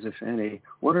differences, if any,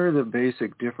 what are the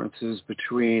basic differences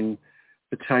between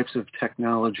the types of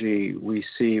technology we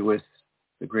see with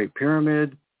the Great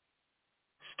Pyramid,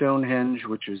 Stonehenge,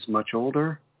 which is much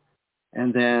older,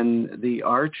 and then the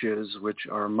arches, which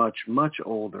are much, much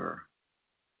older?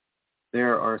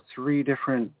 There are 3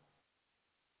 different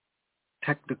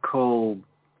technical,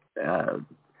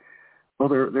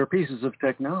 they're pieces of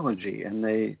technology, and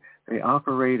they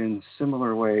operate in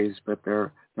similar ways, but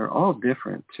they're all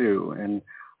different too. And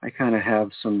I kind of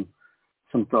have some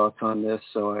thoughts on this,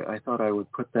 so I thought I would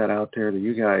put that out there to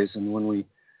you guys. And when we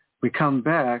come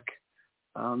back,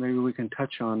 maybe we can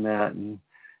touch on that and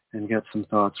get some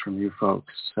thoughts from you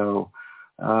folks. So,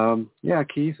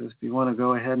 Keith, if you want to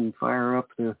go ahead and fire up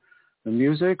the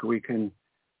music, we can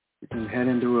head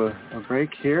into a break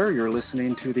here. You're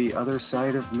listening to The Other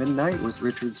Side of Midnight with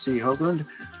Richard C. Hoagland.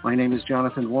 My name is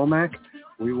Jonathan Womack.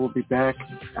 We will be back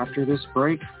after this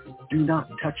break. Do not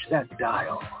touch that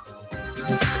dial.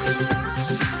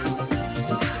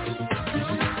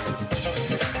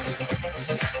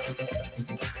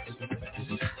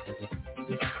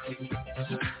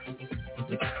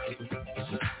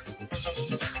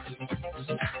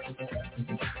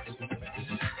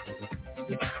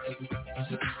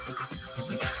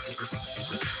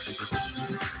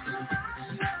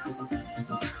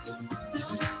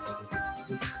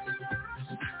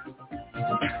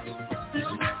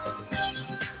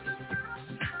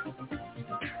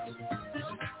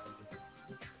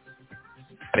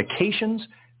 medications,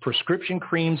 prescription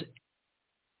creams.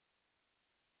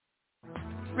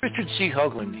 Richard C.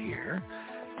 Hoagland here.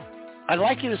 I'd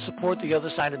like you to support The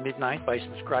Other Side of Midnight by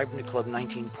subscribing to Club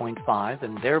 19.5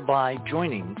 and thereby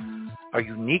joining our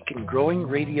unique and growing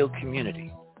radio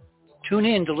community. Tune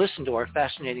in to listen to our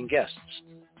fascinating guests,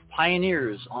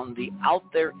 pioneers on the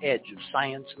out-there edge of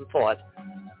science and thought,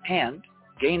 and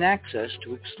gain access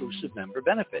to exclusive member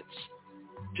benefits.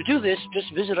 To do this,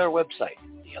 just visit our website,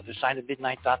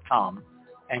 theothersideofmidnight.com,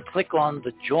 and click on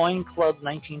the Join Club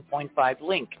 19.5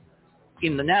 link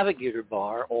in the navigator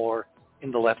bar or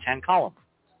in the left-hand column.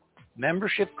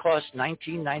 Membership costs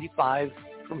 $19.95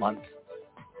 per month.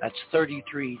 That's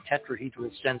 33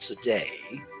 tetrahedral cents a day.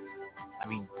 I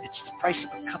mean, it's the price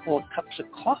of a couple of cups of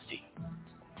coffee.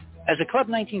 As a Club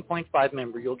 19.5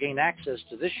 member, you'll gain access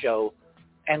to this show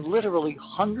and literally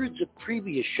hundreds of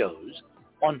previous shows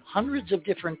on hundreds of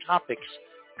different topics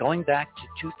going back to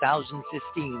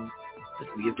 2015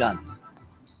 that we have done.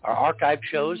 Our archive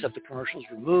shows have the commercials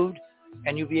removed,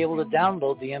 and you'll be able to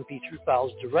download the MP3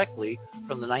 files directly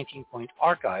from the 19-point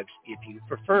archives if you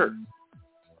prefer.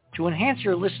 To enhance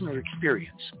your listener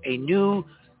experience, a new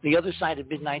The Other Side of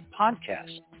Midnight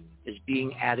podcast is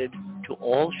being added to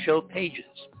all show pages,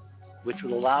 which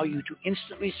will allow you to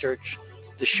instantly search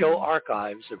the show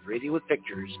archives of Radio with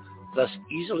Pictures, thus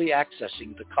easily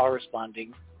accessing the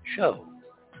corresponding show.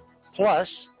 Plus,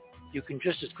 you can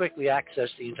just as quickly access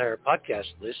the entire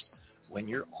podcast list when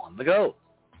you're on the go.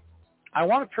 I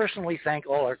want to personally thank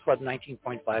all our Club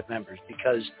 19.5 members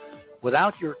because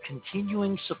without your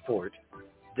continuing support,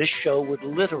 this show would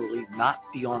literally not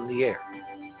be on the air.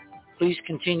 Please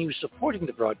continue supporting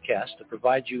the broadcast to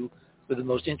provide you with the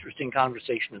most interesting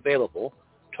conversation available,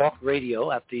 talk radio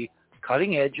at the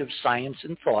cutting edge of science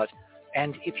and thought,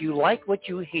 and if you like what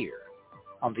you hear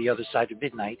on The Other Side of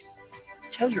Midnight,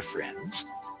 tell your friends,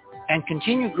 and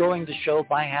continue growing the show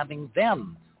by having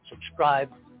them subscribe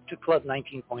to Club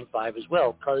 19.5 as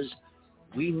well, because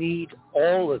we need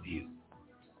all of you.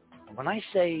 And when I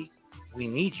say we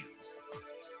need you,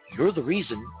 you're the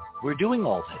reason we're doing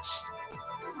all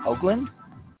this. Hoagland,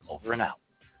 over and out.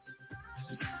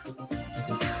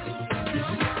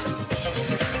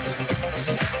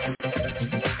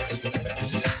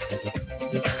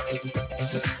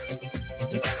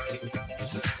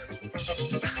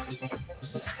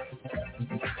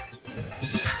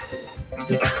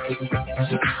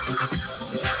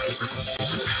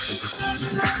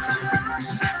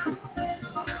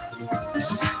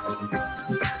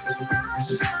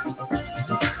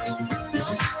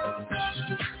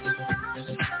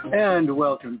 And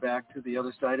welcome back to The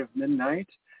Other Side of Midnight.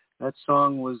 That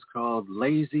song was called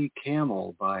Lazy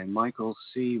Camel by Michael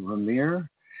C. Ramir.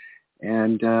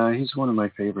 And he's one of my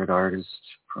favorite artists.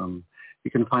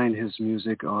 You can find his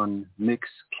music on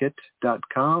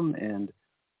mixkit.com and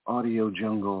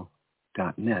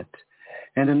audiojungle.net.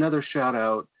 And another shout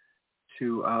out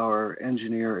to our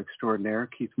engineer extraordinaire,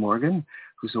 Keith Morgan,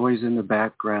 who's always in the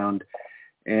background.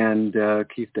 And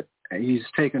Keith, he's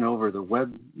taken over the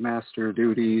webmaster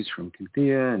duties from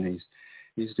Cynthia, and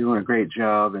he's doing a great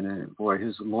job. And boy,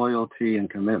 his loyalty and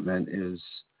commitment is,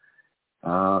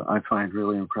 I find,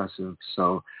 really impressive.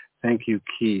 So thank you,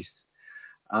 Keith.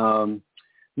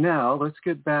 Now let's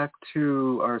get back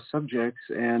to our subjects.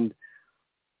 And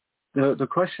the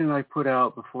question I put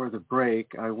out before the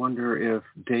break, I wonder if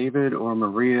David or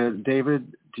Maria,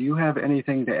 David, do you have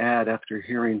anything to add after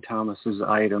hearing Thomas's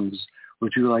items?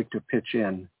 Would you like to pitch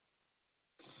in?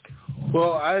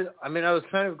 Well, I mean, I was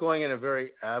kind of going in a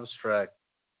very abstract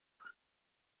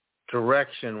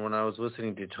direction when I was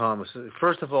listening to Thomas.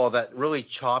 First of all, that really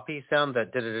choppy sound,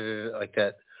 that like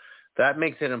that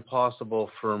makes it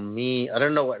impossible for me. I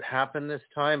don't know what happened this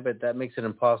time, but that makes it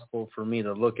impossible for me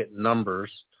to look at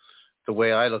numbers the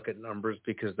way I look at numbers,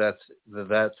 because that's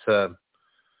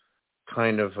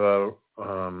kind of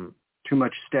too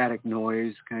much static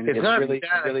noise. Kind of. It's not really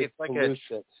static. Really it's like pollutes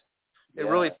it. It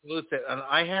really pollutes it. And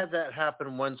I had that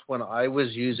happen once when I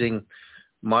was using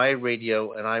my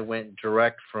radio and I went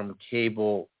direct from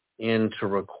cable into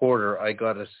recorder. I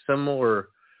got a similar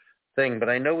thing, but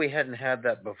I know we hadn't had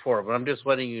that before. But I'm just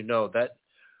letting you know that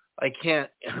I can't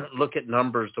look at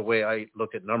numbers the way I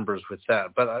look at numbers with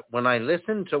that. But when I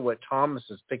listen to what Thomas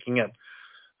is picking up,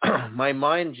 my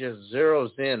mind just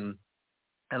zeroes in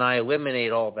and I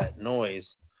eliminate all that noise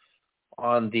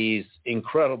on these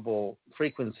incredible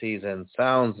frequencies and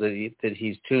sounds that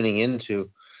he's tuning into.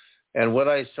 And what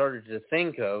I started to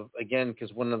think of, again,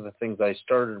 because one of the things I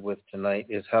started with tonight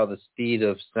is how the speed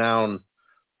of sound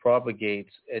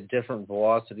propagates at different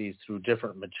velocities through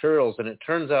different materials. And it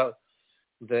turns out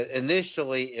that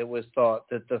initially it was thought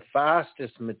that the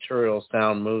fastest material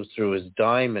sound moves through is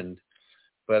diamond,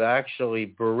 but actually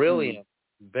beryllium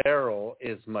beryl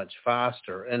is much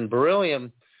faster. And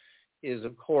beryllium is,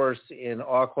 of course, in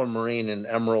aquamarine and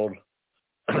emerald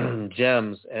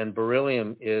gems, and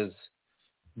beryllium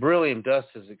dust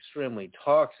is extremely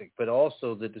toxic, but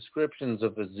also the descriptions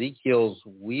of Ezekiel's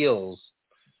wheels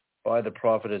by the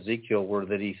prophet Ezekiel were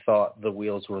that he thought the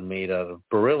wheels were made out of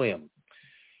beryllium.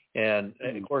 And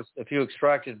of course, if you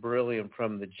extracted beryllium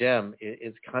from the gem,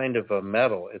 it's kind of a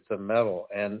metal. It's a metal,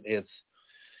 and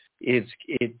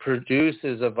it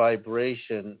produces a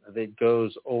vibration that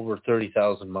goes over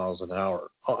 30,000 miles an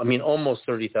hour. I mean, almost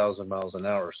 30,000 miles an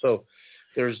hour. So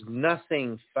there's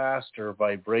nothing faster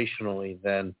vibrationally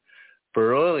than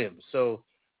beryllium. So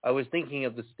I was thinking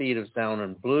of the speed of sound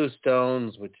in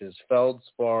bluestones, which is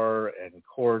feldspar and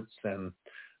quartz and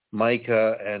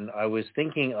mica, and I was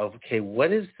thinking of, okay,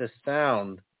 what is the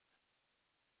sound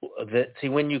that, see,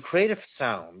 when you create a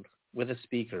sound with a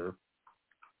speaker,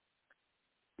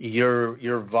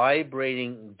 you're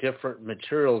vibrating different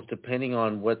materials depending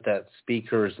on what that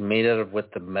speaker is made out of,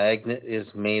 what the magnet is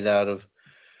made out of,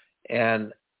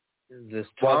 and this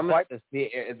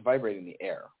it's vibrating the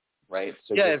air. Right.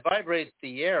 So yeah, it vibrates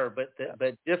the air, but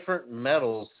different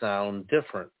metals sound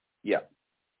different. Yeah.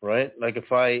 Right. Like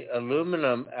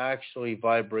aluminum actually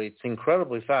vibrates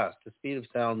incredibly fast. The speed of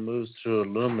sound moves through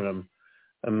aluminum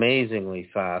amazingly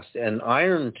fast, and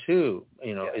iron too.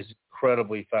 Is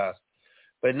incredibly fast,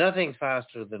 but nothing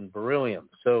faster than beryllium.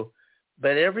 So,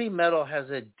 but every metal has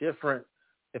a different.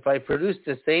 If I produce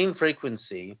the same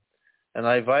frequency and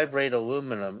I vibrate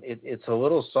aluminum, it's a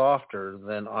little softer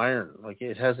than iron. Like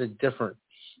it has a different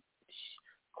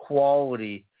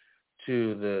quality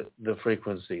to the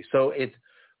frequency. So it's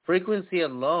frequency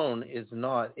alone is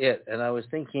not it. And I was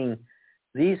thinking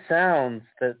these sounds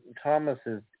that Thomas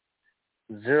has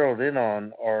zeroed in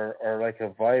on are like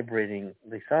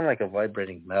they sound like a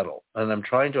vibrating metal. And I'm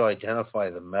trying to identify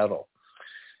the metal.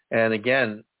 And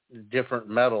again, different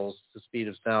metals, the speed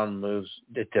of sound moves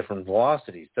at different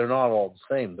velocities. They're not all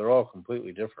the same. They're all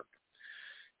completely different.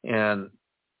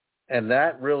 And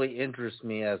that really interests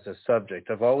me as a subject.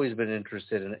 I've always been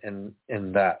interested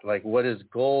in that. Like, what does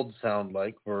gold sound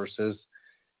like versus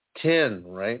tin,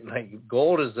 right? Like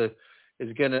gold is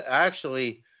going to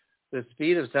actually, the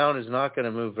speed of sound is not going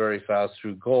to move very fast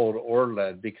through gold or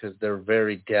lead because they're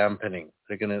very dampening.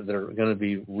 They're going to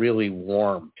be really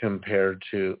warm compared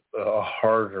to a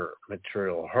harder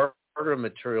material. Harder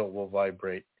material will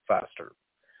vibrate faster,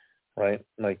 right?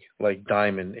 Like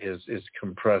diamond is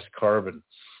compressed carbon.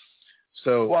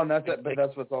 So well, and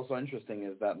that's what's also interesting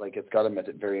is that like it's got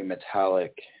a very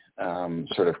metallic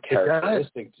sort of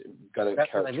characteristic,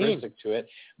 to it,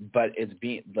 but it's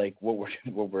being like what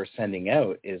we're sending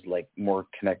out is like more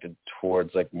connected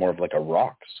towards like more of like a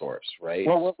rock source, right?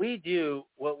 Well, what we do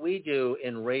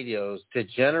in radios to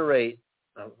generate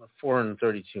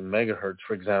 432 megahertz,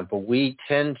 for example, we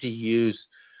tend to use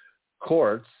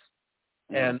quartz,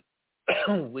 and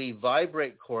we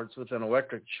vibrate quartz with an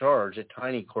electric charge, a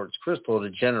tiny quartz crystal, to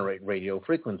generate radio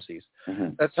frequencies. Mm-hmm.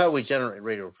 That's how we generate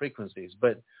radio frequencies.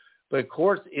 But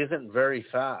quartz isn't very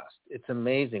fast. It's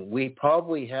amazing. We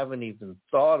probably haven't even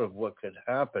thought of what could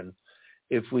happen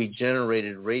if we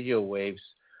generated radio waves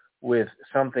with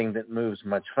something that moves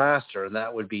much faster, and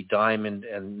that would be diamond,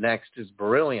 and next is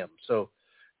beryllium. So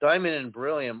diamond and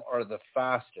beryllium are the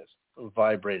fastest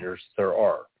vibrators there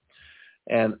are.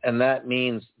 And that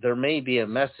means there may be a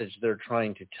message they're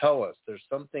trying to tell us. There's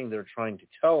something they're trying to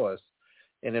tell us.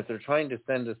 And if they're trying to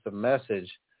send us a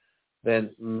message,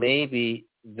 then maybe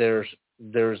there's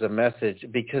a message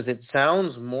because it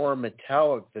sounds more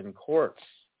metallic than quartz.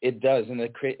 It does. And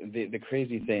the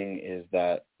crazy thing is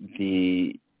that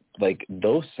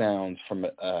those sounds from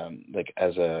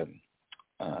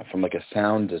from a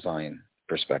sound design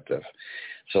perspective.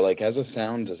 So like as a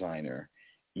sound designer,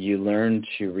 you learn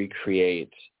to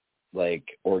recreate like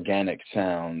organic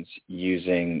sounds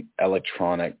using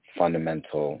electronic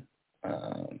fundamental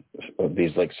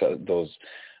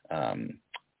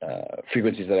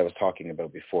frequencies that I was talking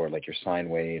about before, like your sine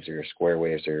waves or your square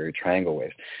waves or your triangle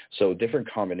waves. So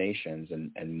different combinations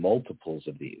and multiples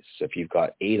of these. So if you've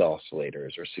got 8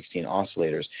 oscillators or 16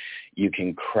 oscillators, you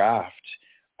can craft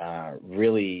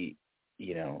really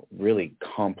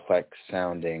complex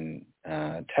sounding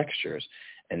textures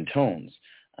and tones,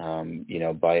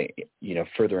 by,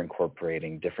 further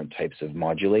incorporating different types of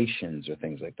modulations or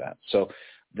things like that. So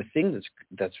the thing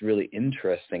that's really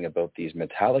interesting about these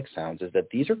metallic sounds is that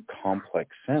these are complex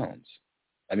sounds.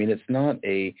 I mean, it's not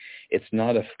a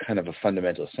kind of a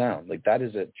fundamental sound. Like, that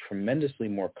is a tremendously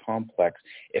more complex.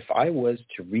 If I was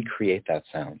to recreate that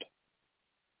sound,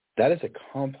 that is a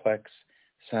complex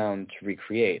sound to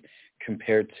recreate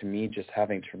compared to me just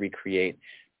having to recreate,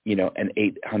 an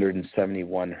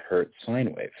 871 hertz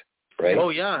sine wave, right? Oh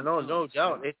yeah, no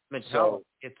doubt. It's metallic.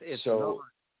 It's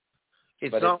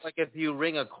not like if you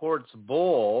ring a quartz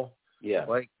bowl. Yeah.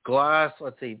 Like glass,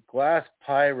 let's say glass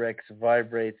Pyrex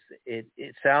vibrates. It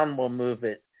sound will move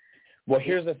it. Well,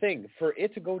 here's the thing: for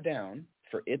it to go down,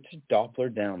 for it to Doppler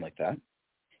down like that,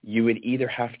 you would either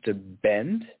have to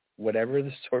bend whatever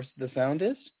the source of the sound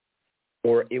is,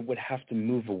 or it would have to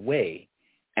move away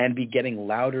and be getting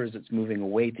louder as it's moving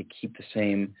away to keep the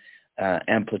same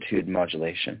amplitude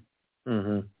modulation.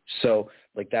 Mm-hmm. So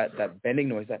like that bending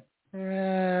noise, that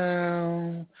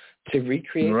to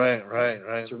recreate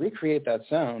to recreate that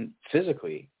sound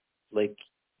physically, like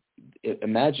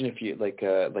imagine if you like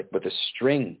with a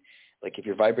string, like if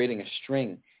you're vibrating a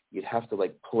string, you'd have to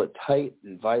like pull it tight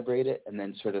and vibrate it and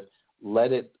then sort of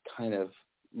let it kind of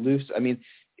loose. I mean,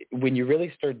 when you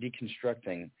really start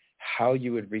deconstructing how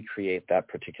you would recreate that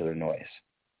particular noise,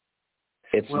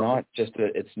 it's not just.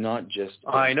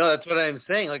 I know, that's what I'm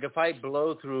saying. Like if I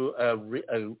blow through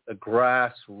a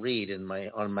grass reed on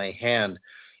my hand,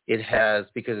 it has,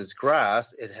 because it's grass,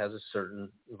 it has a certain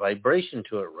vibration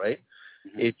to it, right?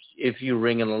 Mm-hmm. If you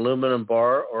ring an aluminum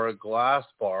bar or a glass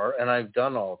bar, and I've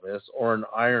done all this, or an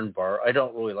iron bar, I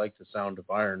don't really like the sound of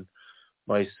iron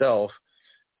myself.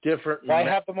 I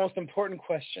have the most important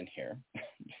question here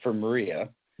for Maria.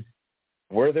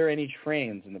 Were there any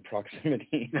trains in the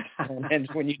proximity and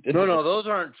when you did? No, those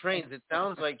aren't trains. It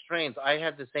sounds like trains. I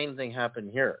had the same thing happen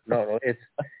here. No,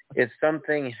 it's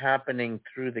something happening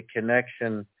through the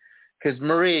connection. Because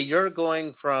Maria, you're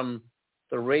going from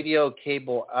the radio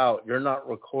cable out. You're not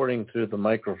recording through the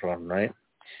microphone, right?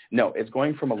 No, it's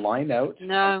going from a line out.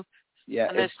 No. Yeah.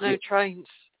 And there's no trains.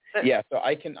 Yeah, so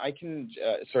I can.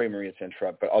 Sorry, Maria, to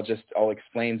interrupt, but I'll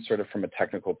explain sort of from a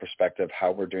technical perspective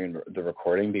how we're doing the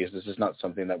recording, because this is not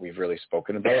something that we've really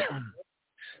spoken about.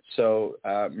 So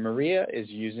Maria is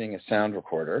using a sound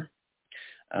recorder,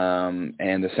 and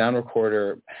the sound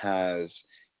recorder has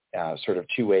sort of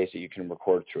two ways that you can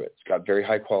record through it. It's got very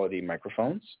high quality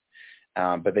microphones,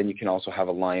 but then you can also have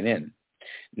a line in.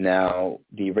 Now,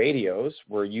 the radios,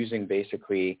 we're using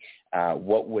basically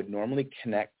what would normally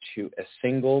connect to a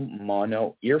single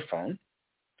mono earphone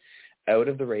out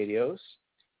of the radios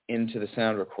into the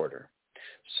sound recorder.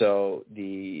 So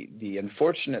the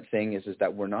unfortunate thing is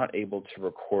that we're not able to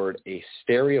record a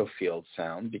stereo field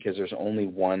sound because there's only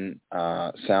one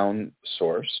sound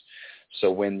source. So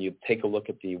when you take a look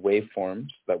at the waveforms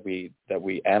that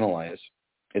we analyze,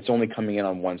 it's only coming in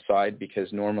on one side,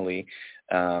 because normally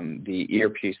the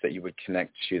earpiece that you would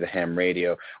connect to the ham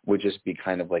radio would just be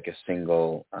kind of like a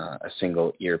single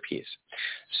earpiece.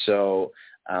 So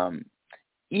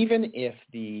even if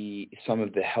some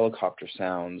of the helicopter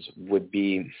sounds would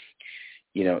be,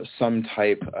 some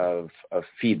type of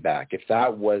feedback, if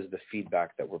that was the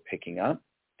feedback that we're picking up,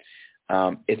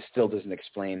 it still doesn't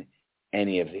explain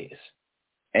any of these.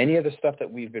 Any of the stuff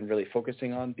that we've been really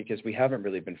focusing on, because we haven't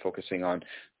really been focusing on,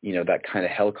 that kind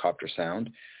of helicopter sound,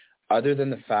 other than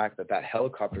the fact that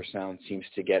helicopter sound seems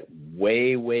to get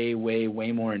way, way, way,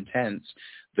 way more intense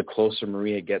the closer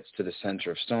Maria gets to the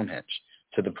center of Stonehenge,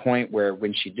 to the point where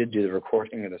when she did do the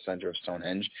recording of the center of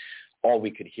Stonehenge, all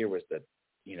we could hear was that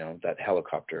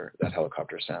helicopter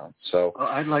sound. So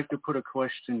I'd like to put a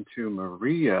question to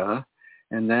Maria,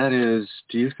 and that is,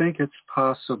 do you think it's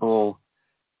possible,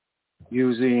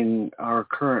 using our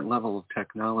current level of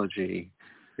technology,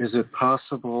 is it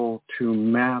possible to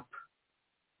map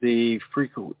the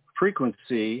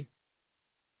frequency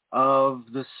of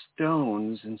the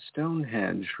stones in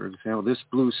Stonehenge? For example, this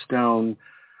blue stone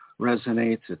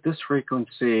resonates at this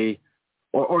frequency,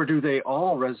 or do they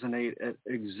all resonate at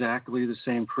exactly the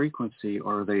same frequency,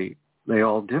 or are they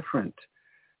all different?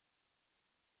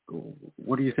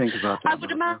 What do you think about that? I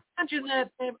would imagine that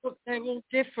they're all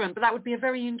different, but that would be a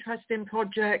very interesting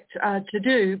project to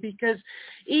do, because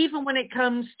even when it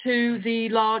comes to the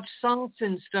large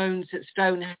sarsen stones at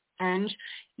Stonehenge,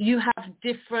 you have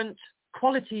different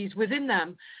qualities within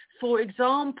them. For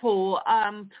example,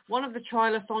 one of the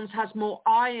trilithons has more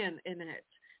iron in it,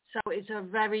 so it's a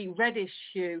very reddish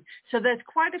hue. So there's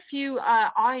quite a few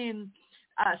iron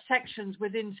sections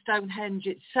within Stonehenge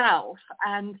itself,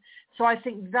 and so I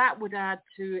think that would add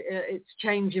to its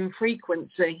change in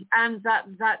frequency, and that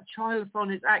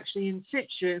trilithon is actually in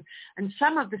situ, and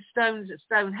some of the stones at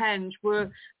Stonehenge were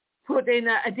put in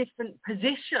a different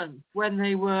position when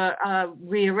they were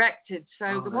re-erected,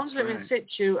 so the ones that are in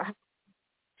situ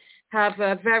have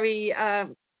very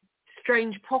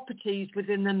strange properties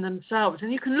within them themselves,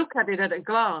 and you can look at it at a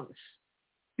glance.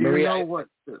 Do you know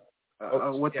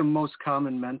what the most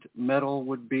common metal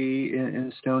would be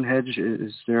in Stonehenge?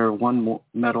 Is there one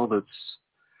metal that's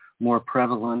more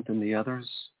prevalent than the others?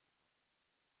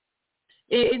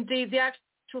 Indeed, the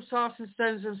actual sarsen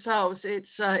stones themselves,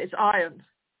 it's iron.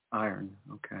 Iron,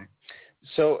 okay.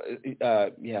 So,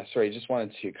 sorry, just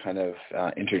wanted to kind of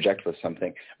interject with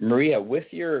something. Maria, with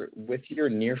your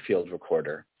near field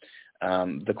recorder,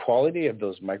 the quality of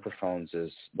those microphones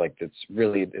is like,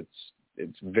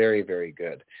 it's very, very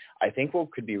good. I think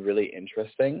what could be really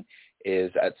interesting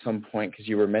is at some point, because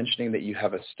you were mentioning that you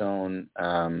have a stone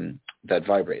that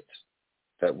vibrates,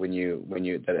 that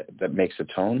that makes a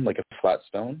tone, like a flat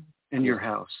stone. In your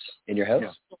house. In your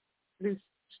house?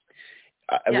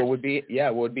 Yeah.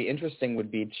 What would be interesting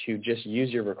would be to just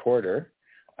use your recorder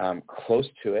close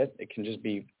to it. It can just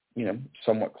be,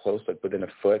 somewhat close, like within a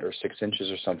foot or 6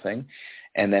 inches or something.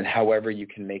 And then however you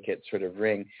can make it sort of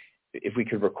ring, if we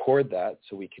could record that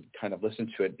so we could kind of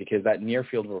listen to it, because that near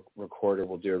field recorder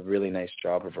will do a really nice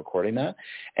job of recording that.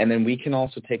 And then we can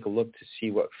also take a look to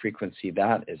see what frequency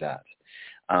that is at.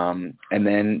 And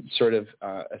then sort of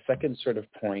a second sort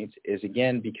of point is,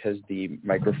 again, because the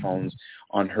microphones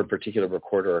on her particular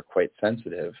recorder are quite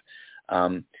sensitive,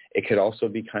 it could also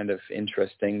be kind of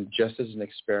interesting just as an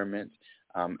experiment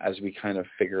as we kind of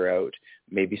figure out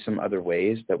maybe some other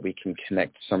ways that we can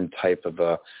connect some type of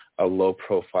a low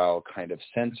profile kind of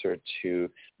sensor to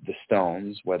the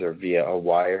stones, whether via a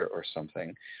wire or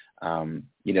something.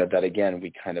 That again,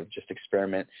 we kind of just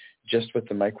experiment just with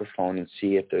the microphone and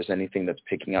see if there's anything that's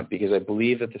picking up, because I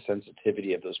believe that the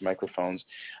sensitivity of those microphones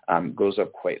goes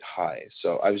up quite high.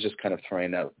 So I was just kind of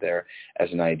throwing out there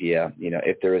as an idea,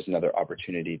 if there is another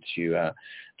opportunity to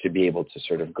be able to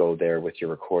sort of go there with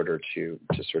your recorder to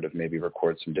sort of maybe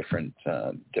record some different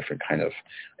kind of,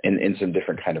 in some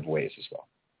different kind of ways as well.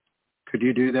 Could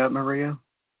you do that, Maria?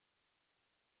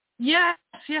 Yes,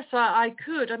 I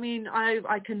could. I mean,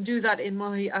 I can do that in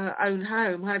my own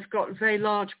home. I've got very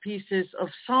large pieces of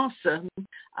sarsen,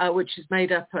 which is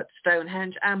made up at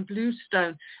Stonehenge, and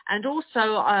bluestone. And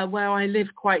also where I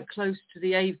live quite close to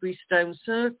the Avebury Stone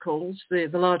Circles, the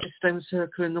largest stone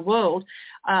circle in the world,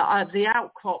 the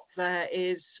outcrop there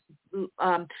is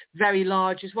very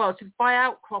large as well. So by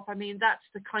outcrop, I mean that's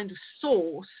the kind of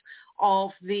source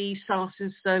of the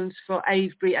sarsen stones for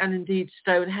Avebury and indeed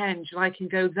Stonehenge, and I can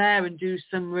go there and do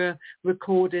some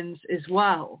recordings as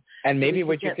well. And maybe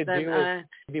what you could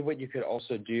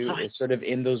also do is sort of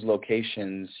in those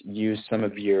locations use some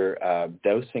of your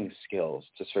dowsing skills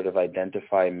to sort of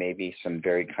identify maybe some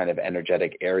very kind of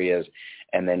energetic areas,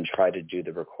 and then try to do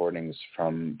the recordings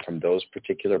from those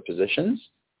particular positions.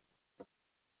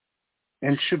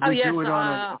 And should we do it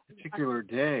on a particular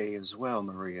day as well,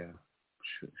 Maria?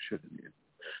 Shouldn't you?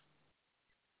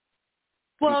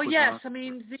 Well, yes. I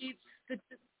mean,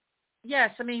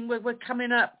 we're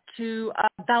coming up to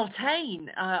Beltane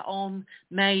on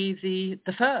May the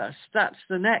 1st. That's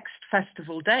the next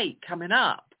festival date coming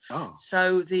up. Oh.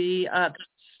 So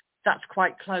that's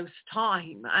quite close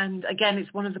time. And again,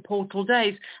 it's one of the portal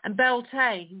days. And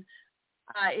Beltane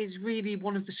is really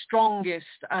one of the strongest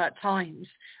times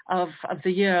of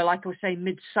the year. Like I was saying,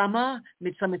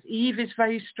 Midsummer's Eve is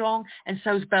very strong, and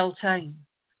so is Beltane.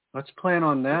 Let's plan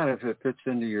on that if it fits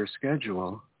into your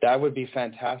schedule. That would be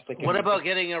fantastic. What about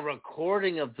getting a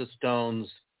recording of the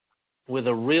stones with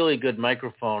a really good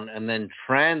microphone and then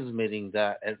transmitting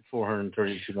that at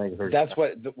 432 megahertz? That's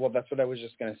what I was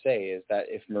just going to say, is that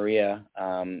if Maria,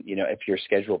 if your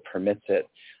schedule permits it,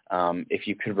 if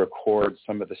you could record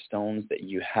some of the stones that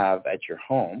you have at your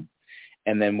home,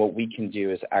 and then what we can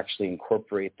do is actually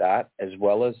incorporate that as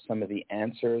well as some of the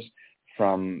answers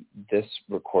from this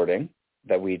recording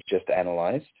that we just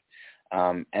analyzed,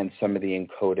 and some of the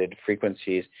encoded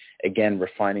frequencies, again,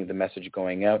 refining the message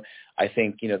going out. I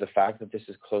think, the fact that this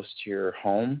is close to your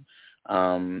home,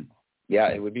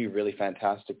 it would be really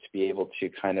fantastic to be able to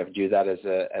kind of do that as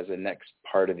a next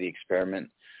part of the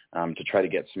experiment, to try to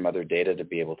get some other data to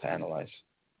be able to analyze.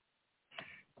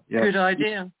 Yes. Good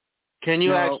idea. Can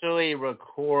you actually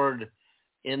record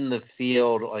in the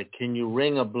field? Like, can you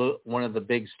ring one of the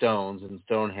big stones in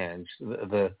Stonehenge,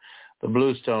 the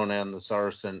bluestone and the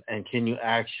sarsen, and can you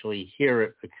actually hear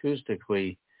it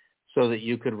acoustically so that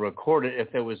you could record it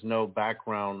if there was no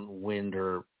background wind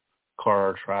or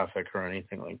car traffic or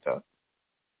anything like that?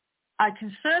 I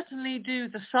can certainly do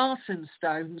the sarsen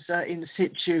stones in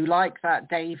situ like that,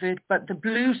 David, but the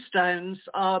bluestones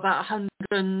are about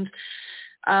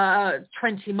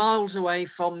 120 miles away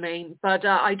from me. But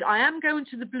I am going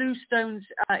to the bluestones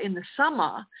in the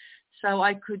summer, so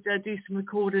I could do some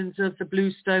recordings of the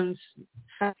Bluestones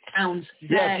sounds.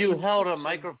 Yeah, if you held a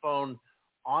microphone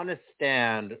on a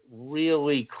stand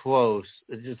really close,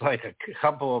 just like a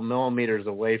couple of millimeters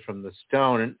away from the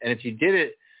stone, and if you did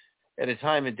it at a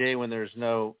time of day when there's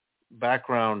no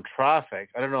background traffic,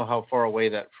 I don't know how far away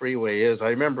that freeway is. I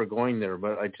remember going there,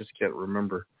 but I just can't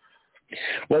remember.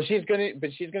 Well, she's going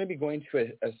to be going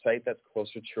to a site that's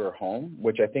closer to her home,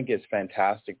 which I think is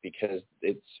fantastic because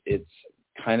it's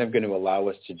kind of going to allow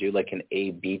us to do like an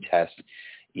A/B test,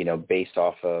 based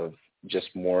off of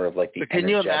just more of like the. But can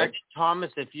you imagine,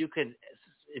 Thomas, if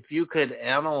you could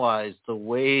analyze the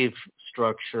wave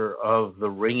structure of the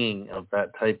ringing of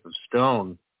that type of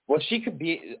stone? Well, she could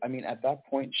be, at that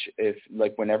point, if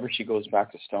like whenever she goes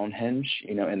back to Stonehenge,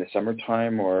 in the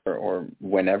summertime or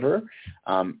whenever,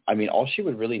 all she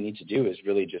would really need to do is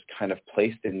really just kind of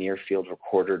place the near field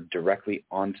recorder directly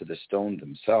onto the stone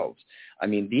themselves.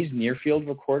 These near field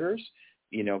recorders,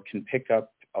 can pick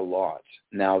up a lot.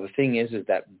 Now, the thing is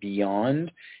that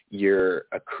beyond your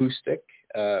acoustic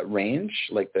range,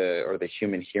 like the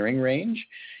human hearing range,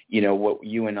 what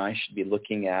you and I should be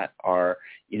looking at are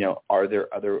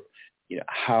there other,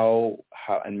 how,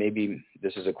 and maybe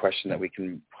this is a question that we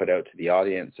can put out to the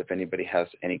audience if anybody has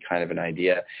any kind of an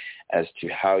idea as to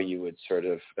how you would sort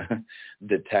of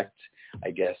detect,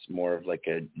 I guess, more of like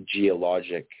a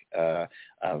geologic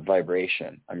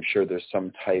vibration. I'm sure there's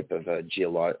some type of a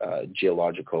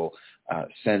geological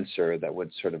sensor that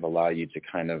would sort of allow you to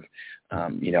kind of,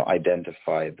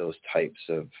 identify those types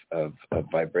of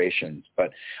vibrations.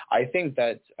 But I think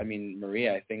that,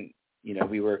 Maria, I think,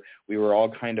 we were all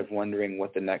kind of wondering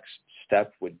what the next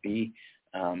step would be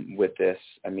with this.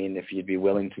 If you'd be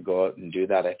willing to go out and do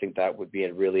that, I think that would be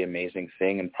a really amazing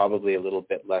thing and probably a little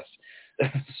bit less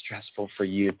stressful for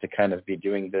you to kind of be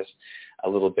doing this a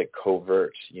little bit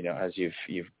covert, as you've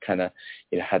kind of,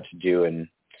 had to do in,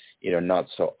 not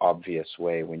so obvious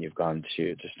way when you've gone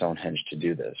to Stonehenge to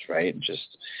do this, right?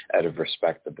 Just out of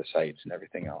respect of the sites and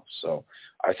everything else. So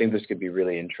I think this could be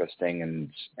really interesting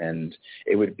and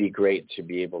it would be great to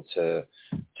be able to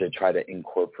try to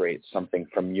incorporate something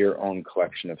from your own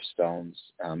collection of stones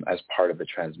as part of the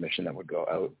transmission that would go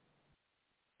out.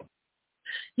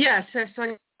 Yes, I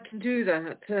can do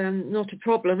that. Not a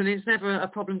problem, and it's never a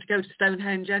problem to go to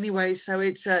Stonehenge anyway. So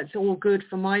it's all good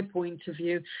from my point of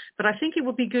view. But I think it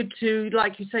would be good to,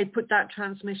 like you say, put that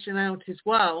transmission out as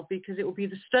well, because it will be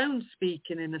the stones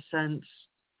speaking in a sense.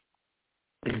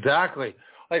 Exactly.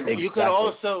 You could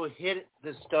also hit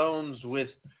the stones with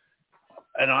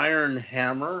an iron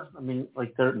hammer.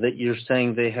 That you're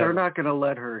saying they have. They're not going to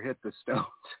let her hit the stones.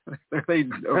 They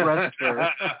arrest her.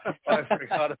 I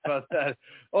forgot about that.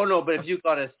 Oh no, but if you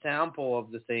got a sample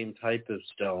of the same type of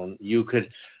stone, you could.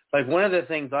 Like one of the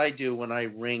things I do when I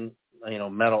ring,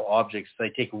 metal objects, I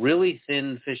take really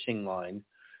thin fishing line,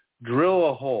 drill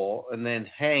a hole, and then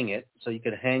hang it. So you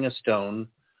could hang a stone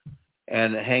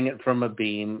and hang it from a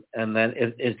beam, and then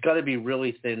it's got to be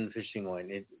really thin fishing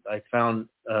line. I found.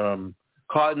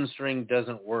 Cotton string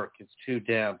doesn't work. It's too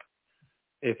damp.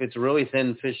 If it's really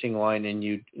thin fishing line and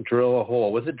you drill a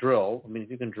hole with a drill, if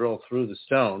you can drill through the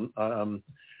stone,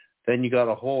 then you got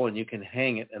a hole and you can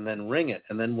hang it and then ring it,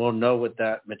 and then we'll know what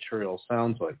that material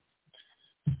sounds like.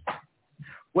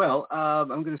 Well,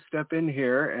 I'm going to step in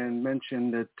here and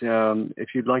mention that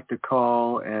if you'd like to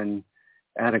call and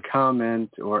add a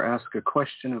comment or ask a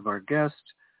question of our guest,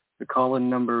 the call-in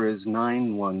number is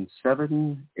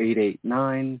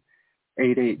 917-889-8802.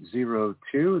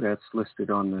 That's listed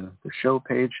on the show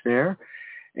page there.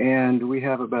 And we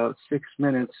have about 6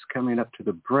 minutes coming up to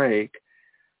the break.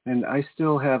 And I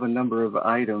still have a number of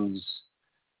items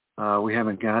we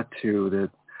haven't got to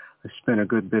that I spent a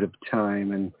good bit of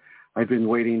time. And I've been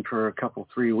waiting for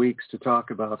 3 weeks to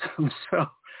talk about them. So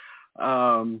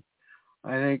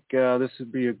I think this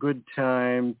would be a good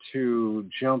time to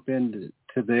jump into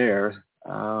there.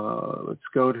 Let's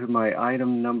go to my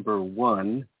item number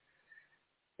 1.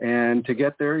 And to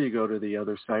get there, you go to the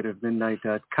other side of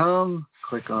midnight.com,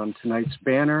 click on tonight's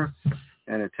banner,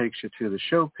 and it takes you to the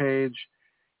show page,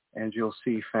 and you'll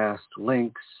see fast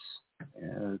links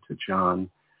to John.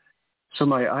 So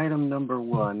my item number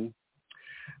 1,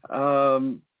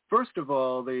 first of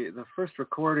all, the first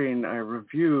recording I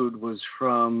reviewed was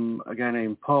from a guy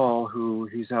named Paul,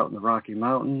 he's out in the Rocky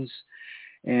Mountains,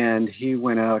 and he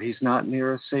went out. He's not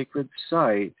near a sacred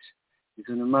site. He's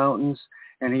in the mountains.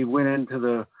 And he went into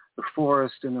the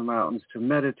forest in the mountains to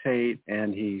meditate,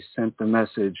 and he sent the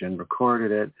message and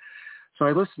recorded it. So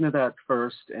I listened to that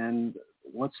first, and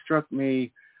what struck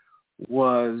me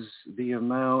was the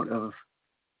amount of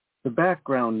the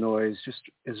background noise just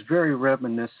is very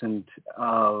reminiscent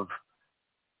of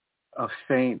a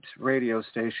faint radio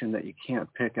station that you can't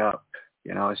pick up.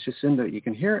 You know, it's just you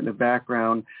can hear it in the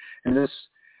background. And this,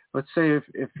 let's say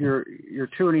if you're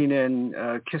tuning in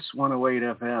KISS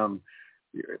 108 FM,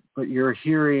 but you're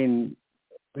hearing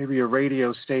maybe a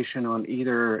radio station on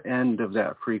either end of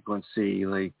that frequency,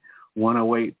 like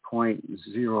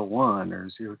 108.01 or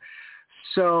 0.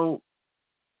 So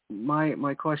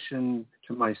my question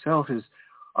to myself is,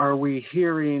 are we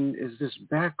hearing, is this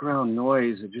background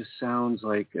noise, it just sounds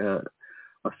like a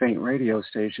faint radio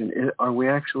station, are we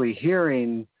actually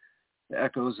hearing the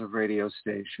echoes of radio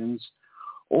stations,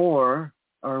 or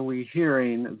are we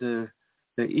hearing the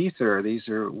ether? These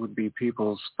would be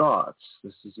people's thoughts.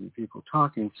 This isn't people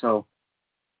talking. So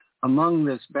among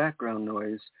this background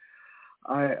noise,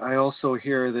 I also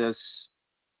hear this,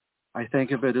 I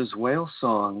think of it as whale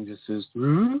song, just as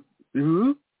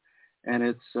and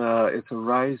it's a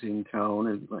rising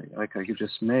tone, like I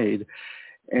just made.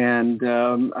 And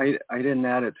I didn't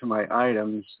add it to my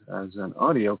items as an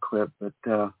audio clip, but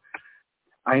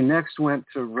I next went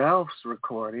to Ralph's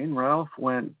recording. Ralph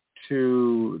went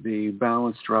to the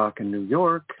Balanced Rock in New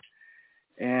York,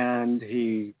 and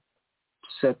he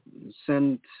sent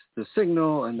the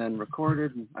signal and then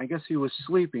recorded. I guess he was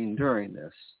sleeping during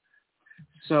this.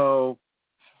 So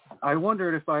I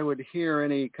wondered if I would hear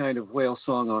any kind of whale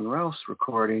song on Ralph's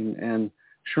recording, and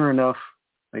sure enough,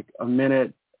 like a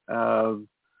minute,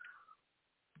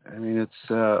 it's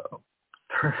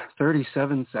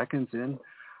 37 seconds in,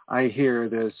 I hear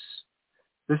this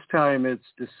time it's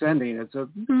descending. It's a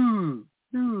boo,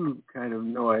 boo kind of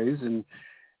noise.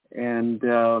 And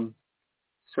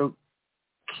so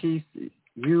Keith,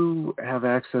 you have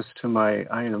access to my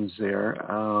items there.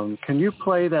 Can you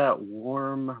play that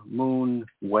Warm Moon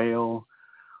Whale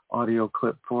audio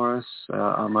clip for us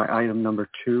on my item number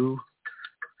 2?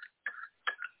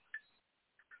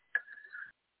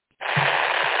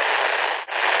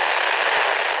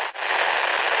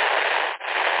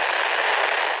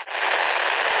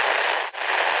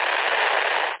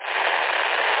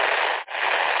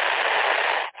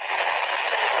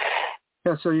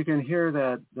 Yeah, so you can hear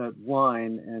that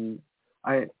whine, and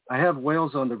I have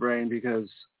whales on the brain because,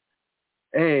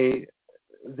 A,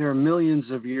 they're millions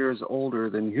of years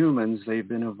older than humans. They've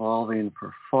been evolving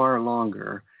for far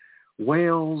longer.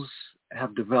 Whales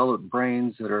have developed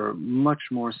brains that are much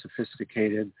more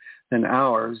sophisticated than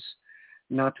ours,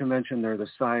 not to mention they're the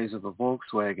size of a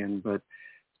Volkswagen, but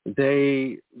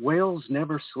whales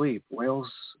never sleep. Whales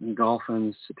and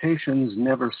dolphins, cetaceans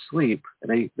never sleep.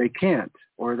 They can't,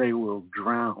 or they will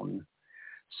drown.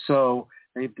 So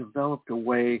they've developed a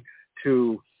way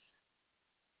to,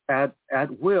 at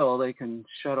will, they can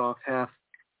shut off half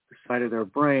the side of their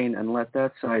brain and let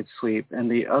that side sleep,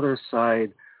 and the other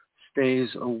side stays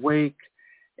awake.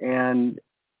 And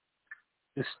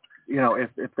just,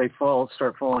 if they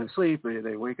start falling asleep,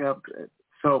 they wake up.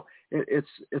 So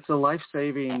it's a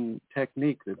life-saving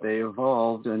technique that they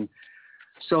evolved, and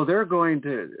so their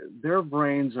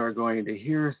brains are going to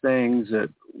hear things that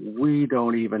we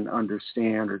don't even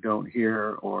understand or don't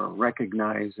hear or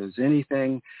recognize as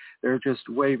anything. They're just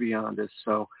way beyond us.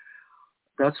 So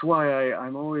that's why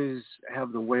I'm always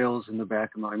have the whales in the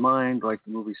back of my mind, like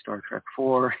the movie Star Trek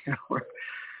 4, where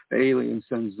the alien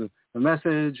sends the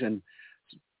message. And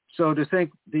so to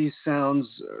think these sounds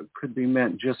could be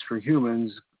meant just for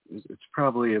humans, it's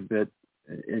probably a bit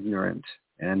ignorant.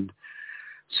 And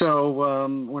so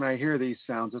when I hear these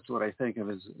sounds, that's what I think of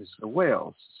as the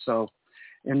whales. So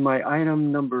in my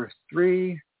item number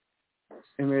 3, this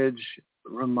image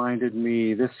reminded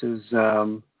me, this is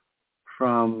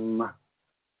from,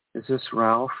 is this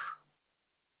Ralph?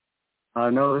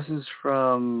 No, this is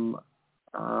from,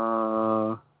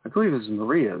 I believe this is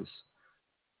Maria's.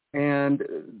 And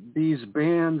these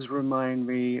bands remind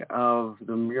me of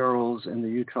the murals in the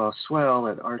Utah Swell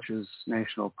at Arches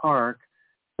National Park,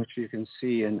 which you can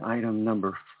see in item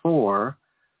number 4.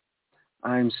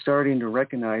 I'm starting to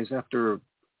recognize, after,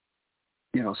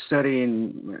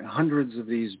 studying hundreds of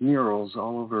these murals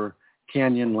all over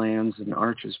Canyonlands and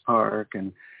Arches Park,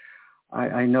 and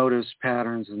I noticed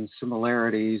patterns and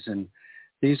similarities, and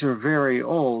these are very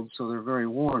old, so they're very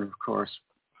worn, of course.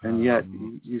 And yet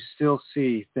you still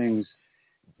see things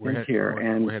in here.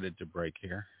 And we're headed to break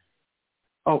here.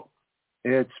 Oh,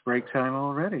 it's break time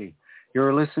already.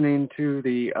 You're listening to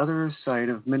The Other Side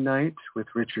of Midnight with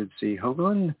Richard C.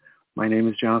 Hoagland. My name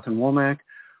is Jonathan Womack.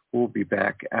 We'll be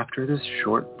back after this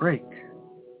short break.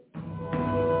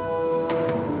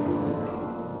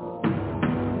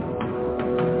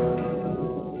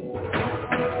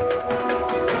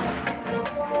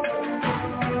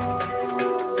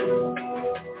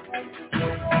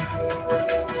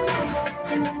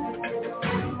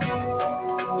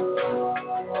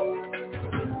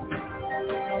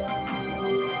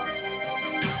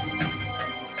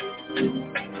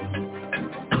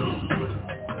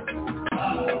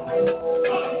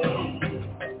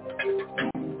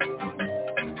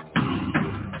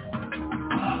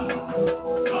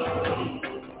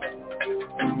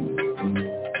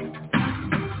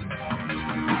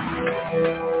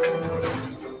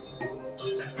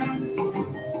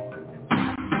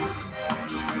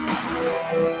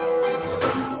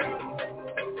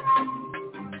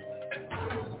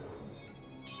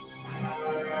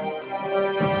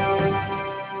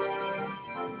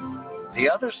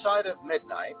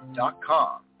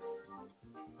 TheOtherSideOfMidnight.com.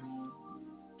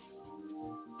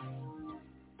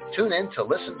 Tune in to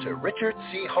listen to Richard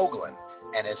C. Hoagland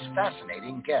and his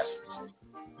fascinating guests.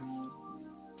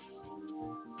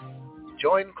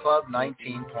 Join Club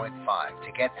 19.5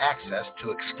 to get access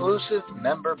to exclusive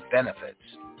member benefits.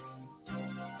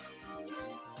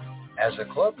 As a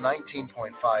Club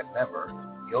 19.5 member,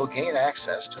 you'll gain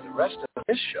access to the rest of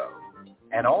this show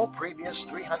and all previous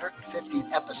 350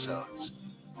 episodes.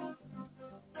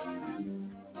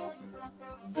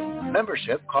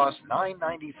 Membership costs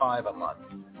 $9.95 a month,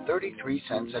 33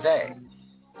 cents a day.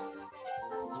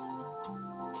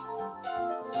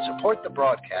 Support the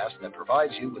broadcast that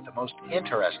provides you with the most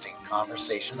interesting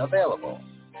conversation available.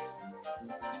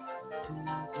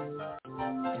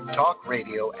 Talk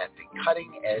radio at the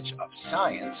cutting edge of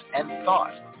science and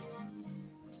thought.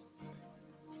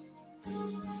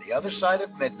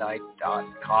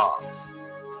 TheOtherSideOfMidnight.com.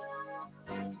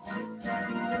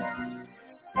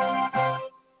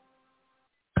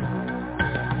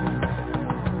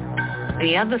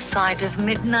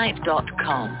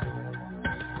 TheOtherSideOfMidnight.com.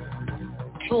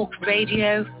 Talk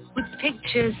radio with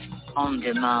pictures on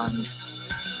demand.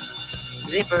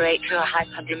 Liberate your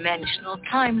hyperdimensional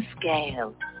time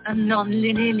scale and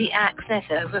non-linearly access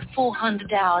over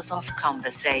 400 hours of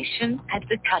conversation at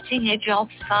the cutting edge of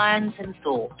science and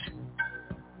thought.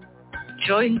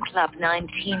 Join Club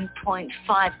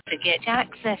 19.5 to get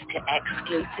access to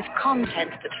exclusive content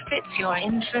that fits your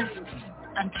interests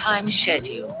and time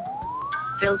schedule.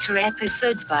 Filter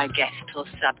episodes by guest or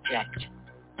subject.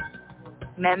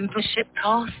 Membership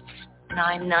costs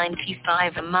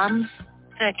 $9.95 a month,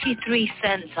 33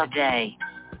 cents a day.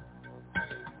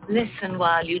 Listen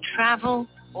while you travel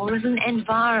or as an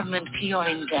environment for your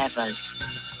endeavors.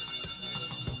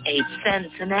 8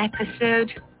 cents an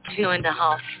episode,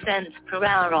 2.5 cents per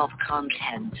hour of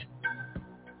content.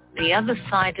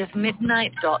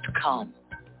 TheOtherSideOfMidnight.com.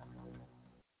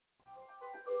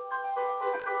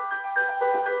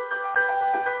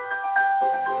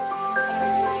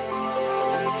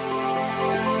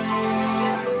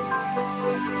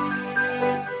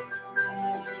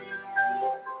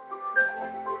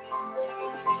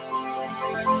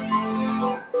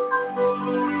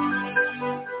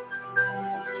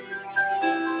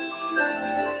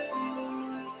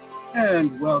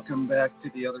 And welcome back to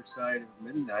The Other Side of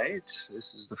Midnight. This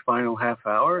is the final half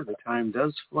hour. The time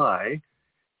does fly.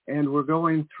 And we're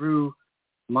going through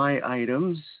my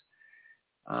items.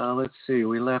 Let's see.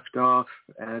 We left off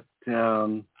at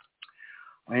item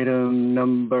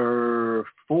number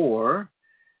 4.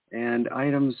 And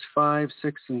items 5,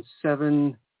 6, and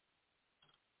 7,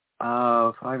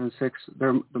 5 and 6,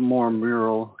 they're the more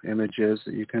mural images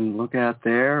that you can look at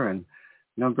there. And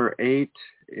number 8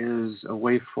 is a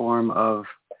waveform of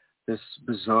this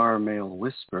bizarre male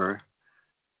whisper.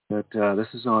 But this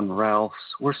is on Ralph's.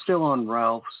 We're still on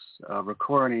Ralph's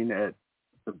recording at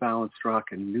the Balanced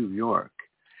Rock in New York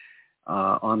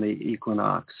on the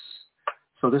equinox.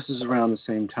 So this is around the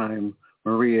same time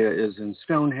Maria is in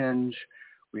Stonehenge.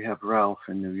 We have Ralph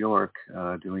in New York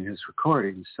doing his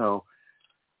recording. So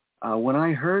when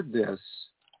I heard this,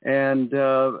 and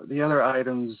the other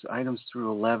items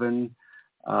through 11,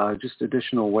 just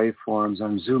additional waveforms.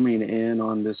 I'm zooming in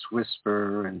on this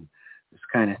whisper and this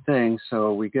kind of thing.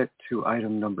 So we get to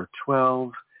item number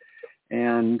 12.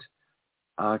 And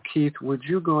Keith, would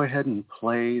you go ahead and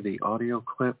play the audio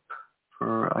clip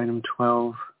for item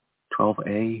 12,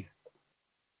 12A?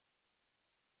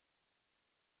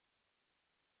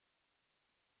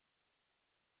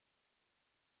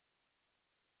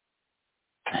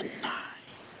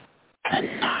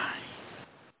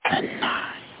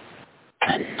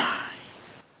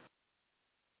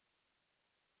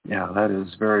 Yeah, that is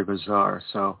very bizarre.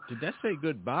 So did that say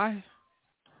goodbye?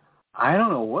 I don't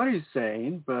know what he's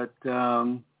saying, but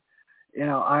I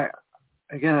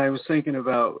was thinking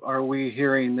about, are we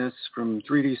hearing this from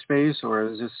 3D space, or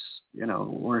is this,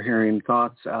 we're hearing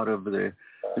thoughts out of the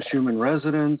Schumann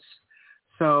resonance?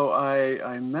 So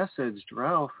I messaged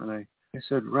Ralph and I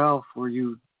said, Ralph, were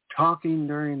you talking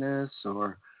during this,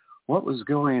 or what was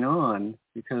going on?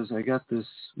 Because I got this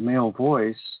male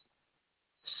voice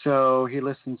So he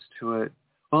listens to it.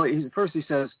 Well, first he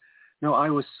says, no, I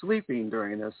was sleeping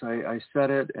during this. I set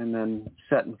it and then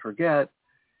set and forget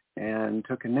and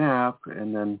took a nap.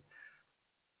 And then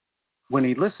when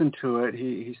he listened to it,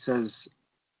 he says,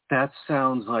 that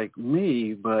sounds like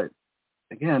me, but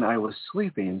again, I was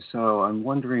sleeping. So I'm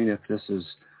wondering if this is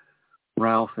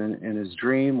Ralph in his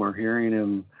dream or hearing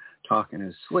him talk in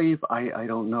his sleep. I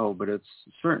don't know, but it's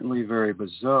certainly very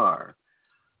bizarre.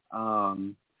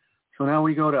 So now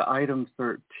we go to item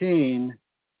 13,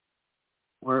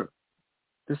 where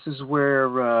this is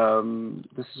Maria's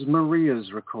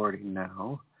recording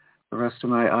now. The rest of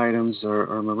my items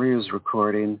are Maria's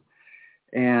recording.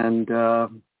 And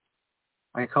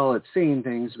I call it seeing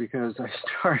things because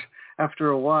after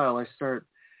a while, I start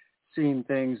seeing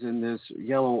things in this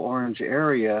yellow-orange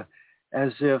area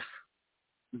as if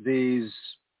these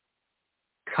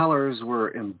colors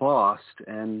were embossed,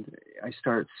 and I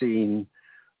start seeing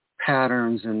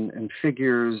patterns and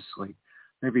figures, like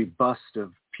maybe bust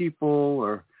of people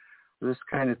or this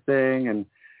kind of thing.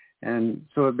 And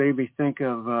so it made me think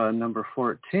of number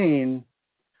 14.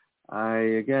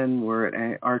 We're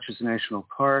at Arches National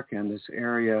Park, and this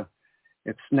area,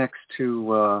 it's next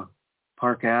to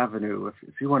Park Avenue.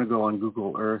 If you want to go on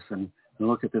Google Earth and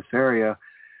look at this area,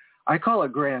 I call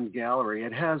it Grand Gallery.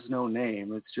 It has no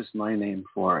name. It's just my name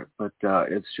for it. But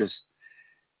it's just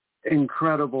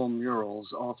incredible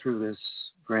murals all through this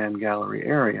Grand Gallery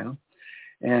area.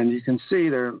 And you can see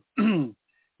there,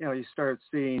 you start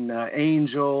seeing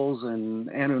angels and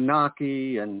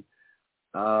Anunnaki and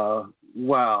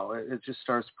wow, it just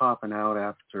starts popping out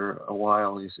after a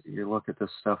while. You look at this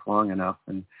stuff long enough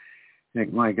and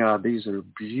think, my God, these are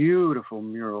beautiful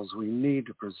murals. We need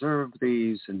to preserve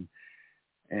these and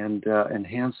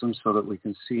enhance them so that we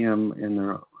can see them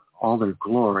in all their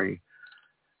glory.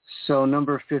 So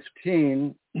number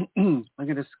 15, I'm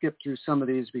going to skip through some of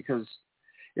these because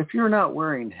if you're not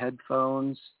wearing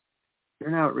headphones,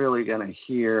 you're not really going to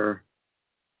hear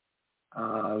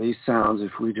these sounds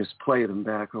if we just play them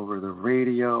back over the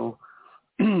radio.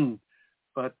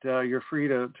 But you're free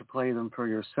to play them for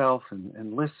yourself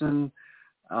and listen.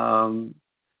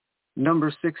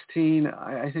 Number 16,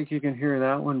 I think you can hear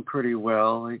that one pretty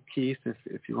well. Keith,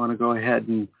 if you want to go ahead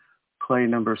and play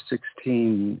number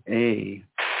 16A.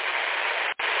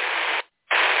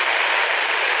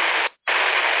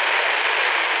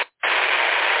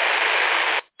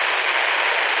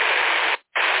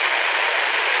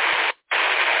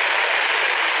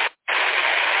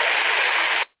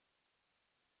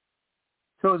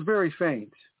 So it's very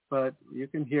faint, but you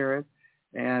can hear it,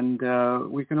 and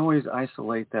we can always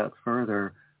isolate that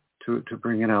further to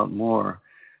bring it out more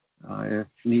if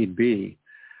need be.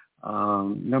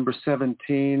 Number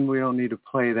 17, we don't need to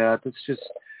play that. It's just,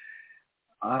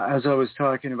 as I was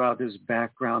talking about, this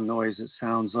background noise, it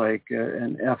sounds like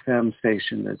an FM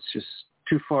station that's just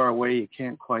too far away. You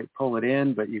can't quite pull it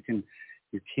in, but you can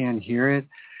hear it.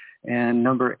 And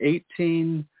number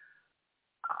 18,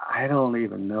 I don't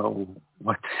even know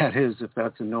what that is, if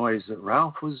that's a noise that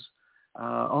Ralph was,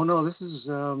 oh no, this is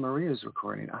Maria's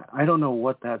recording. I don't know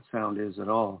what that sound is at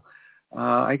all.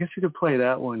 I guess you could play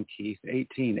that one, Keith,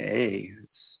 18A.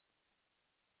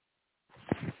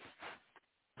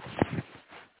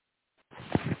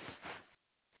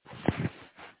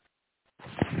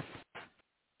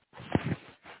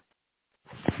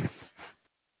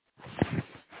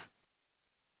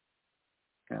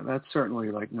 Yeah, that's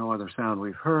certainly like no other sound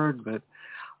we've heard, but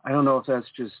I don't know if that's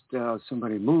just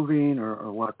somebody moving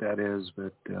or what that is,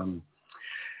 but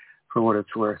for what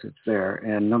it's worth, it's there.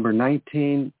 And number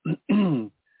 19,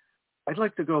 I'd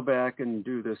like to go back and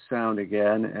do this sound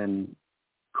again and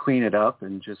clean it up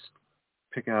and just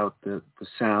pick out the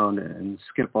sound and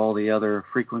skip all the other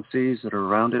frequencies that are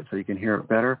around it so you can hear it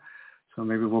better. So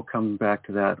maybe we'll come back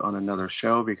to that on another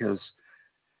show because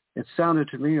it sounded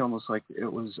to me almost like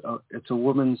it's a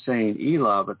woman saying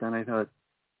Ela, but then I thought,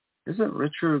 isn't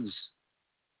Richard's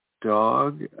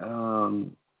dog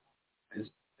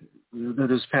that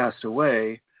has passed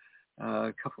away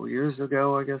a couple of years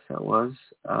ago, I guess that was.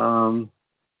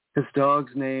 His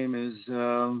dog's name is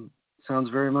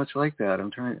sounds very much like that. I'm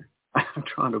trying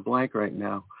to blank right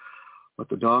now what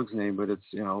the dog's name, but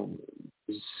it's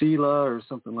Sela or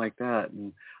something like that.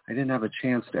 And I didn't have a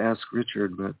chance to ask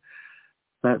Richard, but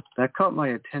that caught my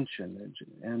attention.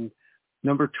 And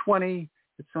number 20,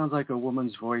 it sounds like a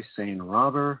woman's voice saying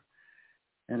robber.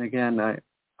 And again,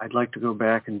 I'd like to go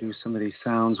back and do some of these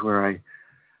sounds where I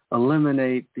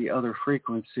eliminate the other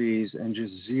frequencies and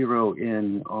just zero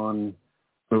in on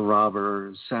the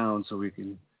robber sound so we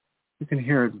can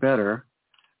hear it better.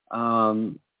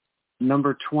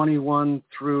 Number 21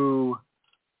 through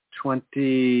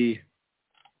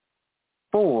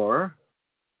 24,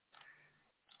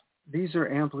 these are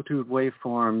amplitude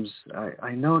waveforms.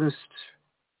 I noticed,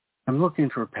 I'm looking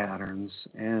for patterns,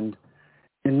 and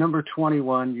in number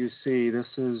 21, you see this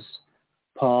is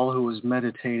Paul who was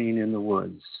meditating in the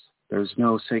woods. There's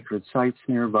no sacred sites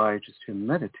nearby, just him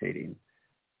meditating.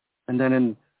 And then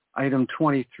in item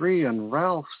 23 on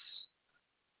Ralph's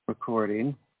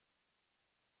recording,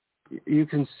 you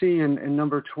can see in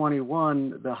number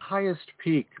 21, the highest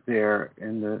peak there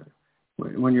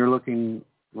when you're looking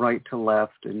right to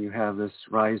left and you have this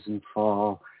rise and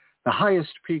fall, the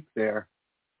highest peak there,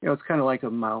 it's kind of like a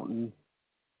mountain.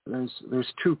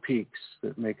 There's two peaks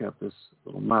that make up this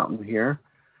little mountain here.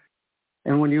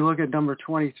 And when you look at number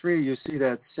 23, you see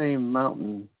that same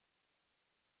mountain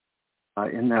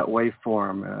in that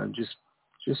waveform, just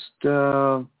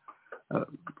kind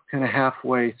of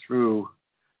halfway through,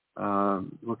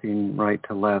 looking right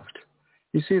to left.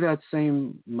 You see that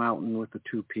same mountain with the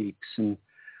two peaks, and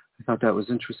I thought that was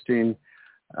interesting.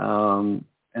 And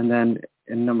then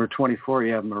in number 24,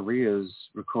 you have Maria's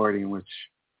recording, which,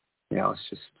 it's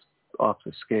just off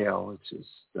the scale. It's just,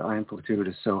 the amplitude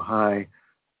is so high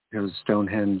because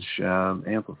Stonehenge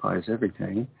amplifies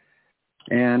everything.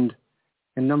 And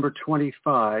in number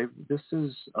 25, this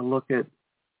is a look at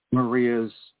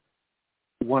Maria's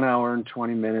 1 hour and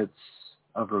 20 minutes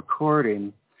of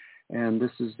recording, and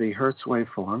this is the Hertz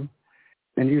waveform.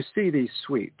 And you see these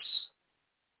sweeps,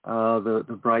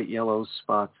 the bright yellow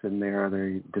spots in there.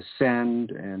 They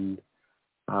descend, and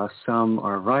some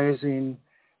are rising.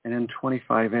 And in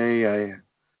 25A,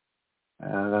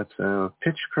 that's a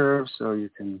pitch curve, so you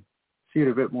can see it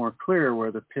a bit more clear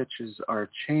where the pitches are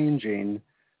changing.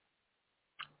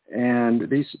 And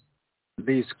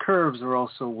these curves are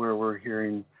also where we're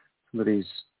hearing some of these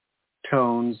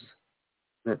tones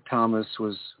that Thomas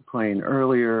was playing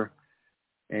earlier.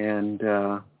 And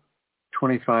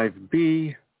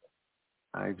 25B,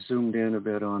 I've zoomed in a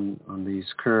bit on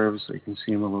these curves so you can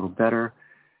see them a little better.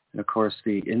 And of course,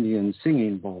 the Indian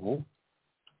singing bowl.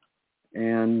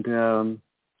 And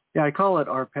I call it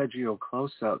arpeggio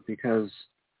close-up because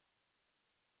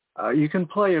you can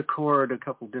play a chord a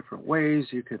couple different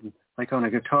ways. You can, like on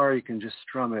a guitar, you can just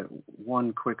strum it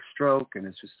one quick stroke and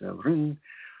it's just a ring.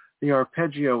 The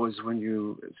arpeggio is when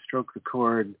you stroke the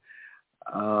chord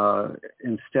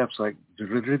in steps like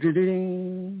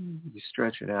you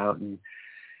stretch it out, and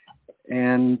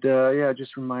it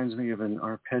just reminds me of an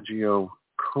arpeggio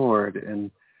chord.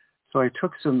 And so I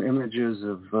took some images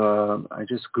of I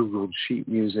just Googled sheet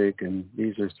music, and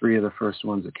these are three of the first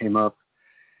ones that came up.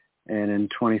 And in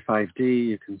 25D,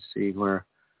 you can see where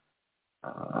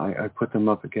I put them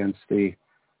up against the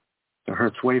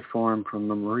Hertz waveform from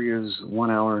Maria's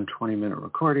 1 hour and 20 minute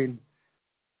recording,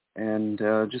 and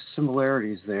just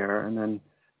similarities there. And then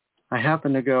I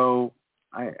happened to go,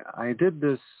 I did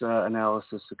this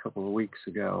analysis a couple of weeks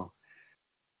ago,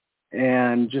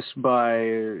 and just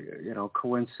by,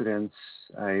 coincidence,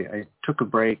 I took a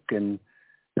break, and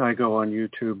I go on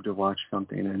YouTube to watch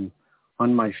something, and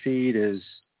on my feed is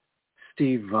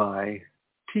Steve Vai,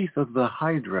 Teeth of the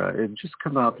Hydra. It had just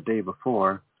come out the day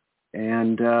before.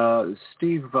 And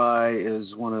Steve Vai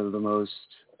is one of the most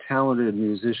talented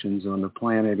musicians on the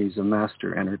planet. He's a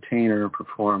master entertainer,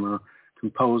 performer,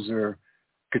 composer,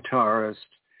 guitarist.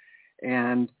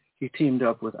 And he teamed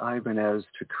up with Ibanez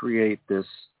to create this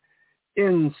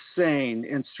insane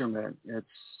instrument. It's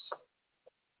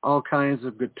all kinds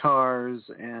of guitars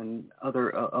and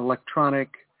other electronic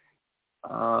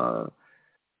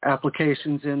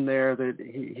applications in there that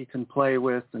he can play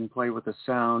with the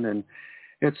sound. And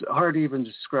it's hard to even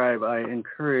describe. I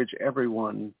encourage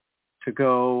everyone to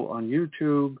go on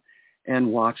YouTube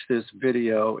and watch this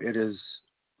video. It is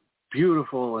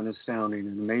beautiful and astounding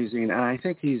and amazing. And I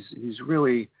think he's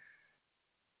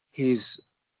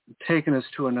taken us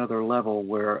to another level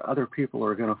where other people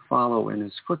are going to follow in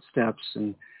his footsteps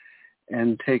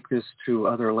and take this to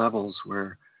other levels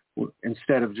where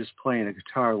instead of just playing a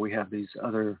guitar, we have these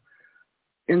other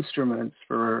instruments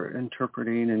for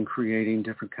interpreting and creating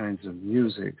different kinds of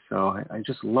music. So I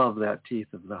just love that Teeth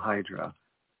of the Hydra.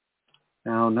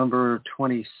 Now, number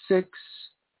 26,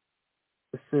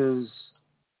 this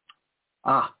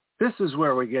is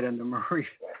where we get into Maria,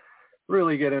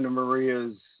 really get into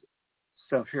Maria's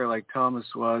stuff here like Thomas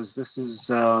was. This is,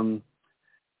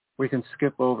 we can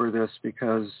skip over this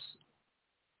because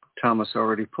Thomas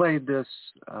already played this,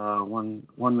 1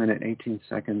 minute, 18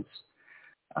 seconds.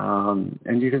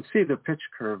 And you can see the pitch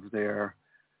curve there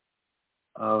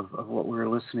of what we were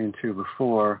listening to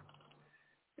before.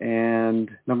 And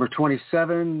number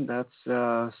 27,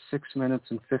 that's 6 minutes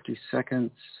and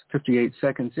 58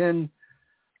 seconds in.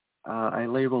 I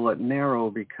label it narrow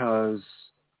because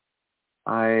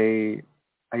I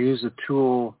use a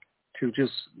tool to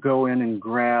just go in and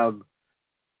grab,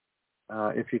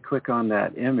 if you click on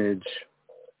that image,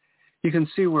 you can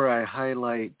see where I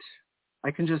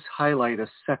can just highlight a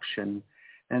section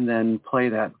and then play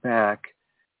that back,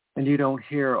 and you don't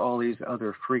hear all these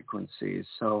other frequencies.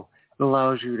 So it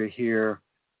allows you to hear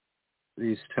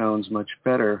these tones much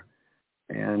better.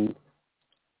 And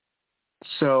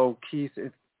so, Keith,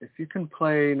 if you can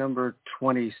play number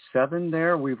 27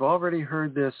 there, we've already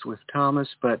heard this with Thomas,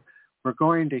 but we're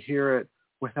going to hear it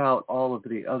without all of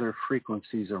the other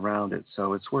frequencies around it,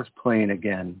 so it's worth playing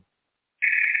again.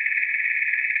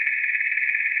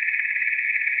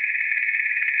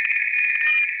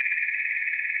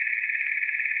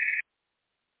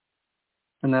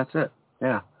 And that's it.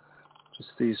 Yeah. Just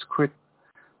these quick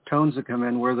tones that come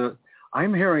in where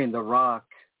I'm hearing the rock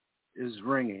is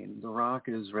ringing. The rock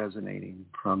is resonating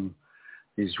from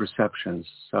these receptions.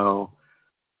 So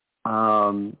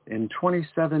in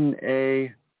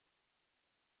 27A,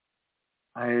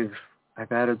 I've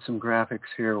added some graphics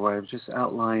here where I've just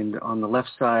outlined on the left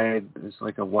side is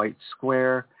like a white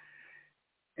square.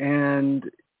 And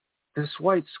this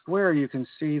white square, you can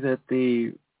see that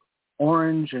the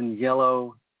orange and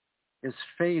yellow is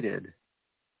faded.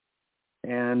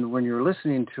 And when you're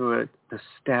listening to it, the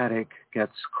static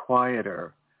gets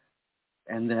quieter.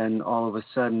 And then all of a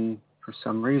sudden, for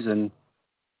some reason,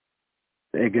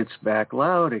 it gets back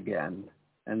loud again.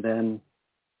 And then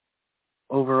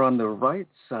over on the right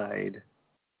side,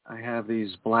 I have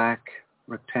these black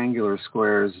rectangular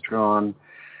squares drawn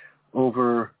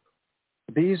over.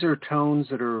 These are tones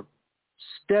that are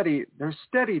steady. They're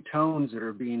steady tones that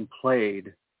are being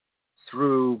played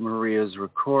through Maria's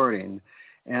recording.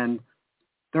 And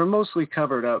they're mostly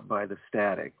covered up by the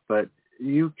static, but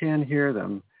you can hear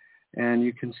them and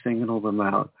you can signal them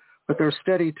out. But they're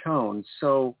steady tones.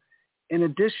 So in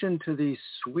addition to these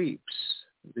sweeps,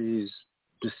 these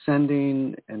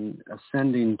descending and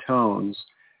ascending tones,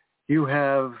 you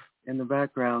have in the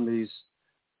background these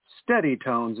steady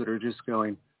tones that are just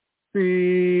going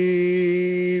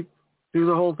beep through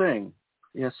the whole thing.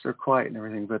 Yes, they're quiet and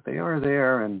everything, but they are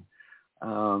there. And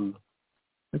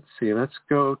let's see, let's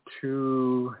go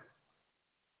to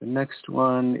the next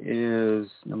one is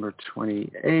number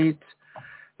 28.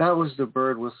 That was the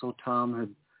bird whistle. Tom had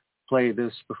played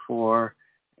this before.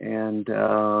 And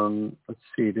let's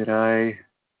see, did I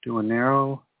do a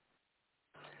narrow?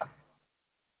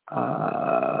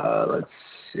 Let's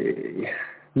see.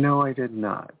 No, I did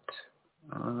not.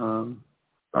 All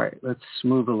right, let's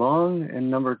move along. And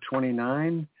number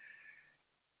 29.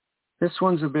 This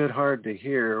one's a bit hard to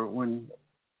hear. When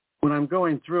I'm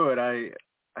going through it,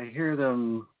 I hear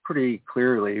them pretty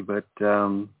clearly, but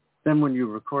then when you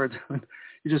record them,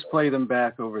 you just play them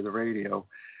back over the radio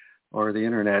or the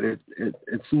internet.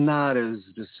 It's not as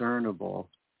discernible.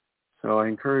 So I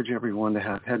encourage everyone to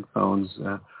have headphones.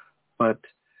 But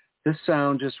this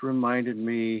sound just reminded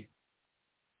me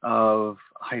of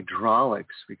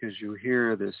hydraulics because you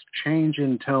hear this change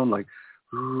in tone, like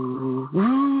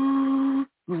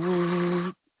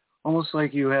almost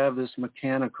like you have this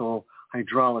mechanical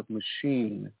hydraulic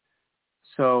machine.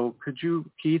 So could you,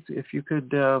 Keith, if you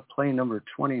could play number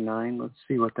 29, let's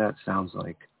see what that sounds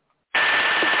like.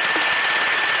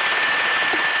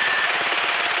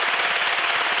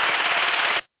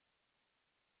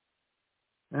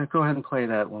 Go ahead and play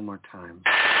that one more time.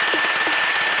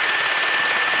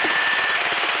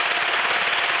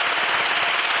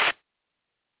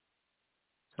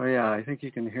 So yeah, I think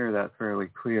you can hear that fairly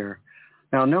clear.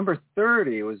 Now, number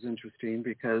 30 was interesting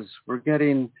because we're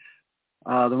getting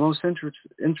the most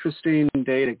interesting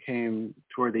data came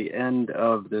toward the end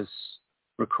of this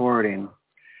recording.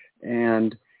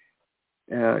 And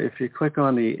if you click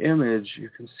on the image, you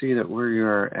can see that we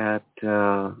are at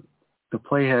the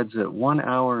playheads at 1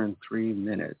 hour and 3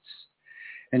 minutes.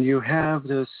 And you have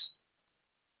this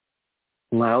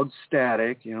loud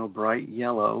static, bright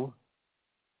yellow,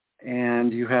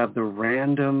 and you have the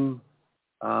random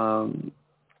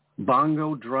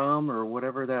bongo drum or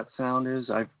whatever that sound is.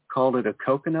 I've called it a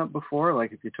coconut before,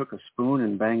 like if you took a spoon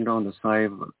and banged on the side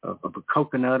of a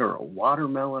coconut or a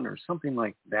watermelon or something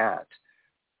like that.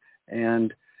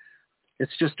 And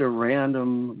it's just a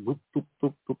random boop, boop,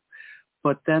 boop, boop.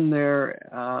 But then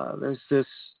there's this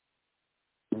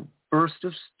burst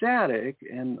of static,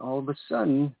 and all of a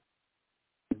sudden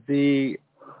the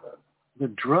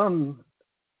drum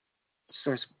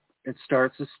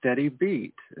starts a steady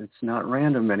beat. It's not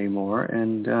random anymore,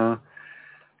 and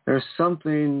there's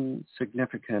something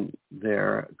significant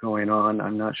there going on.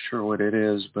 I'm not sure what it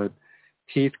is, but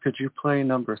Keith, could you play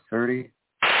number 30?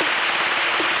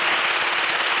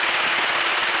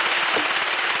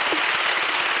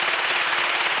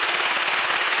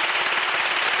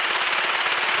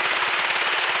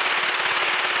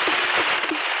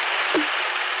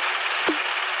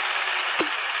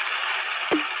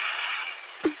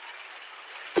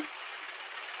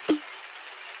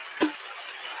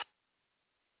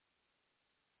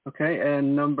 Okay,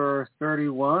 and number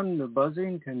 31, the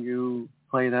buzzing, can you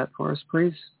play that for us,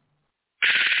 please?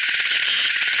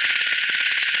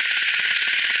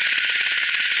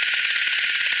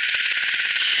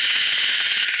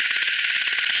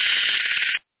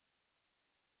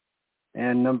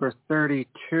 And number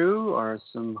 32 are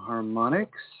some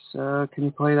harmonics. Can you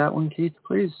play that one, Keith,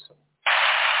 please?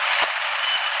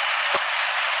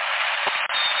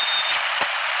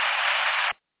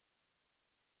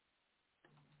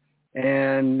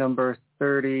 And number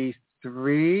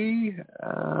 33,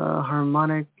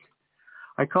 harmonic.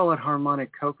 I call it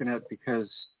harmonic coconut because,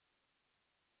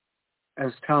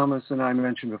 as Thomas and I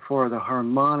mentioned before, the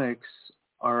harmonics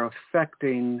are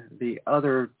affecting the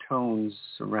other tones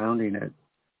surrounding it.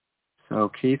 So,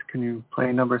 Keith, can you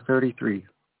play number 33?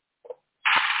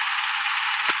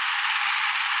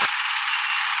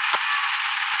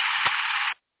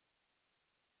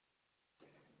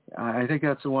 I think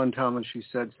that's the one, Thomas, you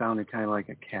said sounded kind of like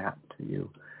a cat to you.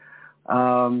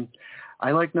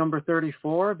 I like number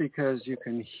 34 because you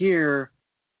can hear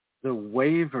the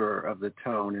waver of the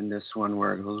tone in this one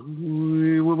where it goes.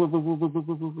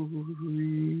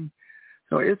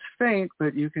 So it's faint,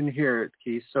 but you can hear it,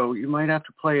 Keith. So you might have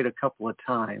to play it a couple of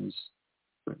times.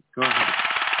 But go ahead.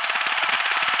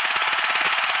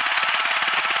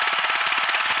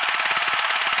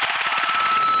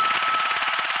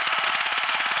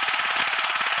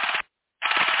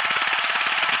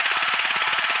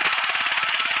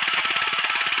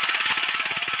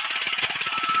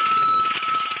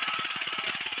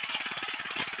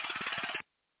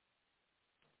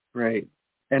 Great.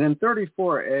 And in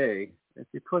 34A, if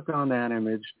you click on that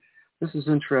image, this is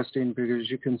interesting because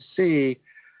you can see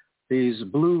these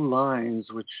blue lines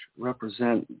which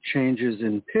represent changes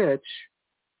in pitch.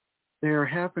 They are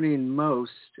happening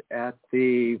most at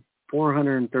the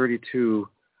 432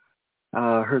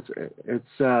 hertz. It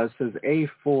says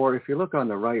A4. If you look on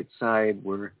the right side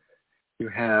where you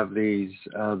have these,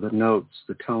 the notes,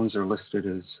 the tones are listed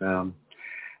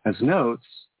as notes.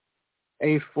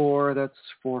 A4, that's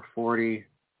 440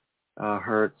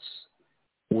 hertz.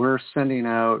 We're sending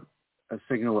out a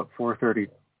signal at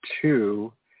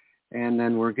 432, and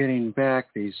then we're getting back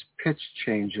these pitch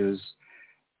changes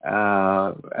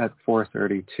at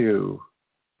 432.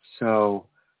 So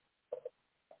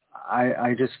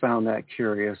I just found that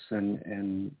curious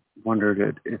and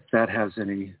wondered if that has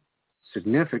any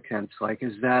significance. Like,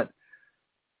 is that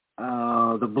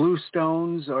the blue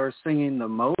stones are singing the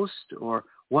most, or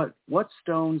what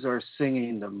stones are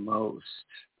singing the most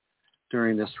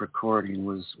during this recording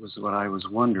was what I was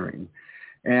wondering.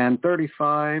 And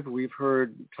 35, we've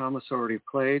heard Thomas already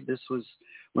played. This was,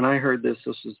 when I heard this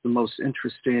was the most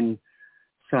interesting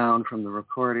sound from the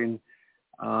recording.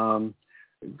 Go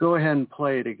ahead and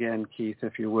play it again, Keith,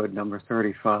 if you would, number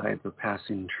 35, The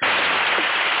Passing Train.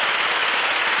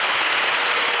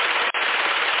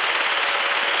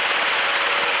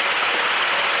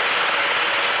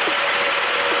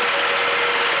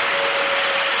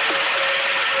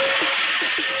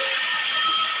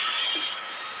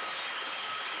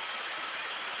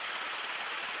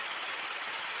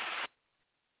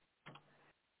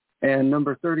 And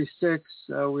number 36,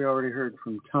 we already heard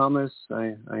from Thomas.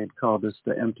 I had called this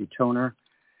the empty toner.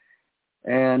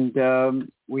 And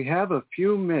we have a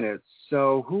few minutes.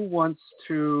 So who wants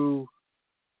to,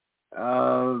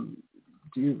 do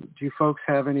you folks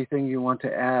have anything you want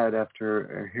to add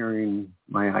after hearing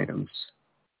my items?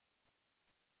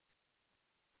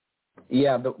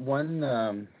 Yeah, the one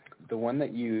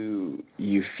that you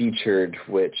featured,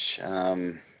 which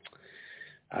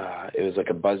it was like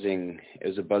a buzzing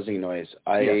noise.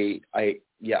 I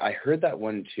heard that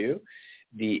one too.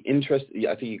 The interest,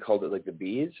 I think you called it like the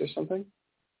bees or something.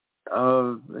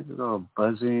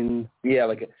 Buzzing. Yeah,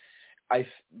 like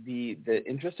the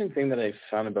interesting thing that I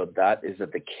found about that is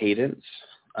that the cadence,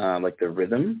 like the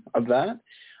rhythm of that,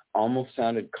 almost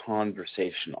sounded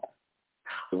conversational.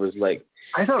 It was like,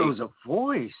 I thought it was a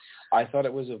voice. I thought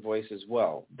it was a voice as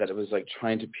well, that it was like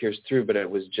trying to pierce through, but it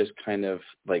was just kind of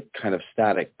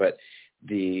static. But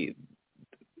the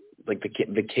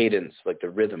cadence, like the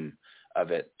rhythm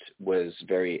of it was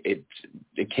it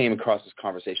came across as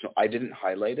conversational. I didn't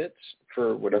highlight it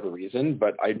for whatever reason,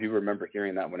 but I do remember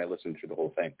hearing that when I listened through the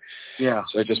whole thing. Yeah.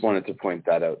 So I just wanted to point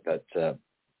that out, that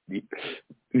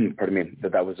pardon me,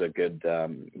 that was a good,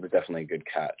 was definitely a good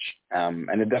catch.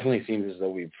 And it definitely seems as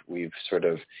though we've sort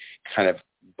of kind of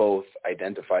both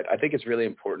identified. I think it's really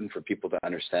important for people to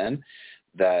understand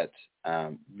that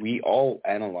we all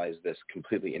analyze this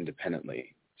completely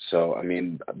independently. So, I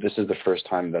mean, this is the first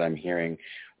time that I'm hearing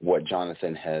what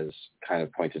Jonathan has kind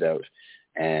of pointed out,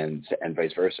 and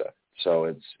vice versa.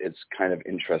 So it's kind of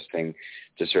interesting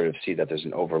to sort of see that there's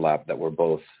an overlap, that we're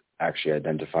both actually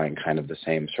identifying kind of the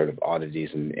same sort of oddities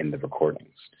in the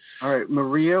recordings. All right,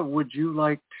 Maria, would you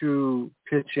like to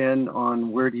pitch in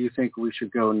on where do you think we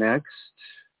should go next?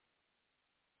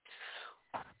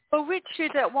 Well,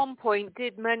 Richard at one point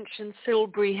did mention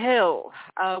Silbury Hill,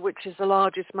 which is the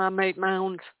largest man-made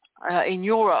mound in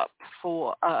Europe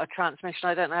for a transmission.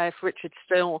 I don't know if Richard's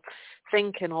still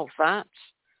thinking of that.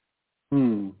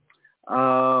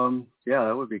 Yeah,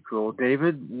 that would be cool.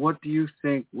 David, what do you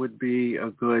think would be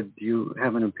do you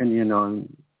have an opinion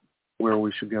on where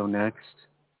we should go next?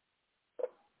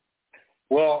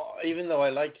 Well, even though I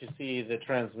like to see the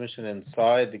transmission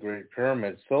inside the Great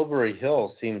Pyramid, Silbury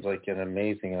Hill seems like an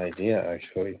amazing idea,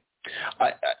 actually.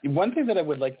 One thing that I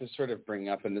would like to sort of bring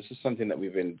up, and this is something that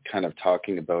we've been kind of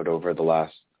talking about over the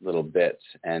last little bit,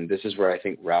 and this is where I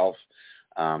think Ralph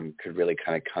could really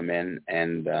kind of come in,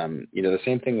 and, the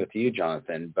same thing with you,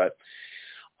 Jonathan, but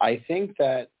I think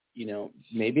that,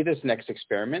 maybe this next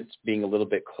experiment being a little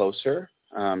bit closer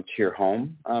to your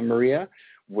home, Maria,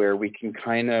 where we can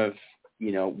kind of,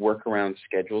 work around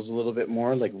schedules a little bit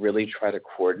more, like really try to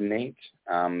coordinate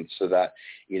so that,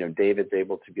 David's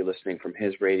able to be listening from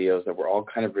his radios, that we're all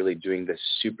kind of really doing this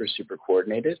super, super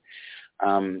coordinated.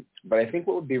 But I think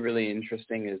what would be really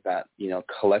interesting is that,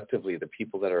 collectively the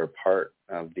people that are a part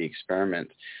of the experiment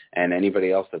and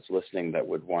anybody else that's listening that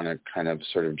would want to kind of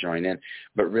sort of join in,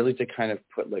 but really to kind of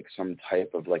put like some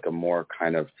type of like a more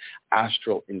kind of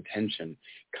astral intention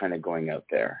kind of going out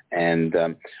there. And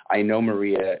I know,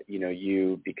 Maria,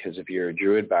 you, because of your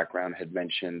Druid background, had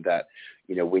mentioned that,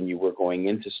 when you were going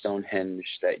into Stonehenge,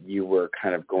 that you were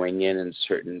kind of going in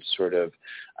certain sort of,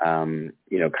 kind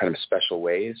of special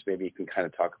ways. Maybe you can kind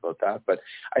of talk about that. But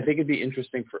I think it'd be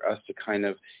interesting for us to kind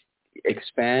of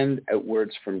expand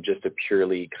outwards from just a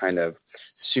purely kind of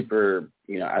super,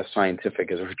 as scientific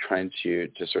as we're trying to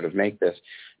sort of make this,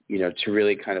 to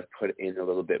really kind of put in a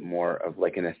little bit more of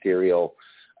like an ethereal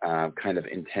kind of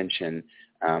intention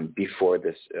before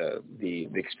this, the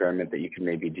experiment that you can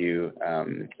maybe do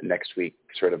next week,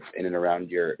 sort of in and around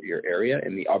your area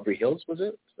in the Aubrey Hills, was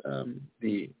it?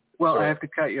 I have to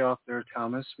cut you off there,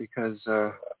 Thomas, because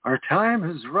our time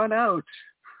has run out.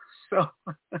 So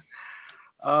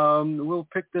we'll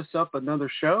pick this up another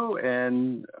show,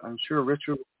 and I'm sure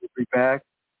Richard will be back.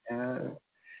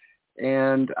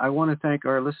 And I want to thank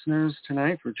our listeners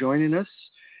tonight for joining us.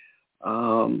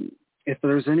 If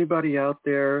there's anybody out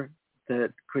there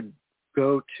that could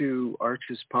go to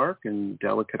Arches Park and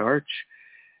Delicate Arch,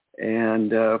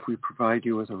 and if we provide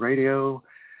you with a radio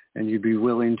and you'd be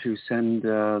willing to send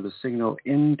the signal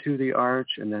into the arch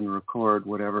and then record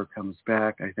whatever comes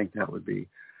back, I think that would be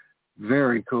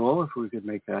very cool if we could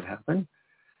make that happen.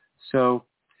 So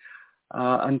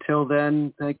until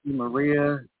then, thank you,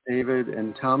 Maria, David,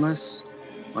 and Thomas.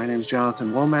 My name is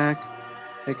Jonathan Womack.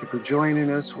 Thank you for joining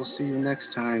us. We'll see you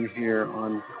next time here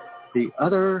on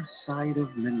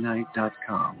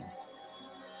theothersideofmidnight.com.